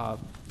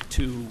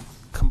 to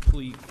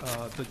complete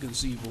the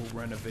gazebo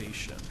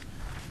renovation.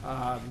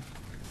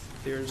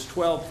 There's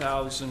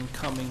 $12,000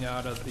 coming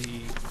out of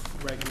the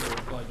regular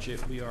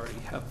budget. We already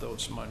have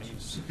those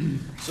monies.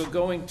 So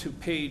going to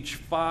page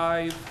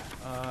 5,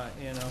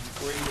 and of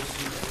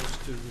greatest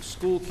interest to the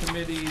school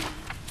committee,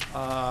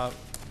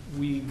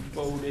 we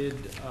voted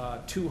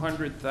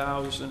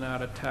 $200,000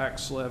 out of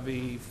tax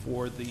levy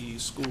for the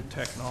school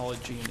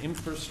technology and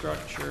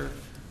infrastructure.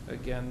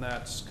 Again,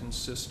 that's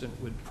consistent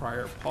with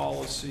prior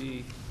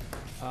policy.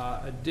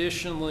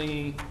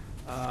 Additionally,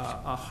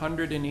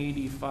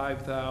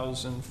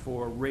 $185,000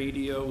 for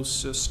radio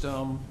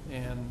system,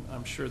 and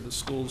I'm sure the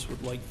schools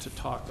would like to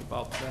talk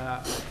about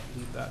that. I'll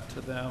leave that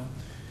to them.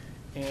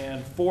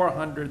 And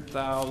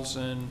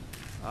 $400,000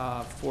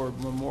 for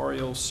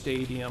Memorial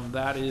Stadium.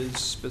 That is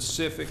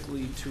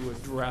specifically to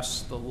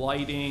address the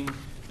lighting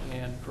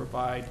and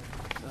provide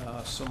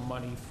some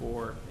money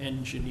for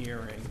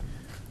engineering.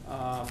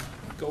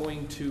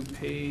 Going to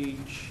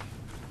page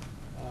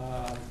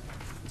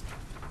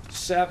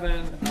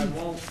 7, I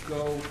won't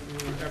go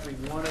through every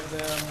one of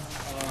them,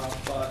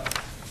 but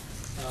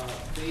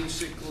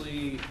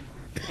basically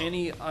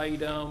any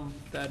item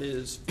that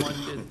is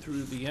funded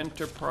through the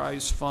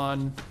enterprise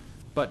fund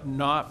but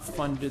not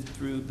funded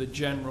through the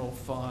general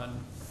fund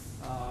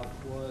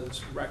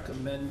was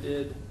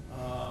recommended.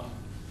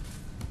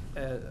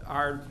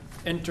 Our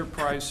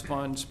enterprise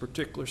funds,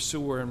 particular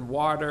sewer and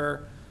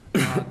water,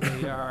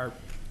 they are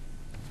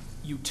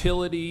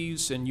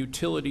utilities, and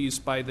utilities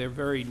by their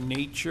very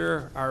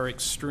nature are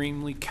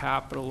extremely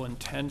capital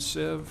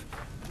intensive.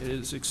 It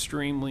is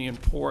extremely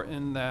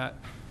important that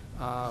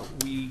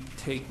we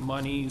take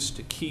monies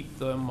to keep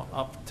them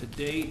up to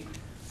date.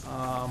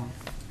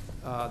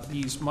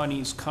 These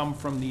monies come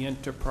from the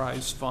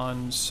enterprise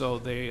funds, so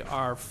they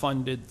are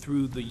funded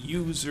through the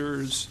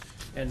users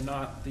and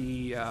not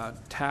the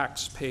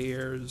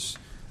taxpayers.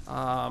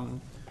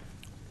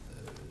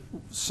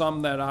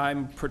 Some that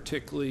I'm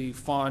particularly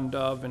fond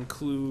of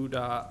include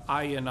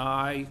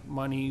I&I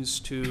monies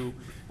to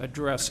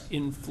address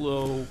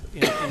inflow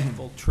and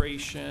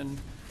infiltration.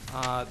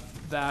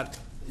 That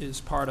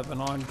is part of an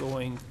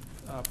ongoing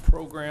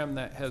program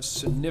that has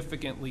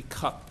significantly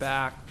cut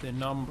back the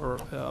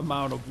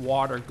amount of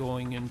water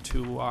going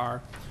into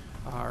our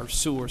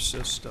sewer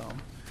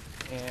system,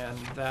 and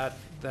that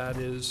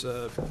is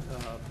a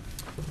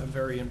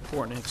very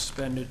important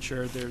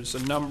expenditure. There's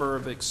a number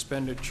of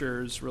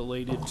expenditures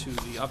related to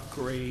the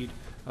upgrade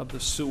of the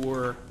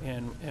sewer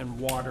and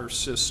water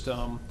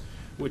system,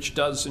 which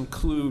does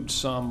include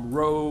some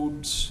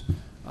roads,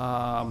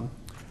 Roger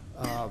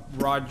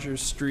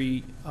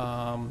Street,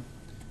 an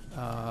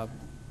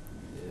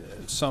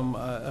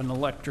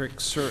electric,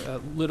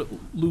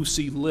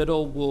 Lucy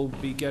Little will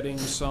be getting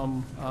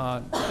some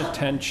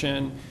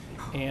attention,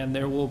 and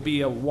there will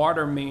be a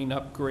water main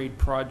upgrade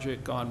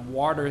project on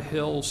Water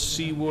Hill,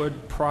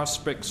 Seawood,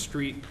 Prospect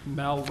Street,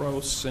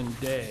 Melrose, and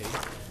Day.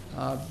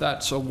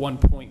 That's a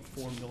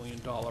 $1.4 million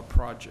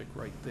project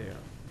right there.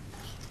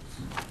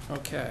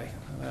 Okay,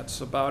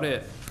 that's about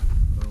it.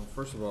 Well,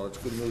 first of all, it's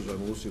good news on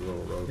Lucy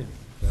Little Road.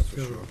 That's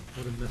for sure.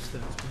 Would have missed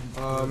that.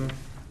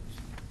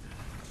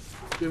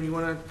 Jim, you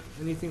wanna,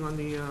 anything on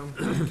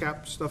the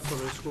cap stuff for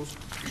the schools?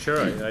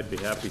 Sure, I'd be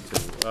happy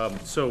to.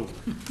 So,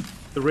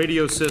 the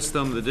radio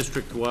system, the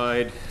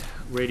district-wide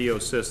radio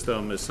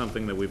system is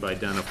something that we've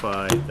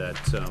identified that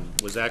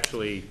was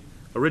actually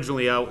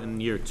originally out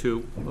in year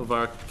 2 of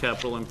our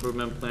capital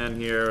improvement plan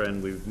here,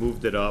 and we've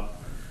moved it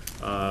up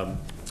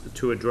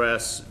to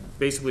address,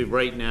 basically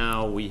right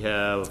now, we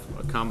have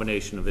a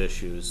combination of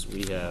issues.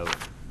 We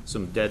have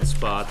some dead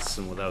spots,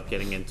 and without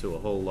getting into a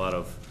whole lot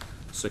of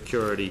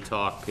security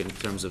talk in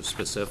terms of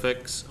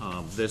specifics,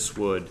 this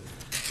would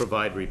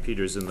provide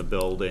repeaters in the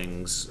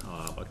buildings,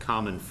 a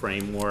common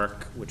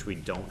framework, which we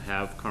don't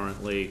have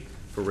currently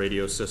for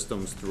radio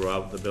systems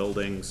throughout the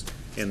buildings,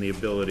 and the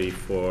ability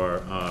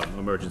for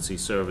emergency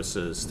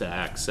services to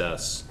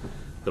access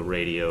the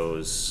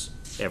radios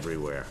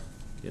everywhere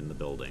in the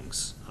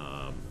buildings.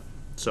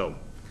 So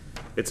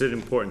it's an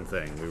important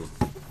thing. We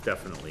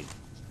definitely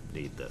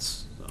need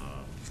this.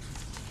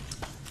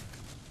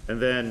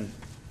 And then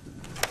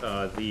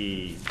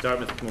the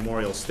Dartmouth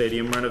Memorial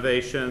Stadium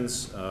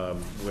renovations,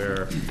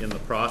 we're in the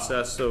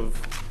process of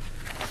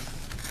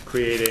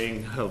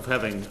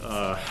having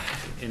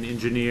an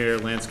engineer,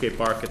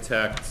 landscape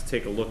architect,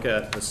 take a look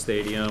at the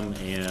stadium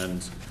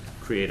and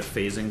create a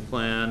phasing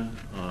plan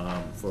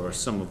for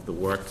some of the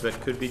work that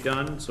could be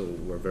done. So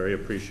we're very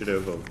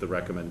appreciative of the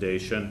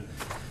recommendation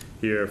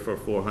here for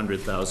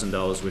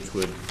 $400,000, which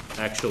would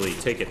actually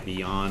take it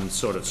beyond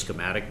sort of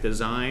schematic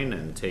design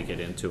and take it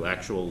into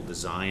actual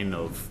design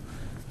of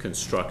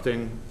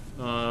constructing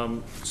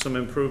some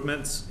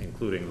improvements,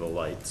 including the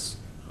lights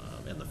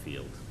in the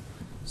field.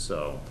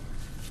 So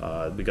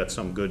we got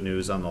some good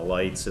news on the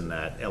lights in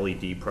that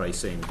LED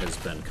pricing has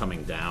been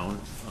coming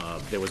down.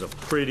 There was a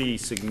pretty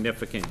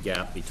significant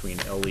gap between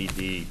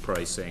LED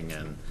pricing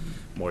and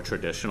more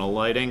traditional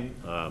lighting,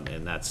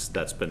 and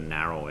that's been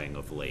narrowing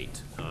of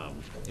late.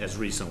 As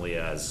recently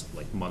as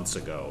like months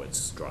ago,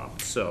 it's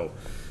dropped. So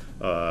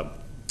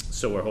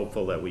we're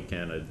hopeful that we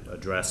can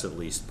address at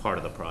least part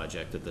of the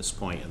project at this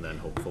point, and then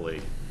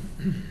hopefully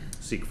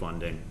seek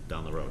funding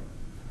down the road.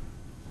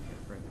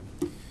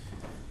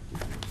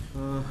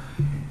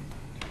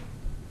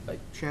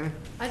 Shannon?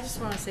 I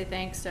just want to say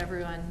thanks to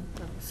everyone,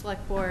 the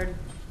select board,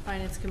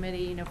 finance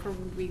committee,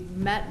 we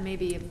met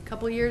maybe a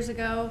couple years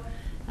ago,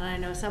 and I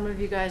know some of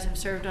you guys have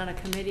served on a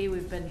committee.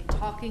 We've been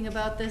talking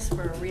about this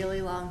for a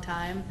really long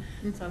time,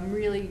 so I'm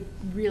really,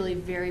 really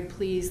very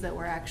pleased that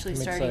we're actually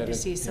starting to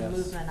see some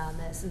movement on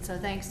this. And so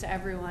thanks to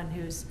everyone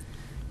who's,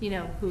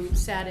 who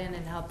sat in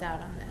and helped out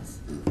on this.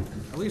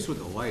 At least with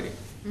the lighting.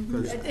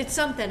 It's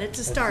something, it's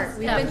a start.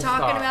 We've been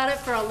talking about it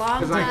for a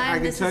long I time.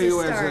 can This tell is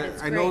you a start.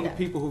 It's I know the great.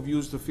 people who've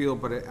used the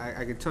field, but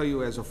I can tell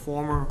you as a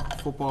former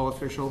football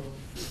official,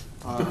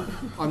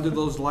 under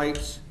those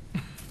lights,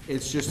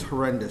 it's just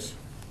horrendous.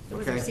 It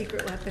was our Okay?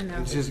 secret weapon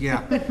now. It's just,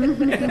 yeah. Be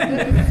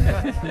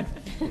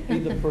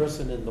the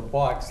person in the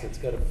box that's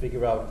gotta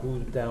figure out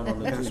who's down on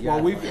the Yes, 2 well,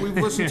 yard we've line.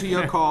 listened to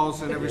your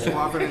calls and every so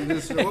often, and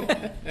this,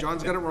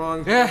 John's got it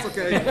wrong, that's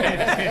okay.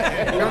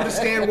 We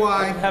understand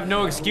why. Have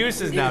no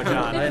excuses now,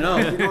 John. I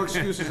know. No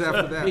excuses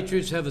after that.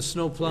 Patriots have a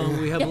snowplow and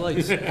we have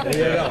lights.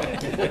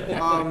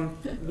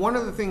 One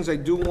of the things I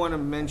do want to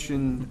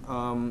mention,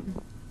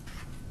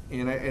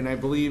 and I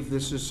believe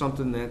this is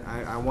something that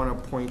I want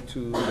to point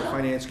to the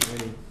finance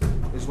committee,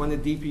 is when the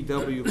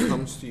DPW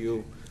comes to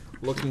you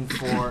looking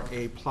for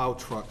a plow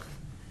truck,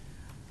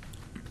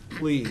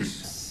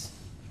 please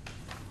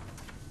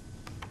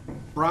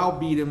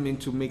browbeat them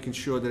into making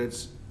sure that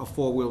it's a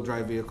 4-wheel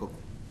drive vehicle.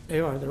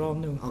 They're all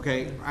new.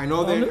 Okay, I know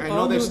All new- they're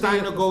all new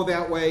starting to go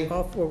that way.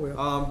 All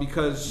 4-wheel.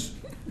 Because,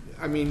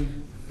 I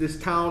mean, this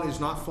town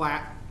is not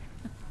flat.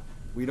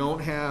 We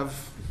have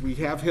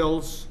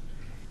hills,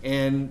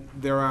 and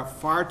there are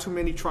far too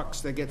many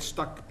trucks that get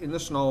stuck in the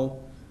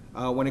snow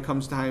when it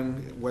comes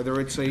time,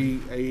 whether it's a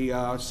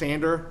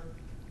sander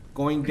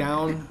going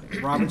down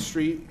Robin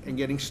Street and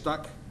getting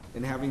stuck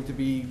and having to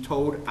be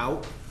towed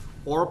out,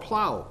 or a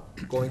plow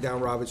going down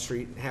Robin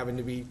Street and having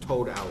to be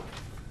towed out.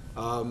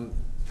 I'm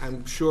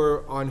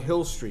sure on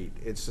Hill Street,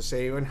 it's the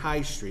same, on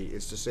High Street,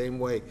 it's the same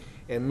way,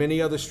 and many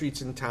other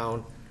streets in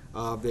town,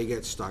 they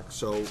get stuck.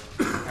 So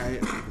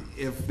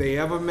if they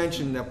ever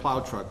mention a plow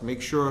truck,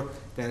 make sure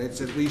that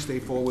it's at least a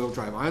 4-wheel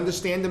drive. I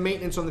understand the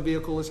maintenance on the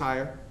vehicle is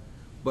higher,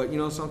 but you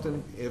know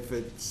something, if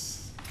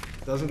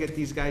doesn't get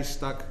these guys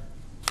stuck,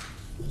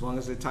 as long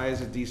as the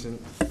tires are decent.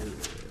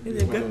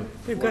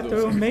 They've got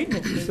their own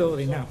maintenance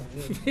facility now.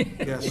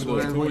 Yes,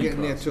 we're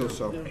getting there too,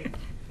 so.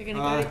 They're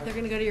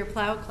gonna go to your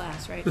plow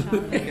class, right,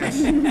 Sean?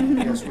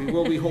 Yes, we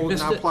will be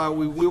holding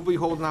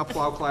our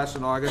plow class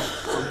in August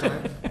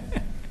sometime.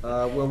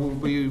 Where we'll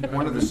be,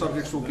 one of the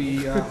subjects will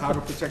be how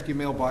to protect your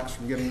mailbox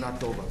from getting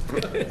knocked over.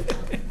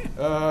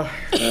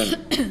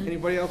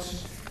 Anybody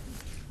else?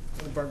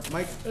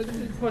 Mike?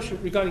 Question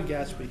regarding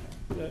Gatsby,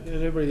 and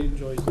everybody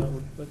enjoys that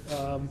one, but,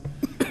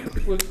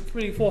 we're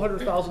committing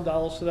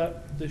 $400,000 to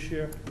that this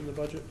year in the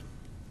budget?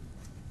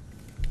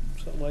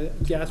 Something like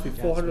that, Gatsby,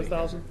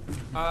 400,000?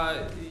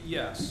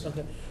 Yes.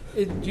 Okay.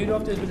 Do you know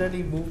if there's been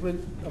any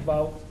movement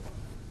about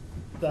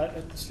that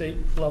at the state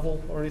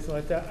level or anything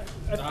like that?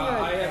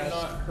 I have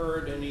not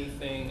heard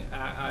anything.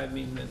 I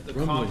mean, the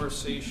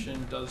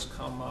conversation does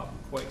come up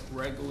quite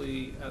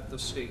regularly at the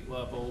state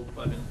level,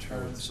 but in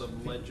terms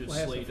of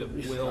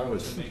legislative will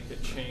to make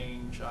a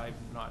change, I've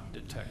not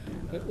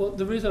detected that. Well,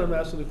 the reason I'm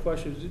asking the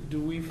question is, do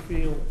we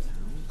feel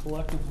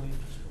collectively,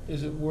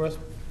 is it worth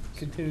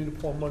continuing to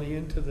pour money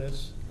into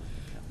this,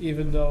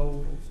 even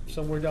though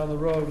somewhere down the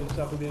road, it's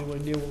not gonna be anywhere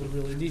near what we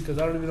really need? Because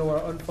I don't even know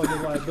what our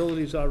unfunded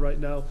liabilities are right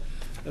now,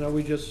 and are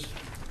we just,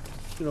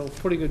 you know,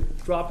 putting a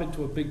drop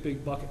into a big,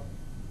 big bucket?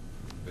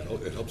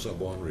 It helps our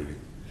bond rating.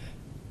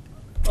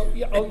 Oh,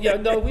 yeah,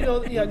 no, we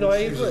don't, yeah, no, I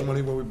It uses agree.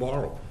 money when we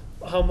borrow.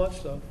 How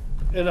much though?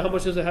 And how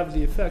much does it have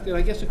the effect? And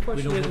I guess the We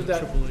question don't is have a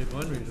that, AAA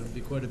bond rating, it'd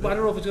be quite a bit. well, I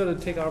don't know if it's gonna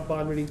take our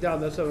bond rating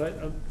down, that's all right.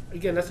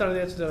 Again, that's not an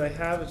answer that I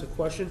have, it's a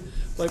question.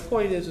 My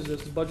point is as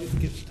the budget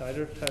gets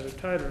tighter,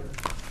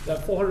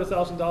 that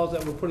 $400,000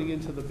 that we're putting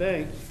into the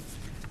bank,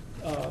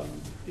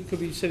 it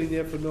could be sitting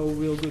there for no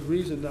real good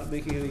reason, not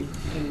making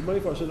any money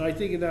for us. And I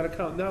think in that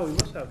account now, we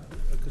must have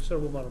a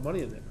considerable amount of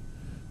money in there.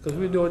 Because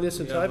we've been doing this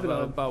since I've been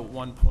on. About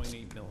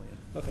 1.8 million.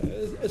 Okay,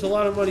 it's a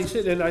lot of money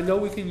sitting, and I know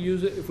we can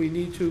use it if we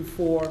need to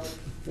for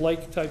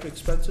like-type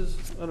expenses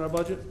on our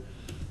budget,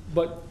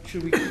 but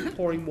should we keep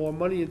pouring more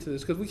money into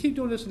this? Because we keep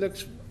doing this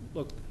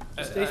look,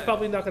 the state's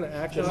probably not gonna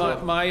act on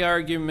it. My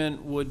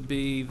argument would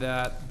be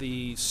that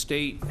the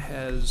state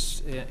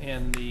has,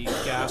 and the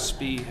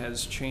GASB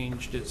has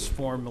changed its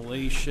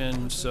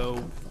formulation,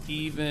 so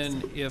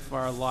even if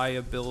our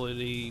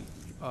liability,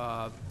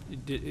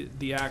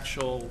 the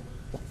actual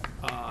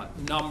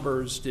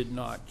numbers did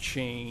not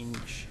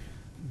change,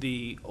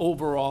 the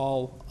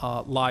overall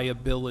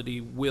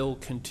liability will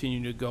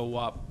continue to go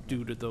up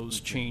due to those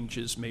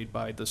changes made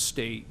by the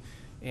state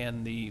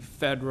and the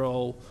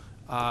federal.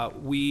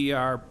 We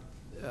are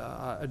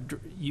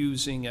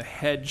using a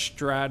hedge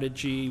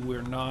strategy.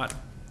 We're not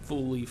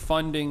fully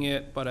funding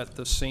it, but at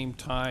the same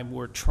time,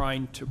 we're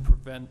trying to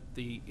prevent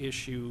the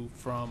issue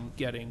from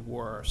getting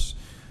worse.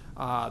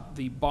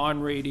 The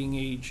bond rating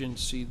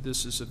agency,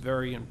 this is a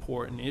very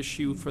important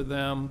issue for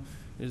them.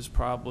 It is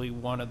probably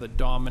one of the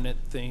dominant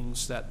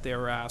things that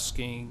they're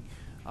asking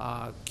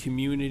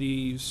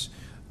communities.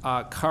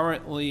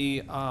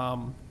 Currently,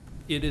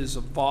 it is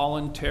a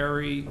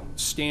voluntary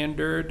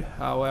standard.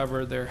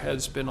 However, there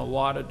has been a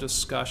lot of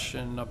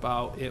discussion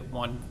about it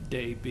one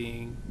day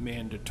being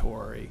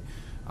mandatory.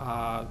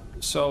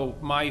 So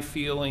my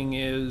feeling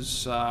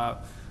is,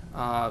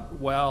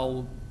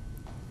 well,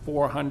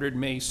 400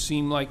 may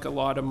seem like a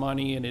lot of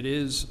money, and it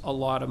is a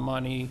lot of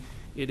money.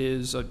 It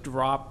is a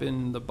drop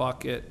in the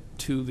bucket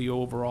to the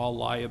overall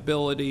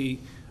liability.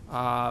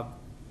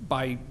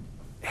 By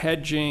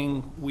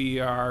hedging, we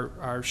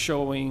are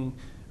showing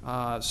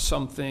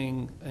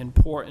something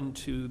important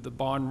to the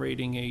bond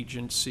rating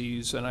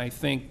agencies, and I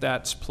think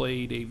that's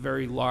played a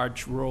very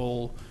large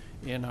role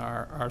in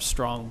our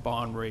strong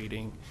bond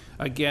rating.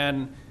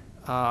 Again,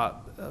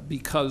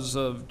 because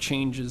of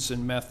changes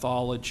in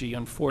methodology,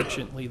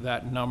 unfortunately,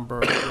 that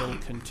number will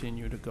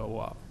continue to go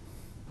up.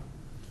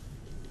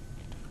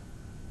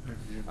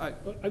 I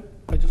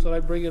just thought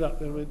I'd bring it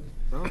up. I mean,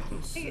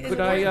 In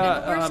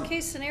the worst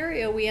case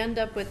scenario, we end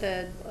up with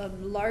a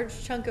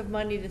large chunk of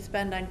money to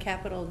spend on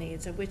capital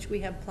needs, of which we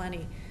have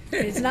plenty.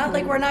 It's not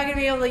like we're not gonna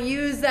be able to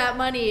use that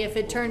money if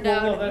it turned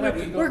out,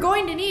 we're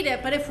going to need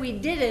it, but if we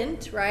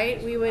didn't,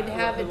 right, we would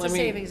have it to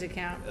savings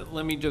account.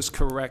 Let me just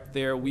correct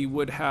there. We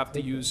would have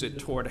to use it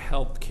toward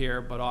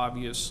healthcare, but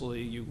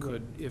obviously you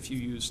could, if you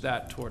use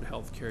that toward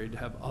healthcare, you'd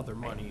have other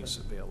monies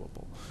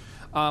available.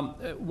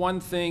 One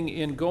thing,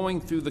 in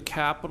going through the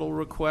capital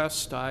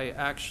request, I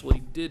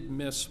actually did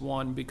miss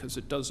one because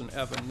it doesn't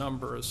have a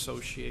number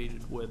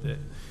associated with it,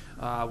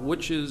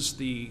 which is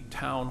the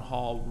town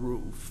hall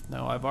roof.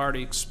 Now, I've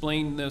already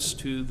explained this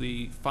to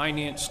the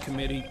finance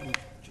committee.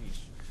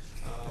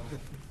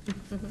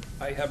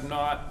 I have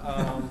not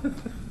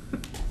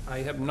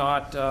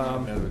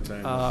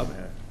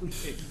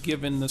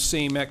given the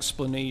same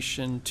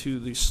explanation to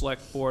the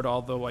select board,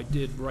 although I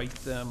did write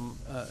them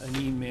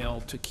an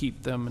email to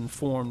keep them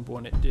informed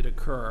when it did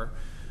occur.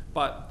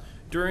 But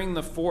during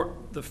the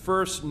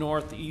first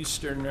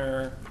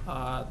northeasterner,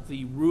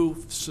 the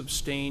roof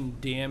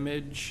sustained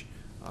damage.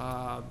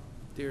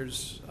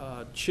 There's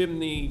a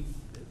chimney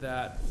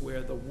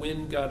where the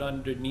wind got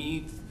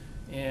underneath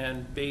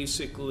and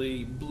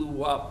basically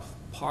blew up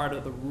part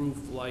of the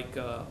roof like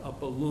a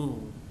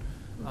balloon.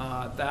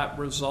 That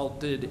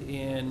resulted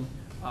in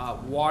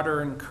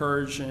water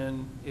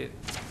incursion. It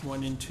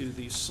went into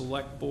the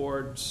select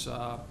board's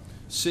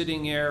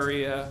sitting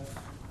area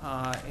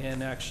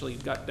and actually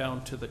got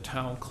down to the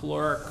town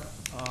clerk.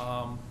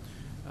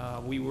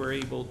 We were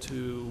able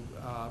to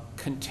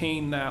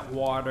contain that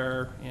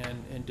water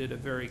and did a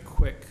very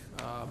quick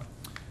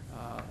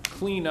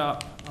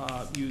cleanup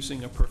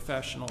using a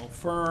professional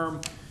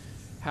firm.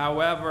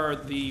 However,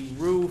 the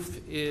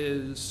roof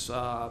is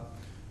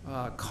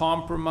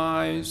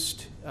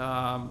compromised.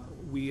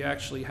 We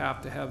actually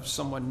have to have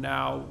someone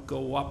now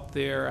go up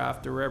there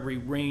after every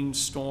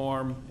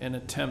rainstorm and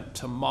attempt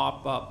to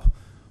mop up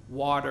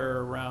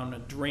water around a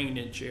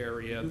drainage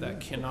area that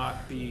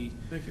cannot be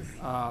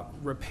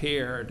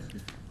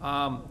repaired.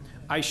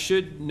 I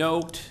should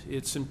note,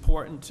 it's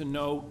important to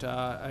note,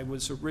 I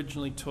was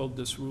originally told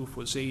this roof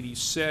was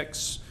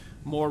 86.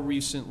 More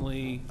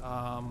recently,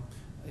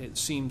 it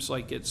seems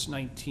like it's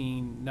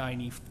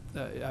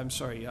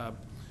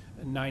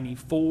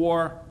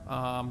 94.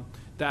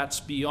 That's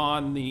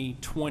beyond the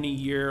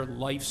 20-year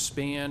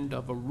lifespan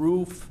of a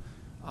roof.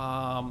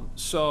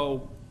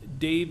 So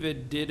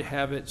David did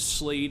have it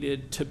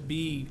slated to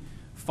be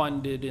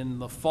funded in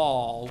the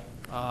fall.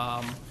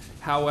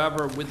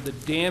 However, with the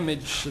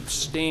damage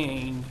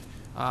sustained,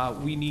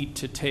 we need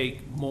to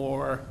take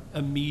more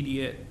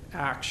immediate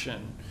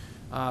action.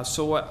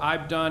 So what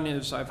I've done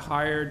is I've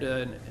hired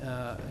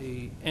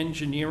an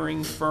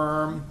engineering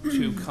firm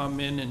to come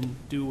in and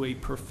do a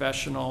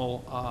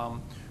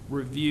professional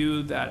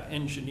review. That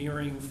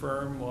engineering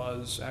firm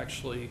was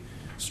actually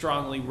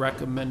strongly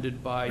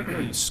recommended by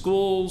the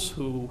schools,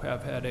 who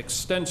have had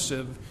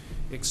extensive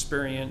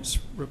experience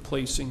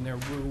replacing their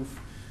roof.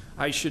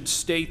 I should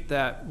state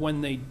that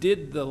when they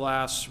did the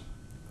last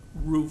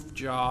roof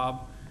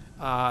job,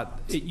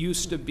 it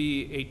used to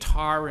be a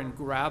tar and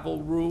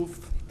gravel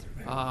roof.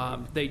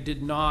 They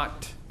did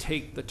not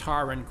take the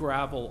tar and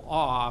gravel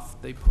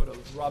off. They put a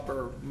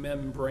rubber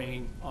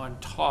membrane on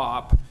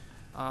top.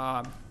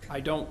 I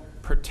don't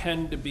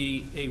pretend to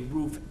be a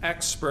roof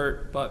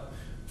expert, but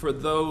for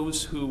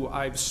those who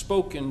I've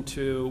spoken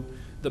to,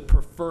 the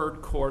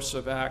preferred course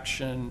of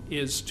action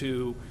is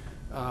to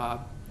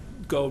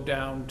go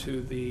down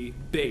to the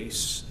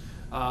base.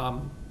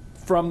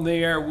 From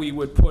there, we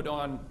would put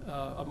on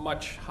a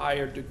much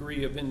higher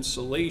degree of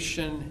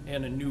insulation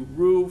and a new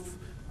roof.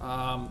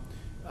 I'm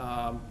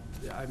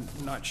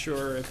not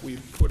sure if we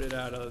put it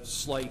at a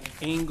slight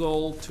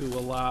angle to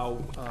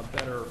allow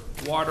better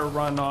water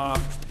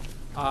runoff.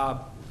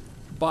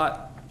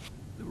 But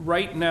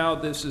right now,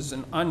 this is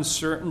an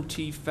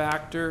uncertainty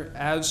factor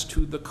as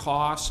to the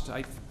cost.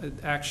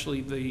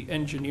 Actually, the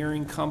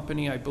engineering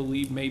company, I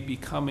believe, may be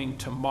coming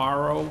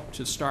tomorrow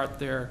to start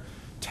their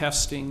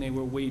testing. They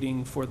were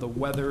waiting for the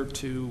weather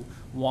to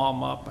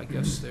warm up. I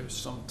guess there's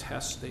some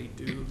tests they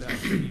do that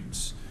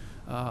keeps.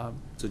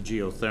 It's a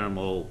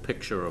geothermal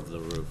picture of the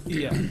roof.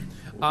 Yeah.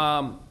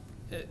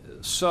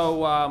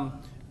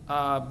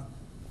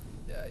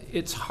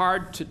 It's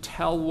hard to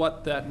tell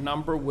what that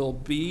number will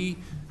be.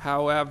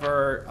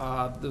 However,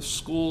 the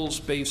schools,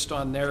 based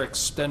on their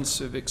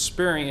extensive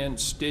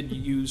experience, did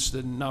use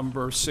the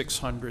number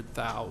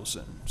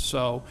 600,000.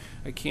 So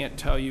I can't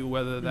tell you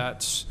whether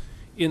that's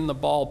in the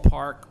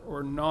ballpark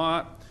or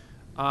not.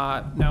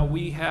 Now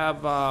we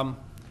have,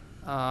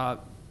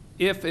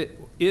 if it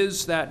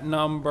is that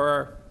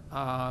number,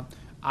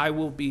 I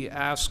will be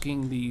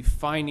asking the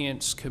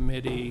Finance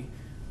Committee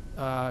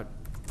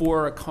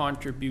for a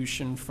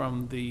contribution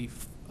from the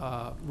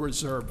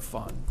reserve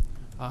fund,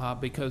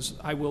 because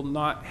I will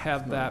not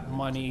have that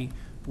money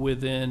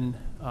within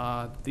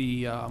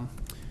the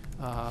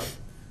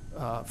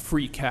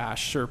free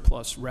cash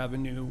surplus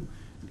revenue.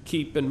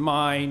 Keep in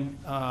mind,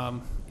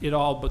 it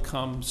all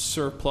becomes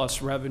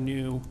surplus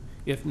revenue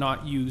if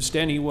not used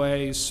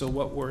anyway, so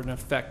what we're in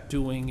effect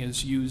doing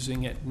is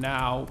using it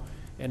now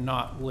and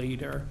not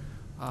later.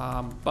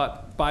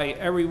 But by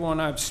everyone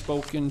I've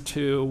spoken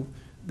to,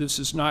 this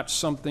is not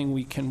something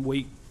we can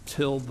wait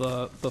till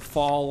the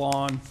fall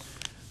on.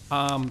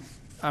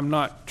 I'm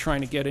not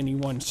trying to get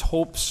anyone's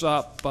hopes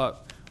up,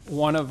 but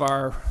one of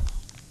our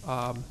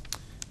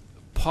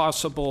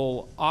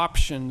possible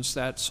options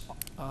that's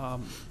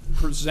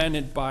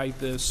presented by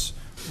this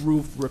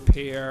roof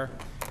repair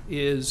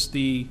is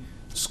the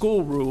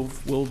school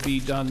roof will be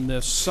done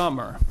this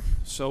summer.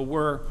 So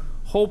we're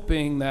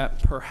hoping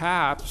that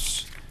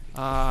perhaps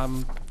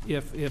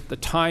if the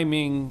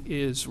timing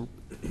is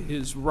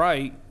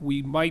right,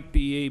 we might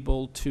be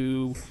able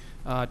to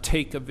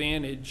take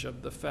advantage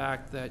of the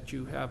fact that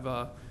you have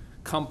a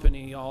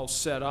company all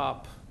set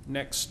up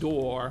next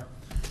door,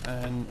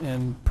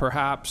 and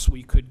perhaps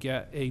we could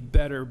get a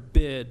better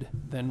bid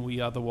than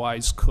we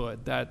otherwise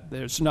could. That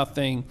there's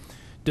nothing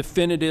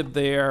definitive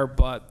there,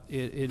 but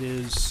it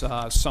is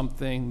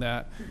something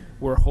that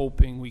we're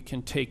hoping we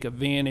can take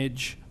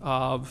advantage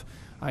of.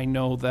 I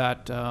know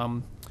that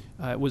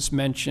it was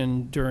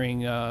mentioned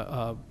during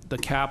the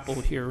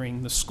capital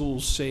hearing, the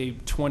schools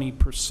saved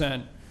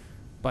 20%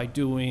 by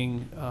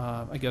doing,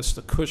 I guess,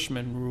 the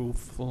Cushman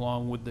roof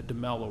along with the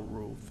DeMello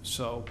roof.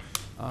 So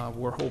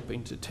we're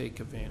hoping to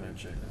take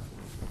advantage of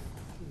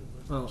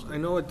that. Well, I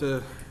know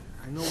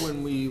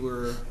when we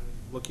were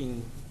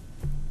looking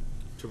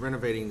to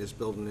renovating this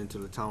building into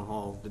the town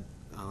hall,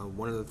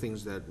 one of the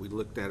things that we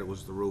looked at, it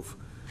was the roof,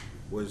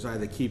 was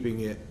either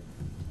keeping it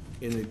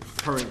in the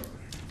current,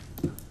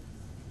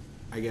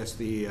 I guess,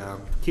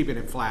 keeping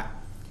it flat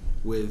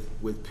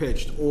with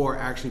pitched, or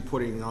actually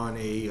putting on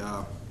a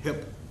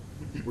hip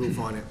roof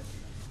on it.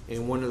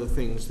 And one of the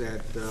things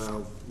that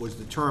was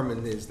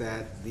determined is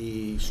that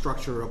the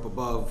structure up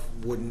above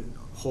wouldn't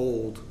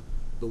hold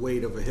the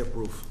weight of a hip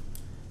roof,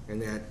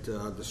 and that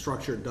the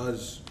structure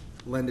does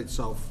lend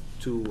itself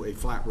to a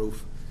flat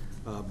roof.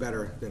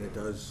 better than it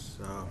does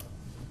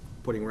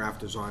putting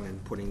rafters on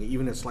and putting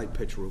even a slight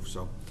pitch roof,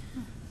 so.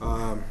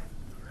 I'm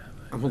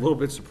a little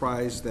bit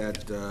surprised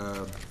that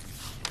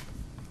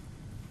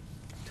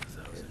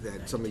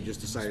that somebody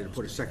just decided to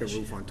put a second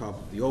roof on top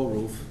of the old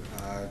roof.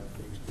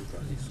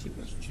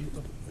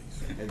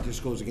 It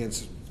just goes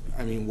against,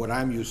 I mean, what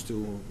I'm used to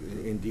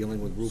in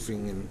dealing with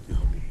roofing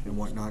and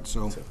whatnot,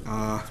 so.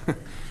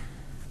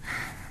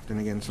 Then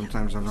again,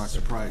 sometimes I'm not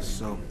surprised,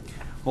 so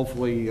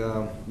hopefully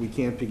we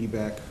can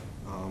piggyback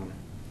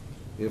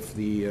if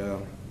the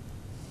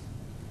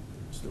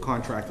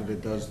contractor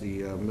that does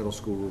the middle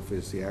school roof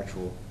is the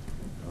actual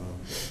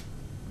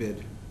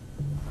bid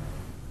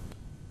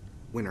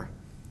winner.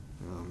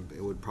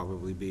 It would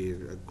probably be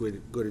a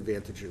good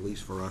advantage, at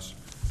least for us,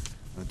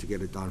 to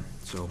get it done,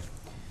 so.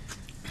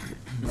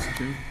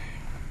 Mr.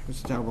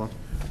 Talbot.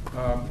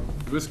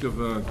 Risk of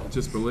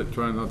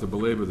trying not to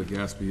belabor the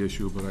Gatsby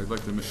issue, but I'd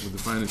like to, with the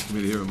Finance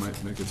Committee here, I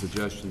might make a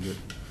suggestion that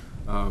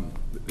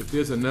if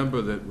there's a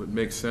number that would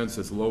make sense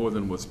that's lower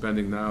than we're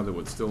spending now, that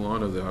would still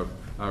honor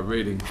our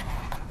rating,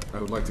 I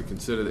would like to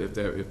consider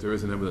if there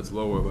is a number that's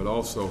lower, but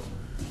also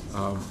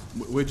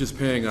we're just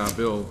paying our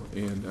bill,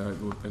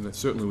 and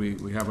certainly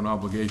we have an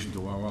obligation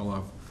to all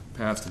our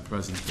past and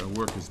present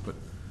workers, but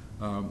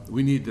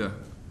we need to,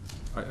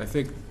 I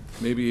think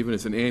maybe even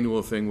it's an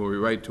annual thing where we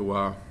write to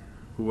our,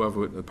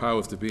 whoever the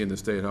powers to be in the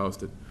State House,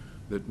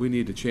 that we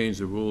need to change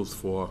the rules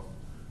for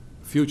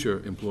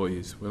future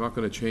employees. We're not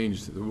going to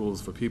change the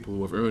rules for people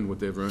who have earned what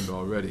they've earned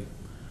already.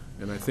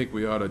 And I think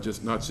we ought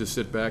to not just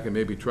sit back and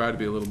maybe try to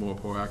be a little more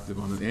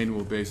proactive on an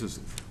annual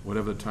basis,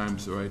 whatever the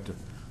time's right,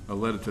 a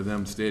letter to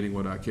them stating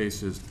what our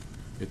case is,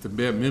 at the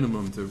bare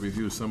minimum, to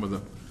review some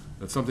of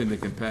something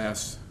that can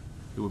pass,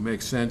 it would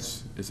make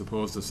sense, as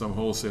opposed to some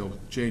wholesale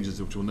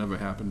changes which will never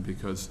happen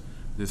because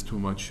there's too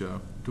much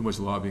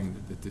lobbying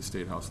at the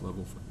State House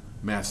level for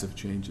massive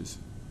changes.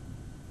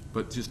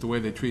 But just the way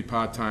they treat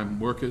part-time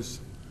workers,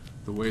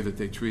 the way that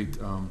they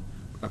treat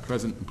our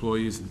present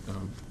employees,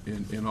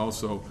 and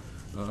also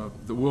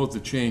the world's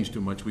have changed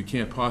too much. We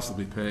can't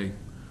possibly pay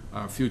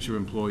our future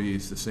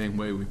employees the same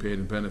way we paid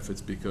in benefits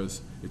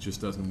because it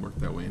just doesn't work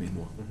that way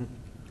anymore. Mm-hmm.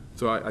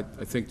 So I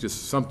think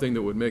just something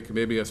that would make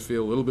maybe us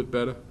feel a little bit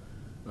better,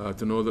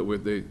 to know that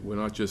we're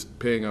not just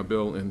paying our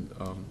bill and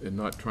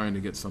not trying to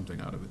get something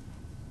out of it.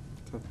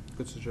 Okay,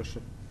 good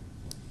suggestion.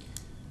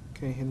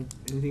 Okay,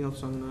 anything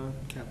else on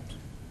caps?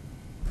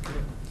 Okay.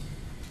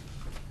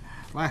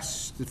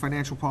 Last, the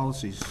financial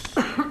policies.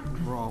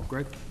 Overall,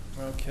 Greg?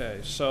 Okay,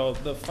 so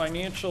the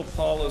financial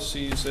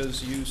policies,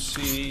 as you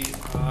see,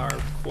 are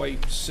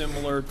quite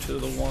similar to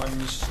the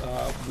ones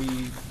we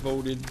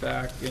voted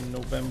back in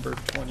November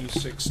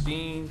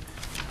 2016.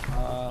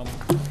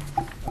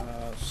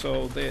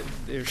 So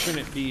there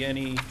shouldn't be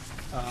any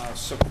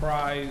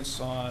surprise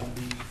on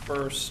the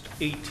first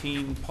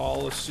 18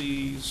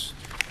 policies.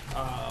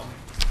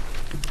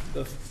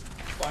 The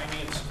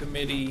Finance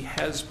Committee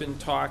has been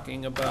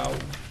talking about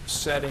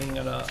setting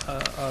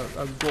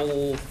a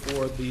goal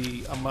for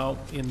the amount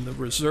in the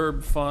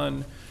reserve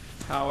fund.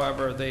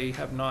 However, they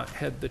have not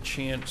had the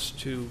chance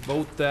to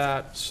vote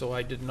that, so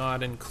I did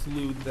not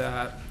include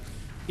that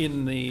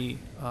in the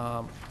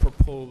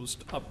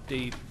proposed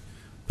update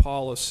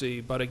policy.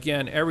 But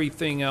again,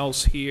 everything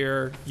else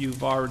here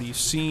you've already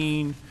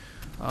seen.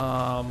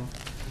 So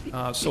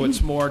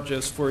it's more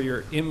just for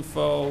your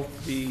info.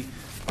 The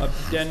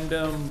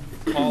addendum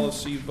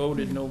policy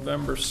voted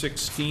November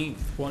 16th.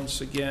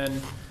 Once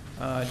again,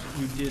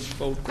 you did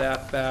vote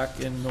that back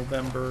in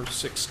November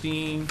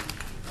 16.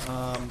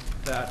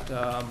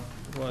 That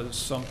was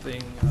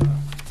something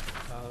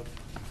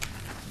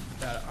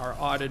that our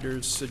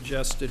auditors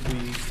suggested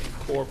we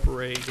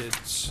incorporate.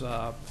 It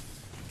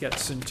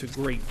gets into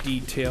great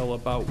detail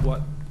about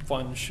what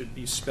funds should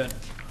be spent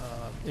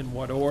in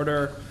what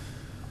order.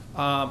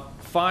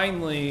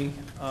 Finally,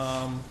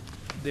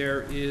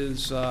 there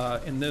is,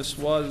 and this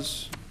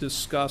was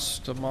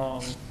discussed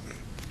among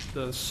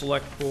the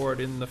select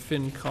board in the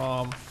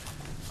FinCom,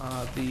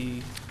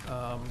 the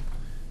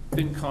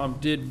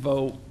FinCom did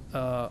vote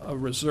a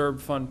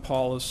reserve fund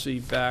policy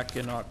back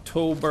in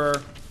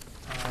October.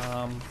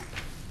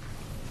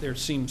 There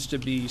seems to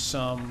be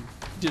some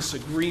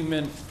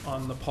disagreement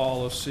on the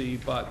policy,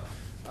 but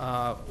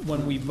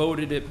when we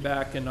voted it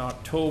back in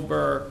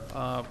October,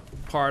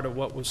 part of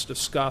what was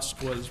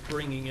discussed was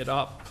bringing it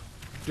up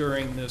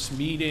during this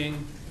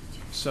meeting.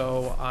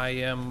 So I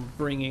am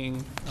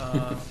bringing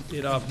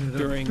it up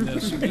during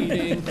this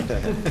meeting.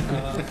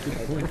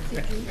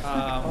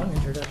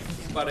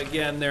 But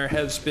again, there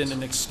has been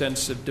an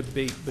extensive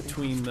debate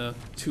between the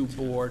two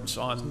boards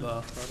on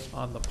the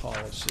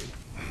policy.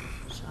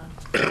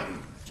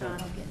 John.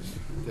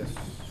 Yes.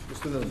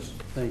 Mr. Nunes.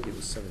 Thank you.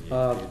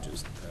 How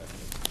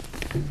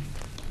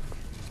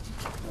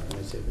can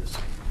I say this?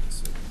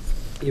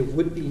 It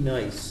would be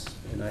nice,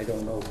 and I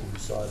don't know if you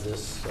saw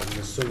this, I'm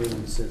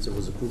assuming since it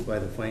was approved by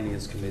the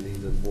Finance Committee,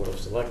 the Board of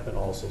Selectmen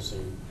also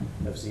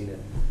have seen it.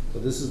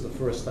 But this is the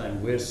first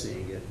time we're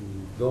seeing it.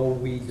 And though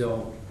we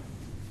don't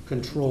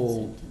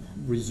control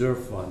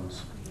reserve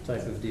funds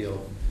type of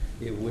deal,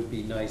 it would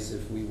be nice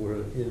if we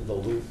were in the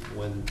loop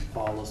when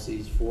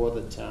policies for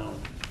the town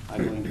are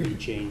going to be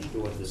changed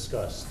or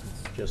discussed,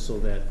 just so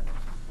that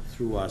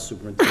through our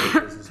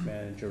superintendent, business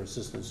manager,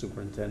 assistant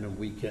superintendent,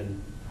 we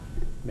can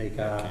make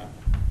our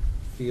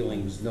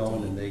feelings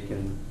known and they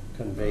can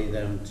convey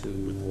them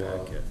to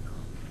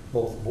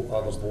both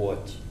other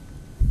boards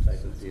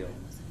type of deal.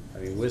 I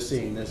mean, we're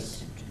seeing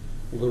this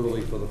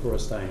literally for the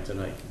first time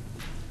tonight.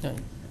 I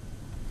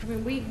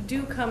mean, we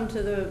do come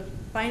to the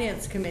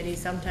finance committee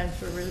sometimes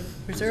for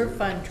reserve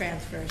fund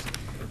transfers.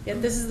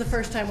 Yet this is the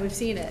first time we've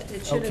seen it.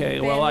 It should have Okay,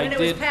 been, well, when it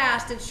was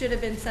passed, it should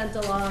have been sent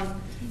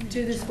along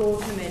to the school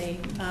committee,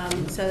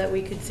 so that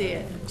we could see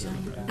it.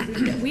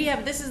 We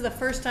have, this is the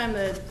first time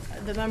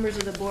the members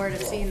of the board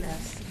have seen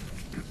this.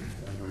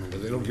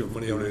 But they don't give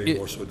money out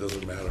anymore, so it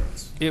doesn't matter.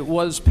 It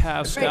was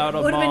passed Right, out it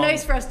would have been among,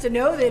 nice for us to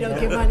know they don't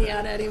give money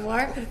out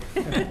anymore.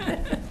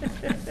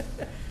 Mr.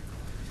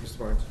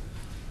 Barnes?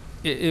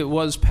 it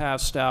was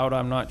passed out,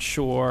 I'm not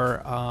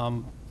sure.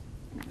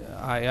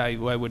 I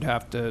would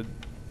have to,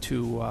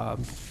 I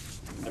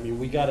mean,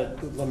 we got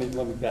it, let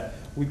me back,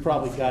 we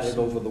probably got it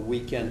over the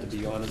weekend, to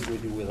be honest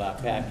with you, with our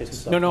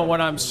packets. no,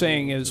 what I'm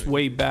saying is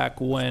way back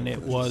when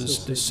it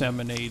was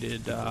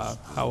disseminated,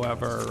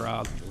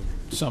 however,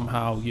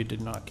 somehow you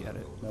did not get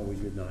it. No, we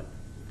did not.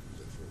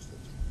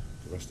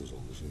 The rest is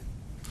all the same.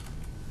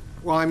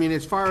 Well, I mean,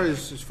 as far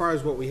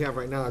as what we have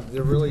right now,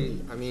 they're really,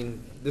 I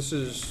mean, this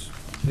is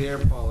their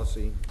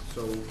policy,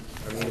 so,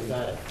 I mean.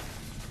 Got it.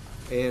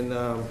 And,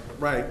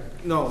 right,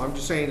 no, I'm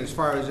just saying, as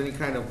far as any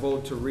kind of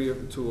vote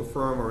to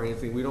affirm or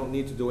anything, we don't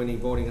need to do any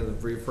voting on the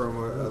reaffirm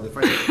or the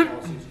financial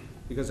policies,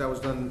 because that was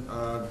done,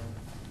 a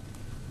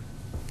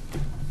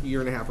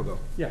year and a half ago.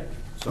 Yeah.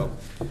 So,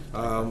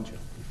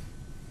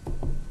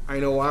 I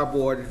know our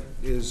board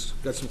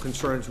got some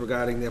concerns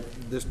regarding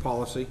this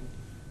policy,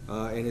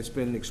 and it's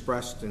been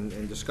expressed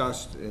and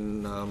discussed,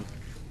 and,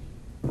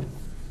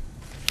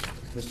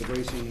 Mr.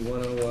 Gracie, you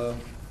wanna,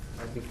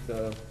 I think,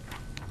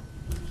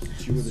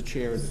 you were the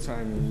chair at the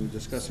time when we were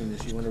discussing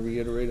this, you wanna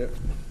reiterate it?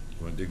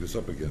 You wanna dig this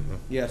up again, huh?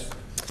 Yes.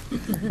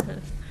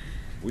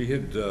 We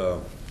had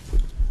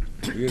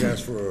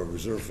asked for a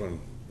reserve fund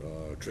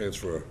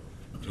transfer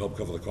to help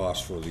cover the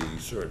cost for the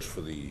search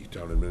for the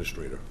town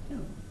administrator.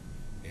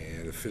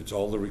 And it fits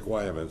all the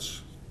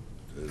requirements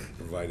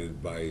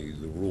provided by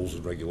the rules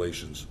and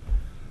regulations.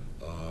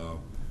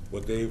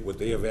 What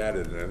they have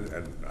added,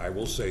 and I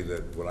will say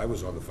that when I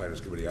was on the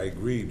finance committee, I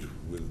agreed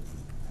with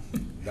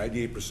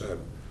 98%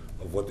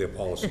 of what their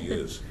policy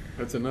is.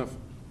 That's enough.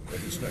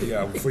 It's not,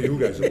 yeah, for you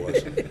guys it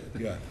was,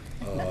 yeah.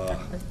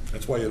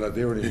 That's why you're not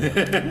there anymore.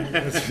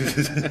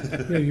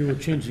 Yeah, you were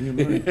changing your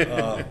mind.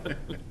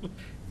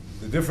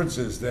 The difference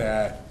is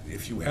that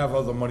if you have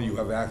other money you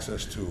have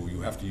access to,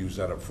 you have to use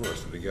that up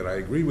first. And again, I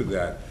agree with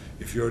that.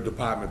 If you're a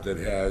department that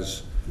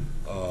has,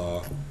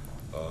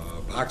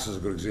 Box is a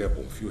good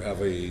example. If you have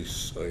a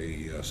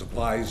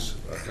supplies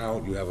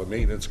account, you have a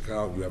maintenance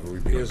account, you have a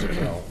repairs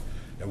account,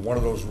 and one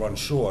of those runs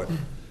short,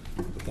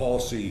 the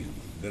policy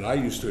that I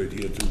used to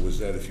adhere to was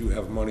that if you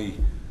have money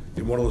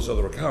in one of those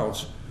other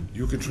accounts,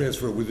 you can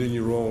transfer it within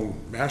your own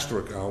master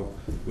account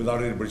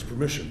without anybody's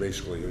permission,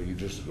 basically. Or you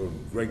just, or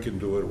Greg can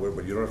do it, or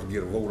whatever, but you don't have to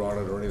get a vote on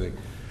it or anything.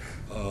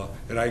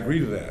 And I agree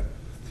to that.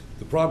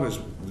 The problem is,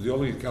 the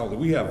only account that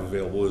we have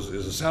available is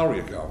a salary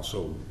account.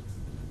 So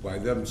by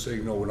them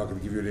saying, no, we're not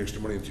gonna give you any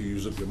extra money until you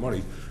use up your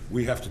money,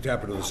 we have to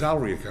tap into the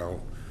salary account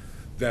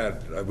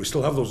that, we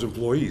still have those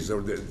employees,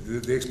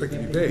 they expect to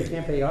be You paid.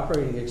 can't pay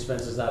operating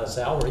expenses out of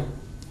salary.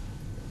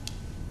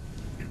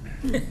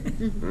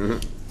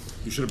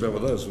 You should have been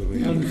with us when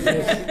we.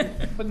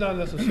 But not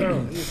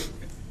necessarily.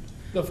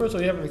 No, first of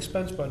all, you have an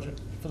expense budget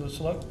for the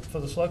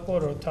select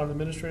board or town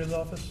administrator's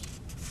office?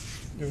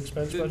 Your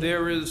expense budget?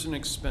 There is an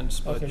expense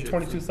budget.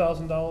 Okay,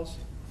 $22,000?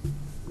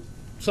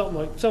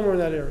 Somewhere in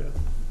that area,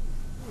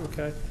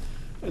 okay?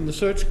 And the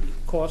search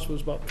cost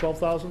was about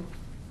 12,000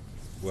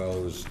 Well,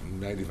 it was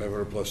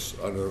 9,500 plus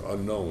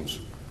unknowns.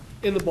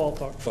 in the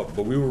ballpark.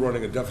 But we were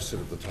running a deficit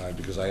at the time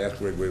because I asked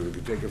Greg where we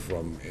could take it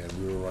from, and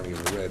we were running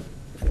in the red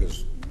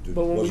because there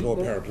But when was we- no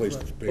apparent place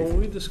to pay But when for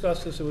we it.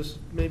 discussed this, it was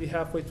maybe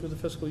halfway through the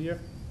fiscal year,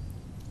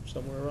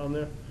 somewhere around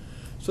there.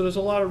 So there's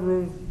a lot of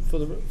room for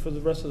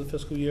the rest of the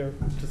fiscal year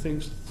to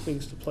things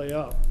to play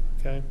out,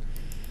 okay?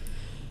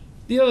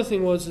 The other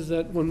thing is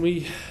that when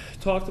we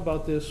talked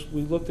about this,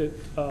 we looked at,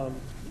 part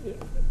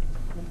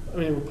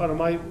of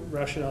my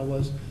rationale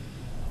was,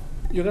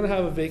 you're gonna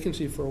have a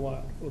vacancy for a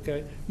while,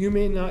 okay? You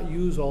may not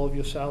use all of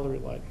your salary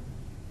line,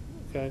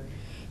 okay?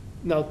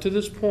 Now, to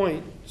this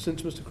point,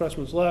 since Mr.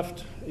 Cressman's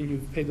left, and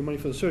you've paid the money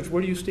for the search,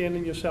 where do you stand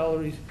in your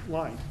salary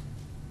line?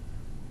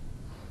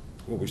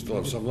 Well, we still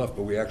have some left,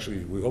 but we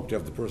hope to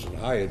have the person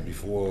hired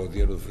before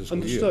the end of the fiscal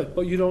year. Understood,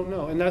 but you don't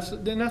know, and that's the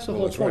Well,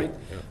 whole that's right,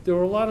 point. yeah. There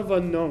were a lot of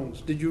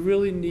unknowns. Did you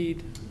really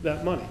need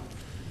that money?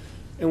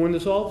 And when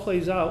this all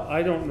plays out,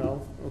 I don't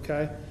know,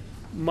 okay?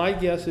 My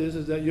guess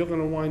is that you're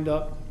gonna wind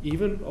up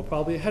even or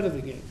probably ahead of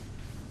the game,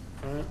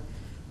 all right?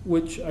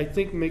 Which I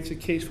think makes a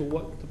case for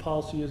what the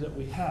policy is that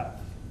we have.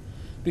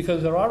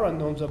 because there are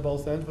unknowns at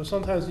both ends, but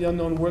sometimes the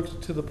unknown works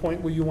to the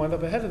point where you wind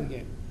up ahead of the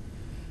game.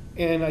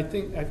 And I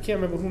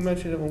can't remember who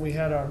mentioned it when we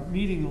had our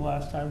meeting the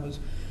last time, was,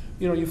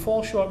 you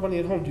fall short money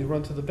at home, do you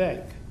run to the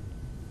bank?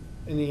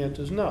 And the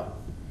answer is no.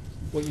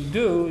 What you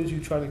do is you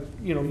try to,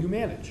 you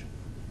manage.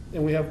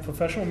 And we have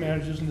professional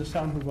managers in this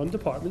town who run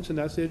departments, and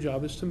that's their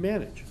job, is to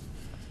manage.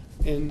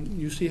 And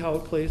you see how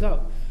it plays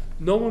out.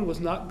 No one was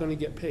not gonna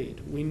get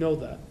paid, we know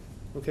that,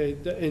 okay?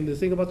 And the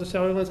thing about the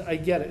salary lines, I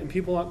get it, and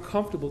people aren't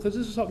comfortable, because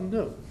this is something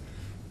new.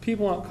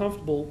 People aren't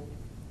comfortable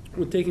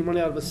with taking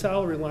money out of a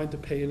salary line to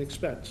pay an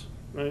expense,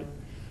 right?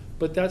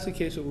 But that's the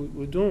case that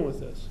we're doing with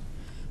this.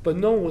 But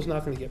no one was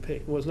not gonna get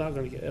paid, was not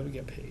gonna ever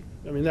get paid.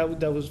 I mean,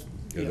 that was.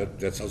 Yeah,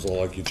 that sounds a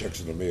lot like your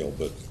checks in the mail,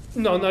 but.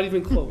 No, not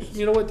even close.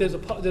 You know what,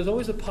 there's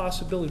always a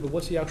possibility, but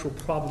what's the actual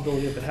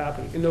probability of it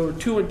happening? And there are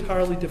two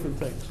entirely different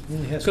things.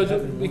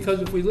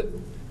 Because if we,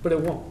 but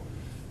it won't.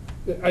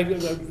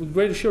 With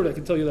great assurance, I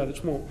can tell you that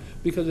it won't.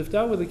 Because if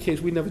that were the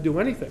case, we'd never do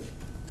anything.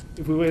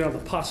 If we wait on the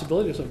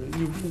possibility of something,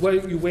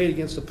 you weigh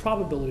against the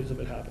probabilities of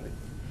it happening.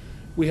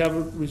 We have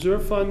a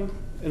reserve fund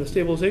and a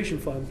stabilization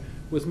fund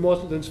with more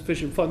than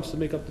sufficient funds to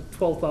make up the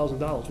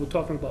 $12,000. We're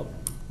talking about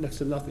next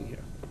to nothing here,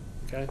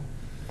 okay?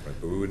 Right,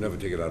 but we would never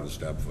take it out of the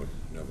STAB fund,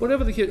 never.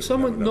 Whatever the case,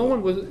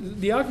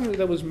 the argument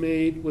that was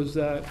made was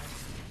that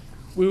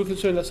we were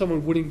concerned that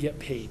someone wouldn't get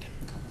paid.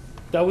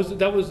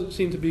 That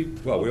seemed to be.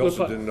 Well, we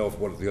also didn't know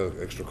what the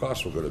other extra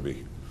costs were gonna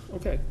be.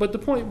 Okay, but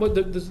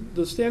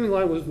the standing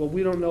line was, well,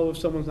 we don't know if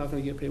someone's not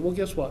gonna get paid. Well,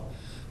 guess what?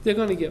 They're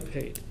gonna get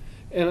paid.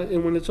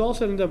 And when it's all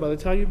said and done, by the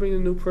time you bring a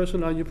new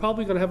person on, you're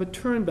probably gonna have a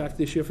turn back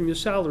this year from your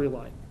salary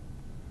line,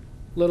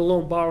 let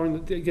alone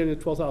getting the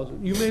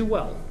 12,000. You may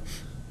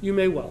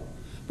well.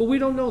 But we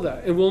don't know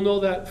that, and we'll know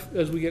that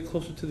as we get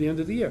closer to the end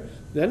of the year.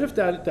 Then if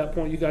at that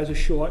point you guys are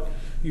short,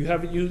 you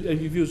haven't used,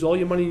 and you've used all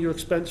your money in your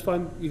expense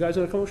fund, you guys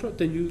are gonna come short,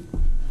 then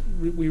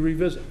we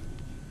revisit.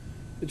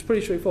 It's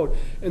pretty straightforward.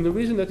 And the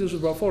reason that this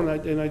was brought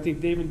forward, and I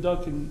think Dave and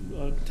Doug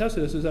can attest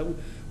to this, is that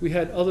we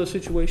had other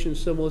situations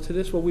similar to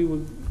this where we were,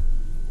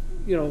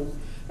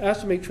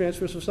 asked to make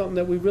transfers for something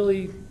that we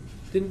really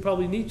didn't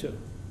probably need to.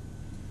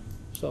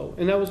 So,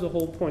 and that was the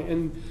whole point.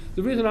 And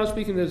the reason I'm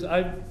speaking is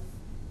I've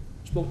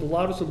spoke the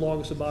loudest and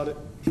longest about it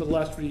for the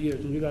last 3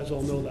 years, and you guys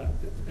all know that.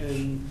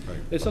 And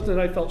it's something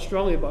that I felt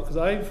strongly about, because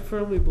I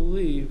firmly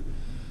believe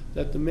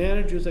that the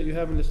managers that you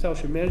have in this town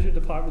should manage your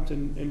departments,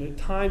 and at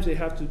times they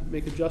have to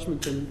make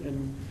adjustments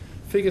and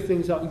figure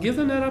things out, and give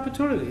them that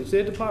opportunity. It's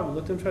their department,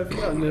 let them try to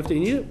figure it out, and if they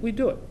need it, we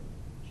do it.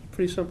 It's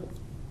pretty simple.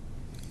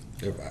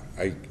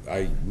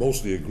 I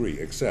mostly agree,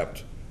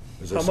 except,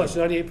 as I said.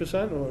 How much,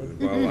 98% or?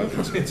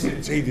 Well,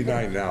 it's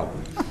 89 now.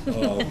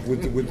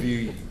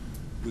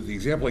 With the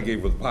example I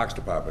gave with the Parks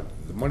Department,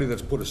 the money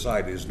that's put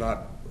aside is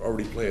not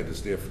already planned,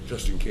 it's there for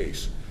just in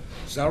case.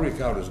 Salary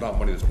account is not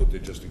money that's put there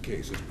just in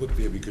case, it's put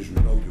there because you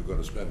know you're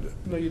gonna spend it.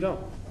 No, you don't.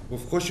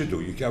 Well, of course you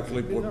do, you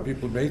calculate what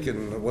people make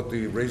and what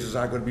the raises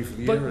are gonna be for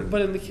the year.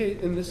 But in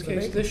this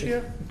case, this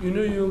year, you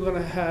knew you were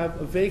gonna have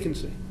a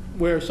vacancy,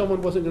 where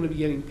someone wasn't gonna be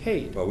getting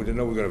paid. Well, we didn't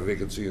know we were gonna have a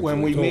vacancy until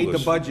When we made the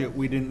budget,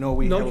 we didn't know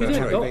we had a vacancy.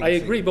 No, you didn't, no, I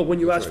agree, but when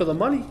you asked for the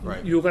money,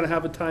 you were gonna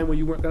have a time where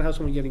you weren't gonna have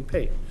someone getting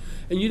paid.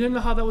 And you didn't know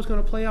how that was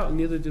gonna play out, and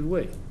neither did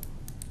we.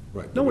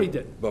 Right. Nobody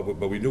did. But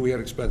we knew we had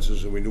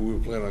expenses, and we knew we were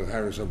planning on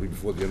hiring somebody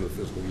before the end of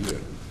the fiscal year.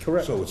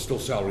 Correct. So it's still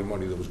salary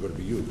money that was gonna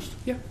be used.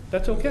 Yeah,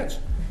 that's okay.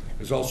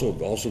 There's also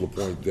the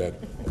point that,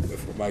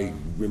 if my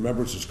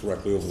remembrance is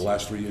correctly, over the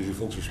last 3 years, you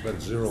folks have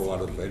spent zero out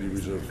of any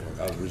reserve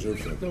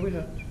fund. No, we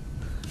have.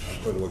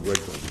 According to what Greg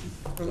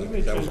told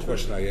me. That was the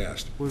question I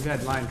asked. We've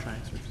had line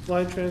transfers.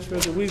 Line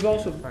transfers, and we've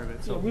also, Part of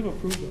it, so- we've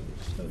approved it.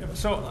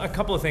 So a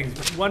couple of things.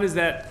 One is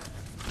that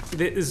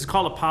this is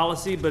called a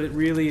policy, but it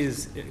really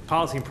is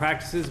policy and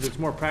practices, but it's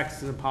more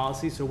practices than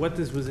policy. So what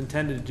this was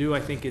intended to do, I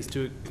think, is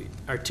to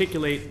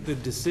articulate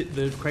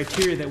the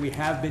criteria that we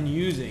have been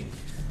using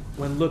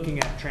when looking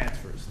at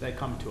transfers that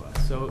come to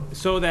us.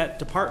 So that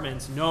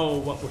departments know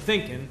what we're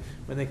thinking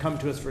when they come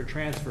to us for a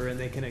transfer, and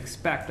they can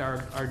expect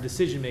our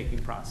decision-making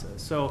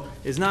process. So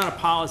it's not a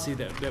policy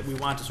that we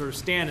want to sort of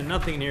stand, and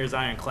nothing in here is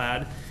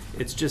ironclad.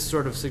 It's just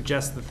sort of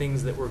suggests the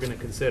things that we're going to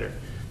consider.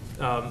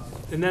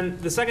 And then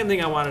the second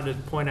thing I wanted to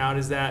point out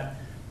is that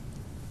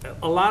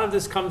a lot of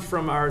this comes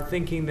from our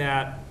thinking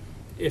that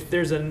if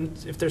there's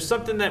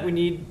something that we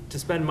need to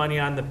spend money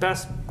on, the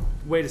best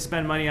way to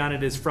spend money on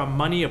it is from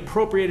money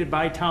appropriated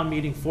by town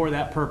meeting for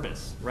that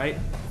purpose, right?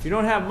 If you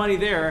don't have money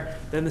there,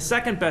 then the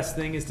second best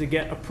thing is to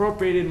get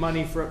appropriated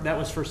money that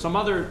was for some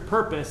other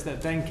purpose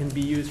that then can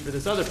be used for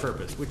this other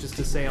purpose, which is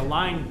to say a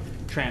line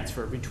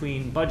transfer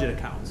between budget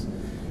accounts.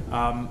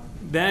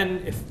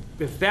 Then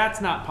if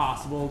that's not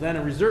possible,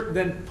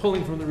 then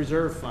pulling from the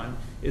reserve fund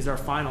is our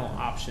final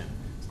option.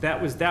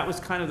 That was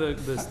kind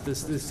of the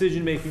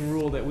decision-making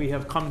rule that we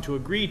have come to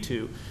agree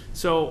to.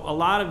 So a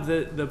lot of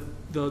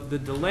the the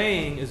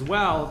delaying as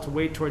well to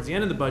wait towards the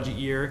end of the budget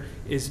year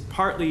is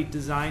partly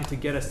designed to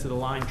get us to the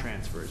line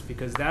transfers,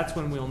 because that's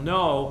when we'll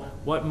know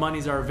what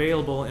monies are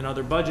available in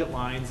other budget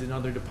lines in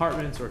other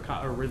departments or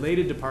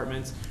related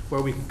departments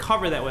where we can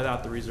cover that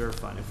without the reserve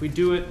fund. If we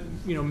do it,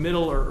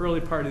 middle or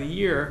early part of the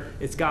year,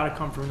 it's got to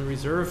come from the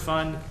reserve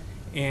fund,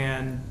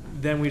 and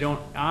then we don't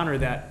honor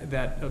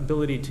that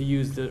ability to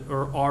use the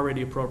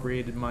already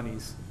appropriated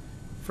monies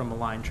from a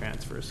line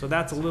transfer. So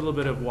that's a little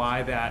bit of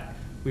why that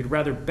we'd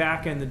rather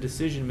back end the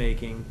decision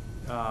making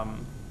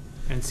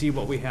and see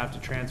what we have to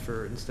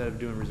transfer instead of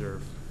doing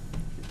reserve.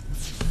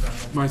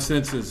 My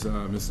sense is,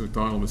 Mr.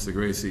 McDonald, Mr.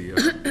 Gracie,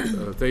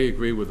 they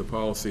agree with the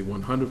policy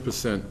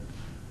 100%.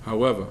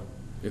 However,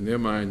 in their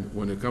mind,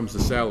 when it comes to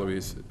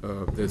salaries,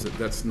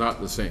 that's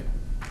not the same.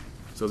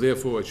 So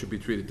therefore, it should be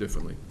treated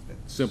differently.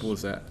 Simple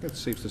as that. That's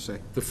safe to say.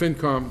 The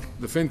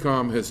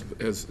FinCom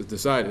has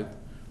decided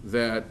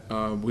that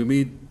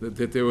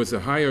that there was a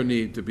higher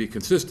need to be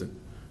consistent,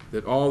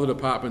 that all the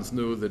departments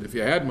knew that if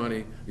you had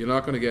money, you're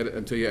not going to get it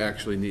until you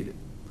actually need it.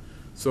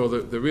 So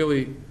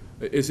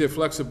is there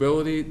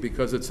flexibility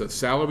because it's a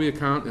salary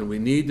account and we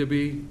need to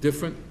be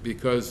different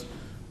because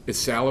it's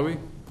salary?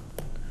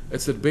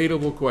 It's a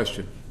debatable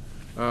question.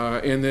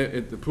 And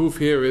the proof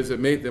here is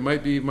that there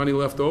might be money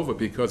left over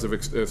because of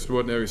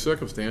extraordinary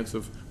circumstance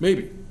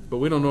maybe, but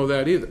we don't know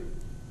that either.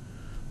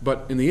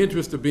 But in the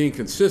interest of being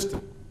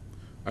consistent,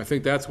 I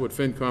think that's what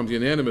FinCom's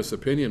unanimous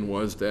opinion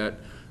was, that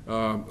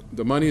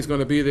the money's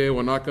going to be there.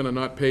 We're not going to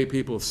not pay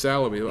people's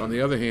salary. On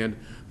the other hand,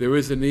 there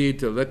is a need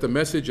to let the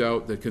message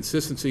out that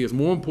consistency is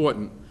more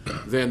important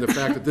than the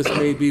fact that this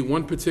may be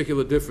one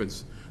particular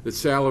difference, that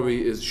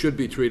salary should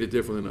be treated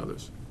different than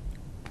others.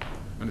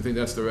 And I think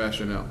that's the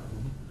rationale.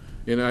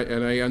 And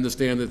I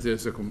understand that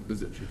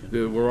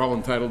we're all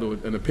entitled to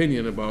an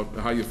opinion about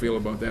how you feel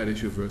about that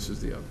issue versus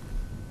the other.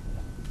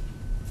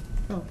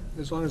 Well,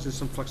 as long as there's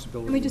some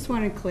flexibility. We just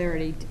wanted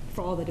clarity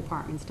for all the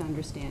departments to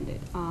understand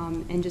it.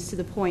 And just to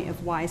the point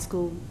of why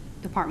school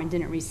department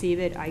didn't receive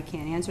it, I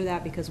can't answer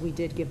that because we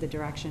did give the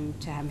direction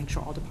to make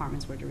sure all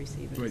departments were to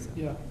receive it. Right. So.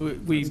 Yeah.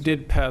 We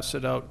did pass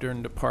it out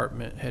during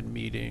department head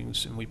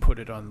meetings, and we put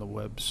it on the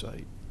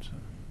website. So.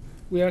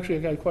 We actually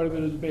had quite a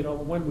bit of debate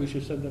on when we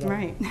should send it out.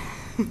 Right.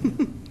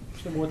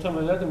 Spent more time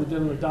on that than we did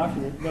on the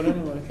document, but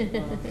anyway.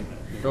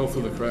 Fell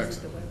through the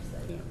cracks.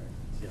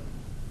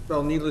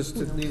 Well, needless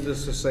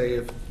to say,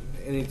 if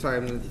any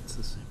time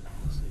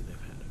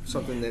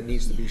something that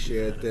needs to be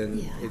shared,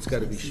 then it's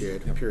got to be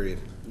shared, period,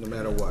 no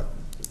matter what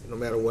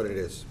it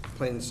is,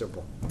 plain and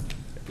simple.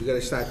 We got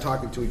to start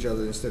talking to each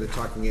other instead of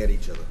talking at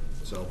each other.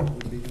 So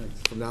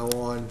from now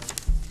on,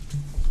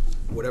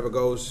 whatever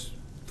goes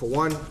for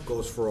one,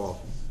 goes for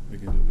all. We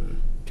can do better.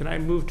 Can I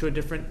move to a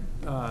different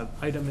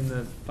item in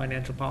the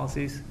financial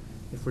policies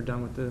if we're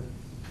done with the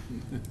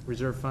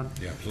reserve fund?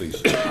 Yeah,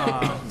 please.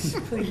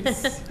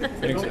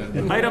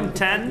 Item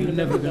 10.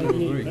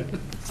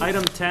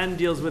 Item 10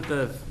 deals with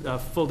the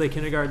full-day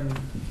kindergarten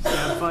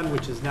SNAP fund,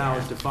 which is now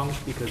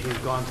defunct because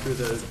we've gone through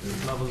the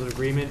levels of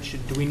agreement.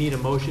 Do we need a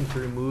motion to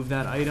remove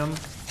that item?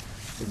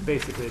 It's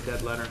basically a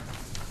dead letter.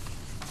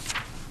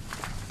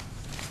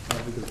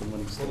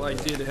 Well, I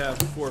did have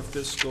for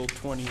fiscal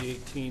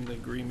 2018, the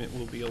agreement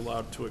will be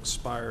allowed to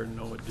expire,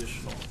 no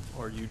additional,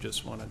 or you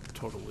just want to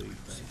totally?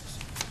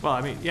 Well,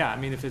 I mean, yeah, I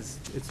mean, if it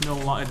no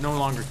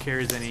longer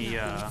carries any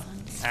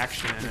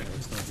action in it,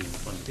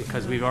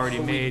 because we've already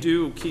made. We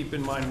do, keep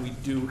in mind, we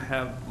do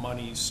have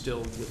money still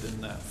within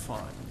that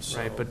fund, so.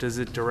 Right, but does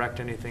it direct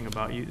anything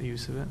about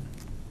use of it?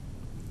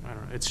 I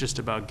don't know, it's just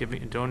about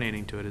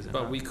donating to it, isn't it?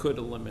 But we could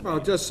eliminate. Well,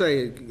 just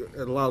say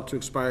allowed to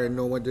expire,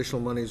 no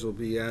additional monies will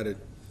be added.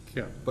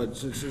 Yeah.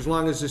 But as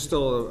long as there's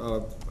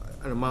still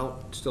an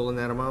amount, still in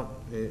that amount,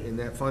 in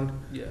that fund?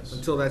 Yes.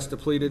 Until that's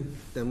depleted,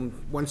 then,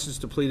 once it's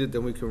depleted,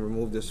 then we can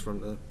remove this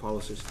from the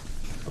policies.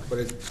 But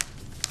it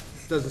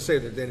doesn't say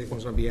that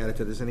anything's gonna be added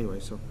to this anyway,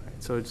 so.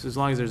 So it's, as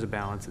long as there's a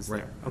balance, it's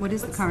there. What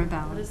is the current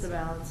balance? What is the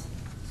balance?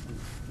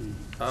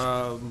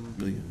 I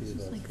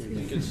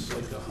think it's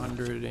like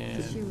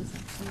 180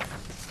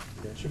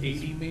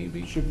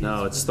 maybe?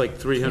 No, it's like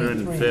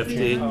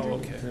 350. Oh,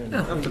 okay.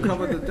 Enough to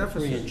cover the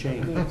deficit.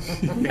 No.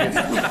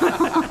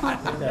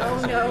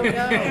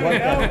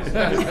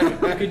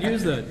 I could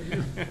use that.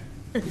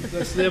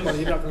 That's their money,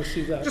 you're not gonna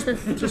see that. Just,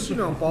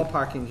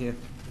 ballparking here.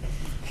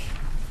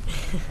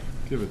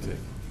 Give or take.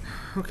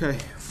 Okay.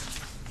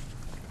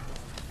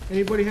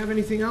 Anybody have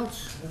anything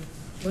else?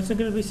 Was there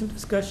gonna be some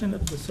discussion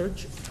of the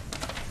search?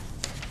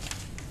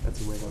 That's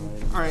a wait on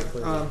item. All right,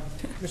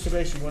 Mr.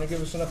 Bass, you wanna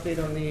give us an update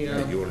on the,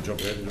 You want to jump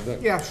ahead and do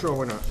that? Yeah, sure,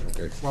 why not?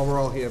 Okay. While we're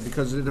all here,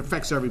 because it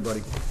affects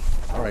everybody.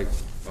 All right.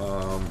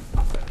 I'll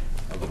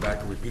go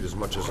back and repeat as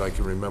much as I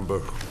can remember,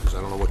 because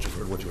I don't know what you've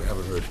heard, what you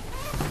haven't heard.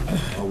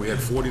 We had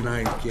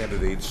 49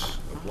 candidates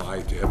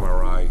apply to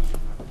MRI.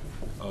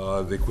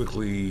 They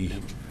quickly,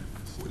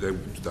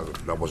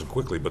 that wasn't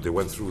quickly, but they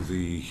went through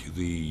the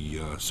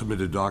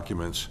submitted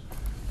documents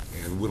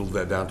and whittled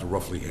that down to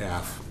roughly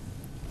half.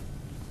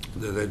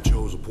 They then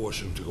chose a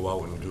portion to go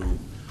out and do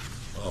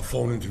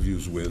phone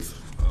interviews with.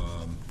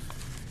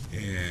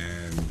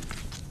 And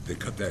they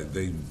cut that,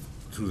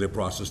 through their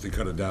process, they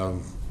cut it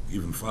down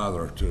even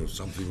farther to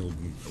something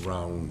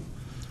around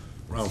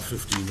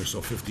 15 or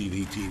so, 15,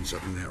 18,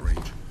 something in that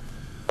range.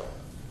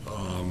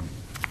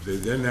 They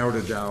then narrowed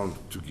it down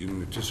to,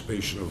 in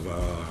anticipation of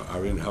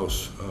our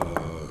in-house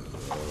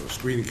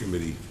screening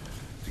committee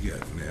to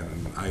get,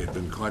 and I had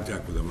been in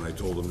contact with them, and I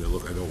told them that,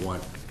 look, I don't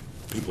want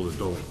people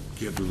that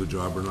can't do the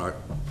job or not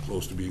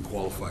close to being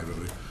qualified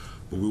of it,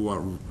 but we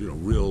want,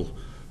 real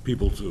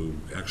people to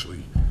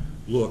actually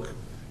look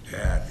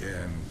at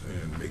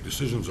and make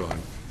decisions on.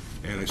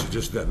 And I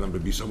suggested that number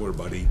be somewhere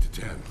about 8 to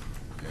 10. And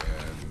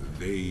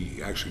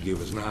they actually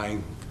gave us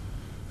 9.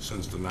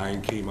 Since the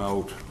 9 came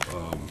out,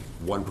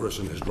 one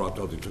person has dropped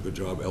out, they took a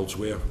job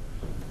elsewhere,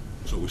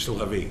 so we still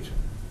have 8.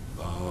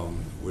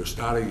 We're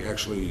starting,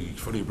 actually,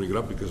 it's funny you bring it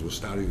up because we're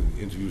starting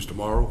interviews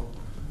tomorrow.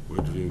 We're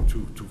interviewing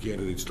two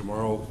candidates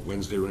tomorrow.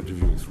 Wednesday, we're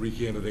interviewing 3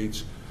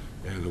 candidates,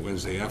 and the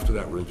Wednesday after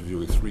that, we're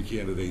interviewing 3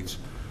 candidates.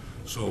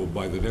 So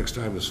by the next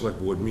time the select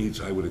board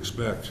meets, I would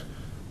expect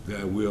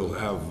that we'll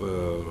have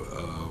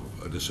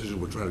a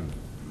decision. We're trying to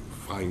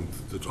find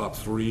the top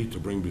 3 to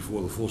bring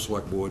before the full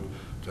select board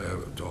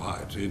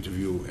to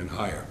interview and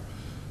hire.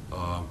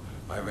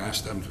 I've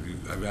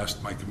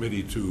asked my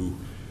committee to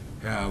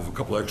have a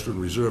couple extra in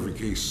reserve in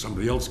case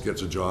somebody else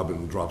gets a job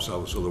and drops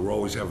out, so that we'll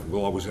always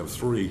have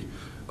 3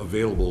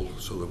 available,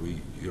 so that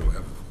we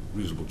have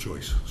reasonable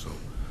choice.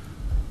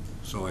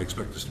 So I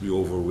expect this to be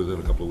over within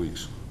a couple of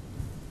weeks,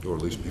 or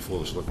at least before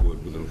the select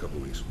board within a couple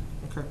of weeks.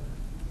 Okay.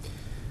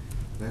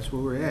 That's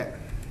where we're at.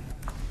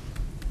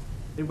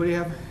 Anybody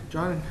have,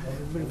 John,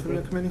 anybody from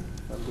the committee?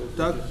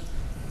 Doug?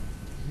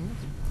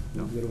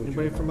 No.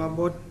 Anybody from our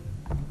board?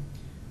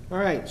 All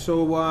right,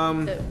 so,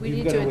 We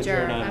need to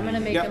adjourn. I'm gonna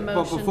make a motion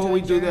but before to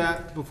we do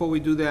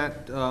adjourn.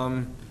 that,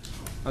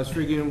 I was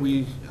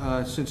figuring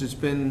since it's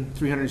been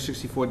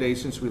 364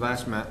 days since we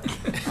last met,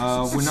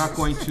 we're not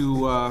going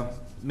to,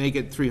 make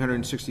it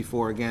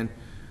 364 again.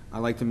 I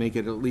like to make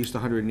it at least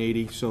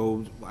 180,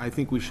 so I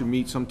think we should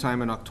meet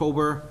sometime in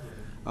October,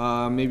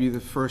 maybe the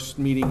first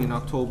meeting in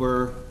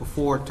October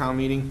before town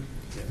meeting.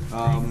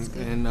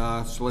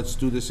 So let's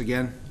do this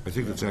again. I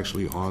think it's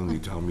actually on the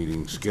town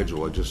meeting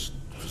schedule.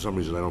 For some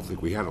reason, I don't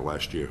think we had it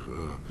last year.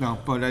 No,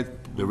 but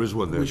there is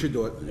one there. We should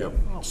do it. Yep.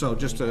 So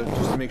just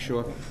to make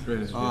sure.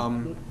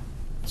 And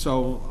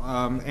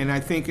I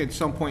think at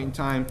some point in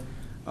time,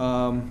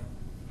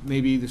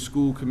 maybe the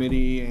school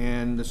committee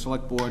and the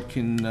select board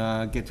can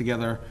get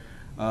together,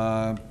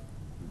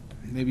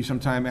 maybe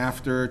sometime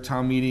after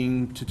town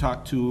meeting, to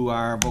talk to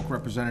our Volk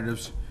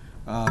representatives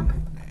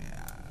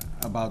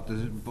about the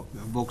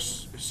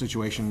Volk's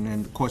situation.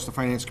 And of course, the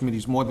finance committee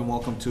is more than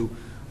welcome to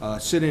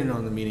sit in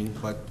on the meeting,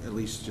 but at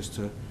least just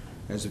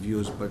as the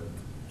viewers, but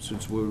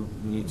since we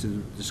need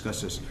to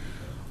discuss this.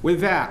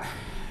 With that,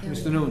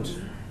 Mr. Nunes.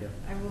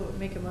 I will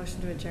make a motion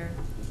to adjourn.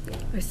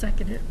 I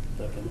second it.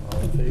 Second, all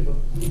in favor?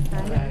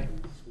 Aye.